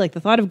already. Like,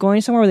 the thought of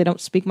going somewhere where they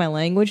don't speak my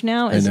language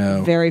now is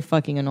very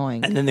fucking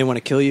annoying. And then they want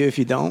to kill you if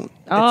you don't.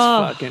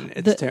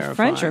 It's the terrifying.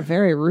 French are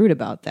very rude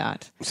about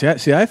that.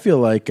 See, I feel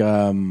like,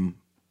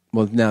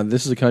 well, now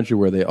this is a country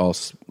where a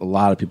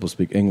lot of people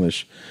speak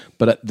English,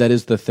 but that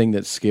is the thing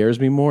that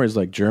scares me more is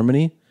like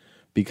Germany,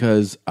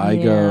 because I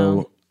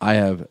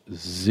have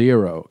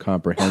zero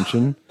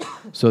comprehension.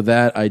 So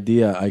that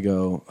idea, I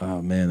go,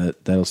 oh man,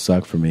 that'll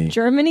suck for me.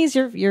 Germany's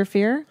your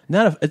fear?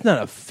 It's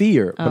not a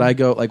fear, but I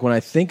go, like, when I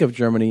think of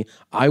Germany,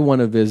 I want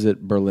to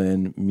visit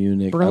Berlin,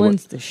 Munich.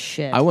 Berlin's the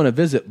shit. I want to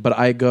visit, but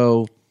I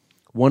go,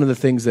 one of the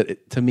things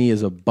that to me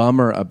is a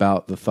bummer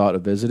about the thought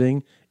of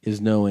visiting is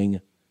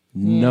knowing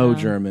no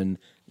German,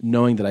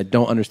 knowing that I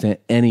don't understand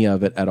any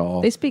of it at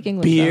all. They speak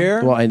English.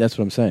 Beer. Well, that's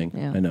what I'm saying.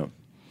 Yeah. I know.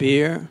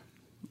 Beer,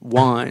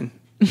 wine.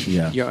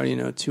 Yeah. You already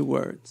know 2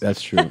 words.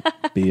 That's true.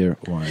 Beer,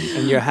 wine.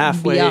 And you're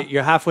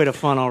halfway to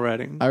fun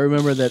already. I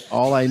remember that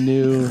all I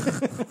knew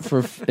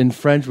in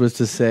French was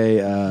to say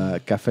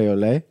café au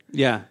lait.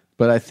 Yeah.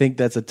 But I think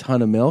that's a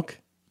ton of milk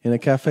in a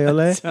café au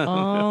lait.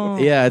 Oh.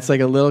 Yeah, it's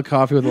like a little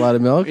coffee with a lot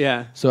of milk.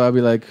 Yeah. So I'd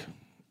be like,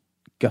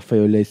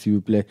 café au lait, s'il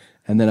vous plaît.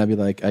 And then I'd be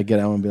like, I get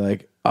out and be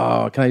like,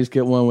 oh, can I just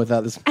get one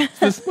without this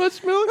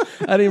much milk?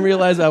 I didn't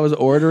realize I was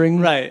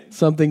ordering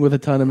something with a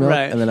ton of milk.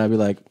 Right. And then I'd be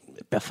like,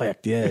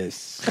 perfect,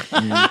 yes.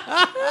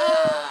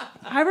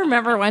 I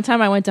remember one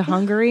time I went to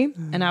Hungary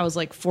and I was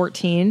like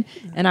 14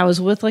 and I was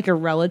with like a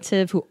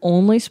relative who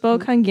only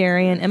spoke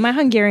Hungarian, and my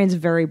Hungarian's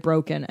very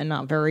broken and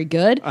not very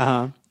good.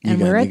 And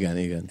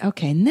Igen.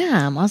 Okay,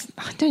 nem, az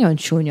nagyon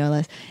csúnya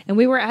lesz. And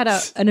we were at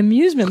an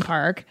amusement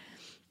park,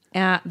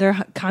 at their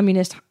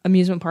communist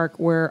amusement park,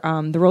 where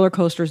the roller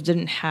coasters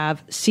didn't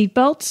have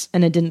seatbelts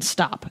and it didn't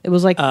stop. It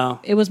was like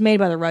it was made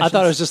by the Russians. I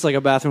thought it was just like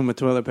a bathroom with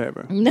toilet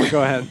paper.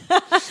 Go ahead.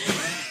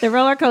 The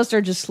roller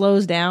coaster just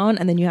slows down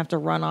and then you have to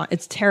run on.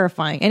 It's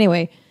terrifying.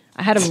 Anyway,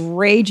 I had a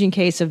raging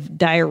case of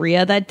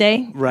diarrhea that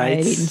day. Right. I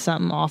had eaten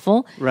something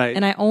awful. Right.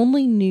 And I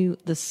only knew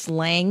the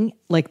slang,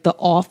 like the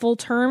awful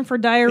term for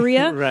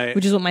diarrhea, Right.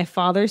 which is what my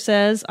father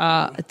says.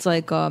 It's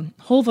like,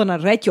 holvana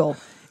retjo.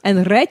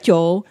 And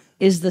retjo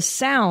is the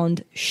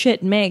sound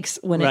shit makes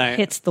when it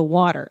hits the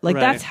water. Like,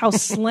 that's how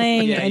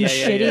slang and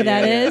shitty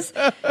that is.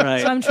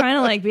 Right. So I'm trying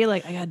to like be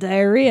like, I got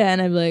diarrhea.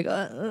 And I'm like,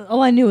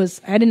 all I knew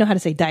was, I didn't know how to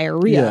say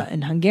diarrhea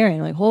in Hungarian.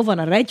 I'm like,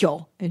 holvana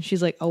retjo. And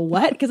she's like, a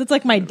what? Because it's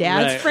like my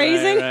dad's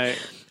phrasing. Right.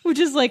 Which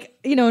is like,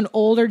 an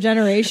older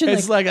generation.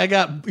 It's like I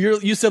got,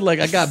 you said like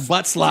I got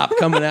butt slop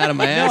coming out of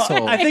my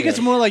asshole. I think it's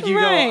more like you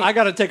go, I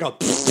got to take a...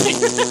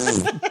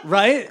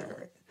 right?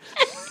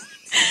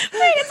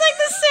 Wait, it's like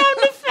the sound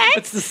effect. what?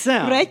 It's the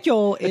sound.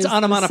 Reggio is It's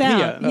onomatopoeia. the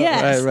sound. Oh,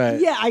 Yes. right.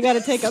 Yeah, I got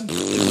to take a...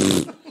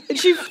 And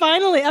she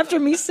finally, after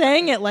me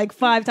saying it like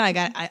 5 times,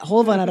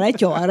 hold on,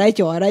 Reggio.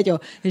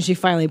 And she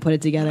finally put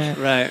it together.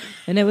 Right.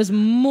 And it was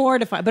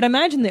mortifying. But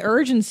imagine the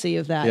urgency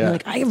of that. Yeah.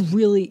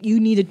 You're like, you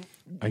need to...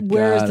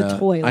 Where's the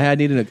toilet?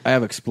 I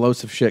have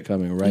explosive shit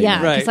coming right Yeah,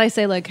 now. because I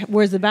say, like,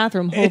 where's the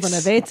bathroom? Hold on,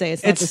 Avete.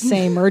 It's not the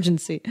same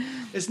urgency.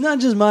 It's not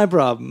just my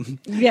problem.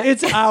 Yeah.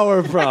 It's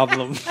our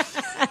problem.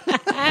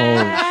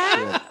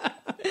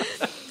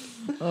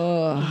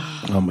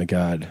 Oh my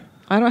god.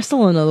 I still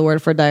don't know the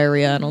word for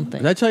diarrhea, I don't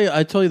think. Did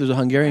I tell you there's a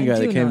Hungarian guy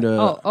that came to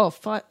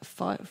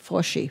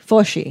Foshi.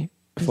 Foshi.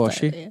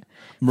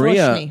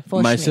 Maria,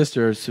 Foshni. my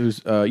sister,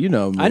 who's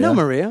Maria. I know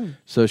Maria.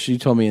 So she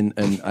told me, and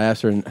I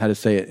asked her how to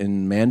say it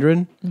in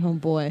Mandarin. Oh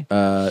boy. And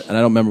I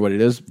don't remember what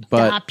it is,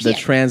 but the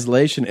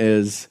translation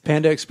is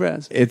Panda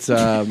Express. It's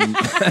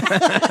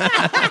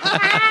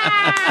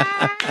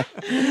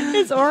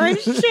It's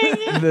orange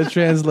chicken. the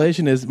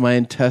translation is my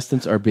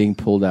intestines are being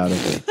pulled out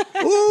of me.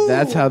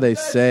 That's how they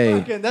say.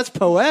 That's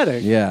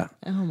poetic. Yeah.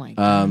 Oh my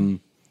god.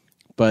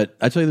 But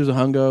I tell you, there's a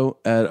hungo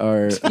at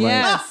our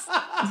Yes.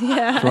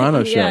 Yeah.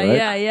 Toronto show, right?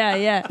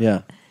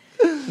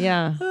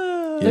 Yeah.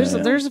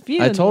 There's a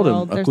few. I in told the him,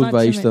 world. There's "Akud not too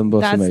vaishtam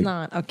many. That's bosameg."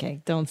 not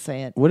okay. Don't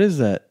say it. What is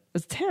that?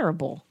 It's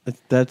terrible.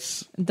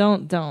 That's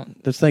Don't.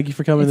 That's thank you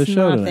for coming to It's the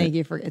show not, tonight. Thank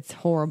you for. It's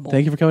horrible.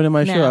 Thank you for coming to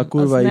my show.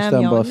 Akud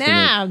vaishtam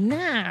bosameg.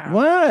 No.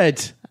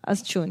 What?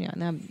 As chunya.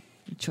 No.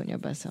 Chunya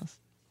besels.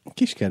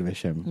 Kishkar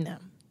veshem. No.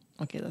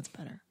 Okay, that's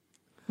better.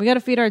 We got to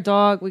feed our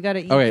dog. We got to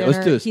eat Okay, dinner.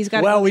 let's do this. He's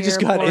got. Well, we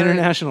just got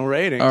international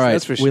ratings. All right,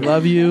 That's for sure. we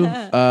love you.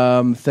 Thank you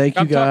I'm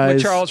talking guys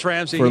with Charles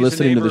Ramsey. for He's a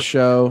listening to the neighbor.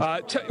 show.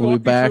 Walk We'll be me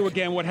back through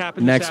again what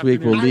happened next this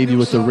week. We'll afternoon. leave you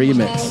with the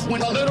remix.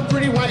 When a little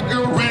pretty white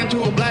girl ran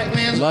to a black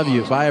man's Love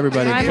you. Bye,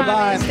 everybody. Bye,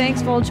 Mommies.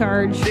 Thanks, full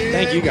charge.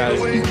 Thank you guys.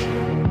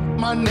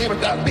 My neighbor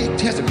got big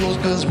testicles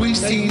cause we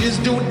see this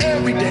dude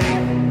every day.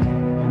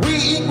 We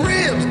eat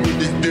ribs with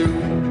this dude,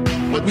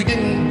 but we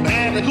didn't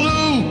have a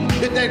clue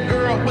that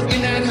girl was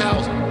in that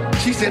house.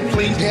 She said,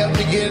 please help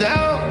me get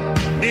out.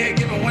 They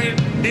give away,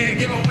 they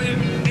give away,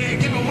 they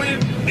give away,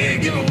 they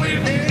give away,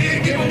 they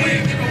give away,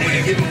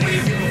 they give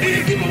away,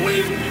 they give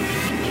away,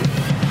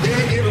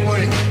 they give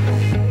away,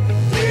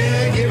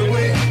 they give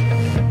away.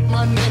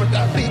 My neighbor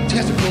got big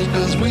testicles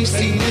cause we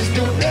see this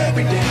dude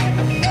every day.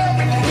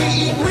 We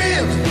eat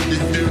ribs with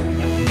this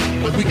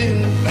dude, but we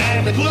didn't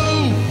have a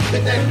clue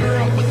that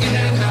girl was in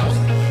that house.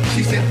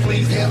 She said,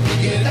 please help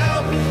me get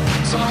out.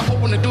 So I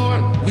opened the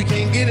door, we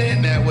can't get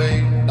in that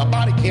way. The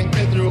body can't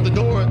get through the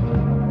door,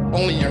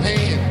 only your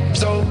hand.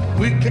 So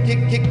we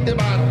kick the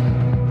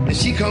bottom. And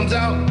she comes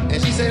out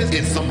and she says,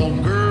 it's some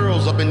old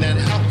girls up in that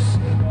house.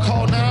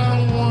 Call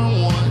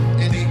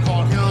 911 and they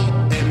called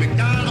him and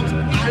McDonald's.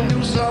 I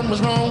knew something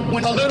was wrong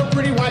when a little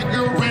pretty white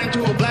girl ran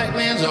to a black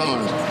man's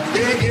arms.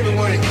 Yeah, give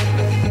away.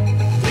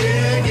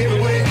 Yeah, give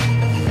away.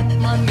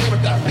 My neighbor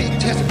got big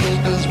testicles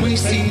cause we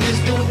see this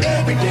dude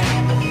every day.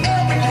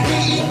 We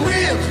eat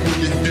ribs with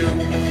this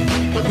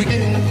dude, but we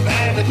didn't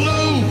have a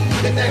clue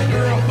that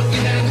girl was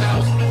in that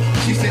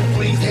house. She said,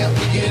 please help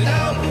me get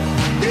out.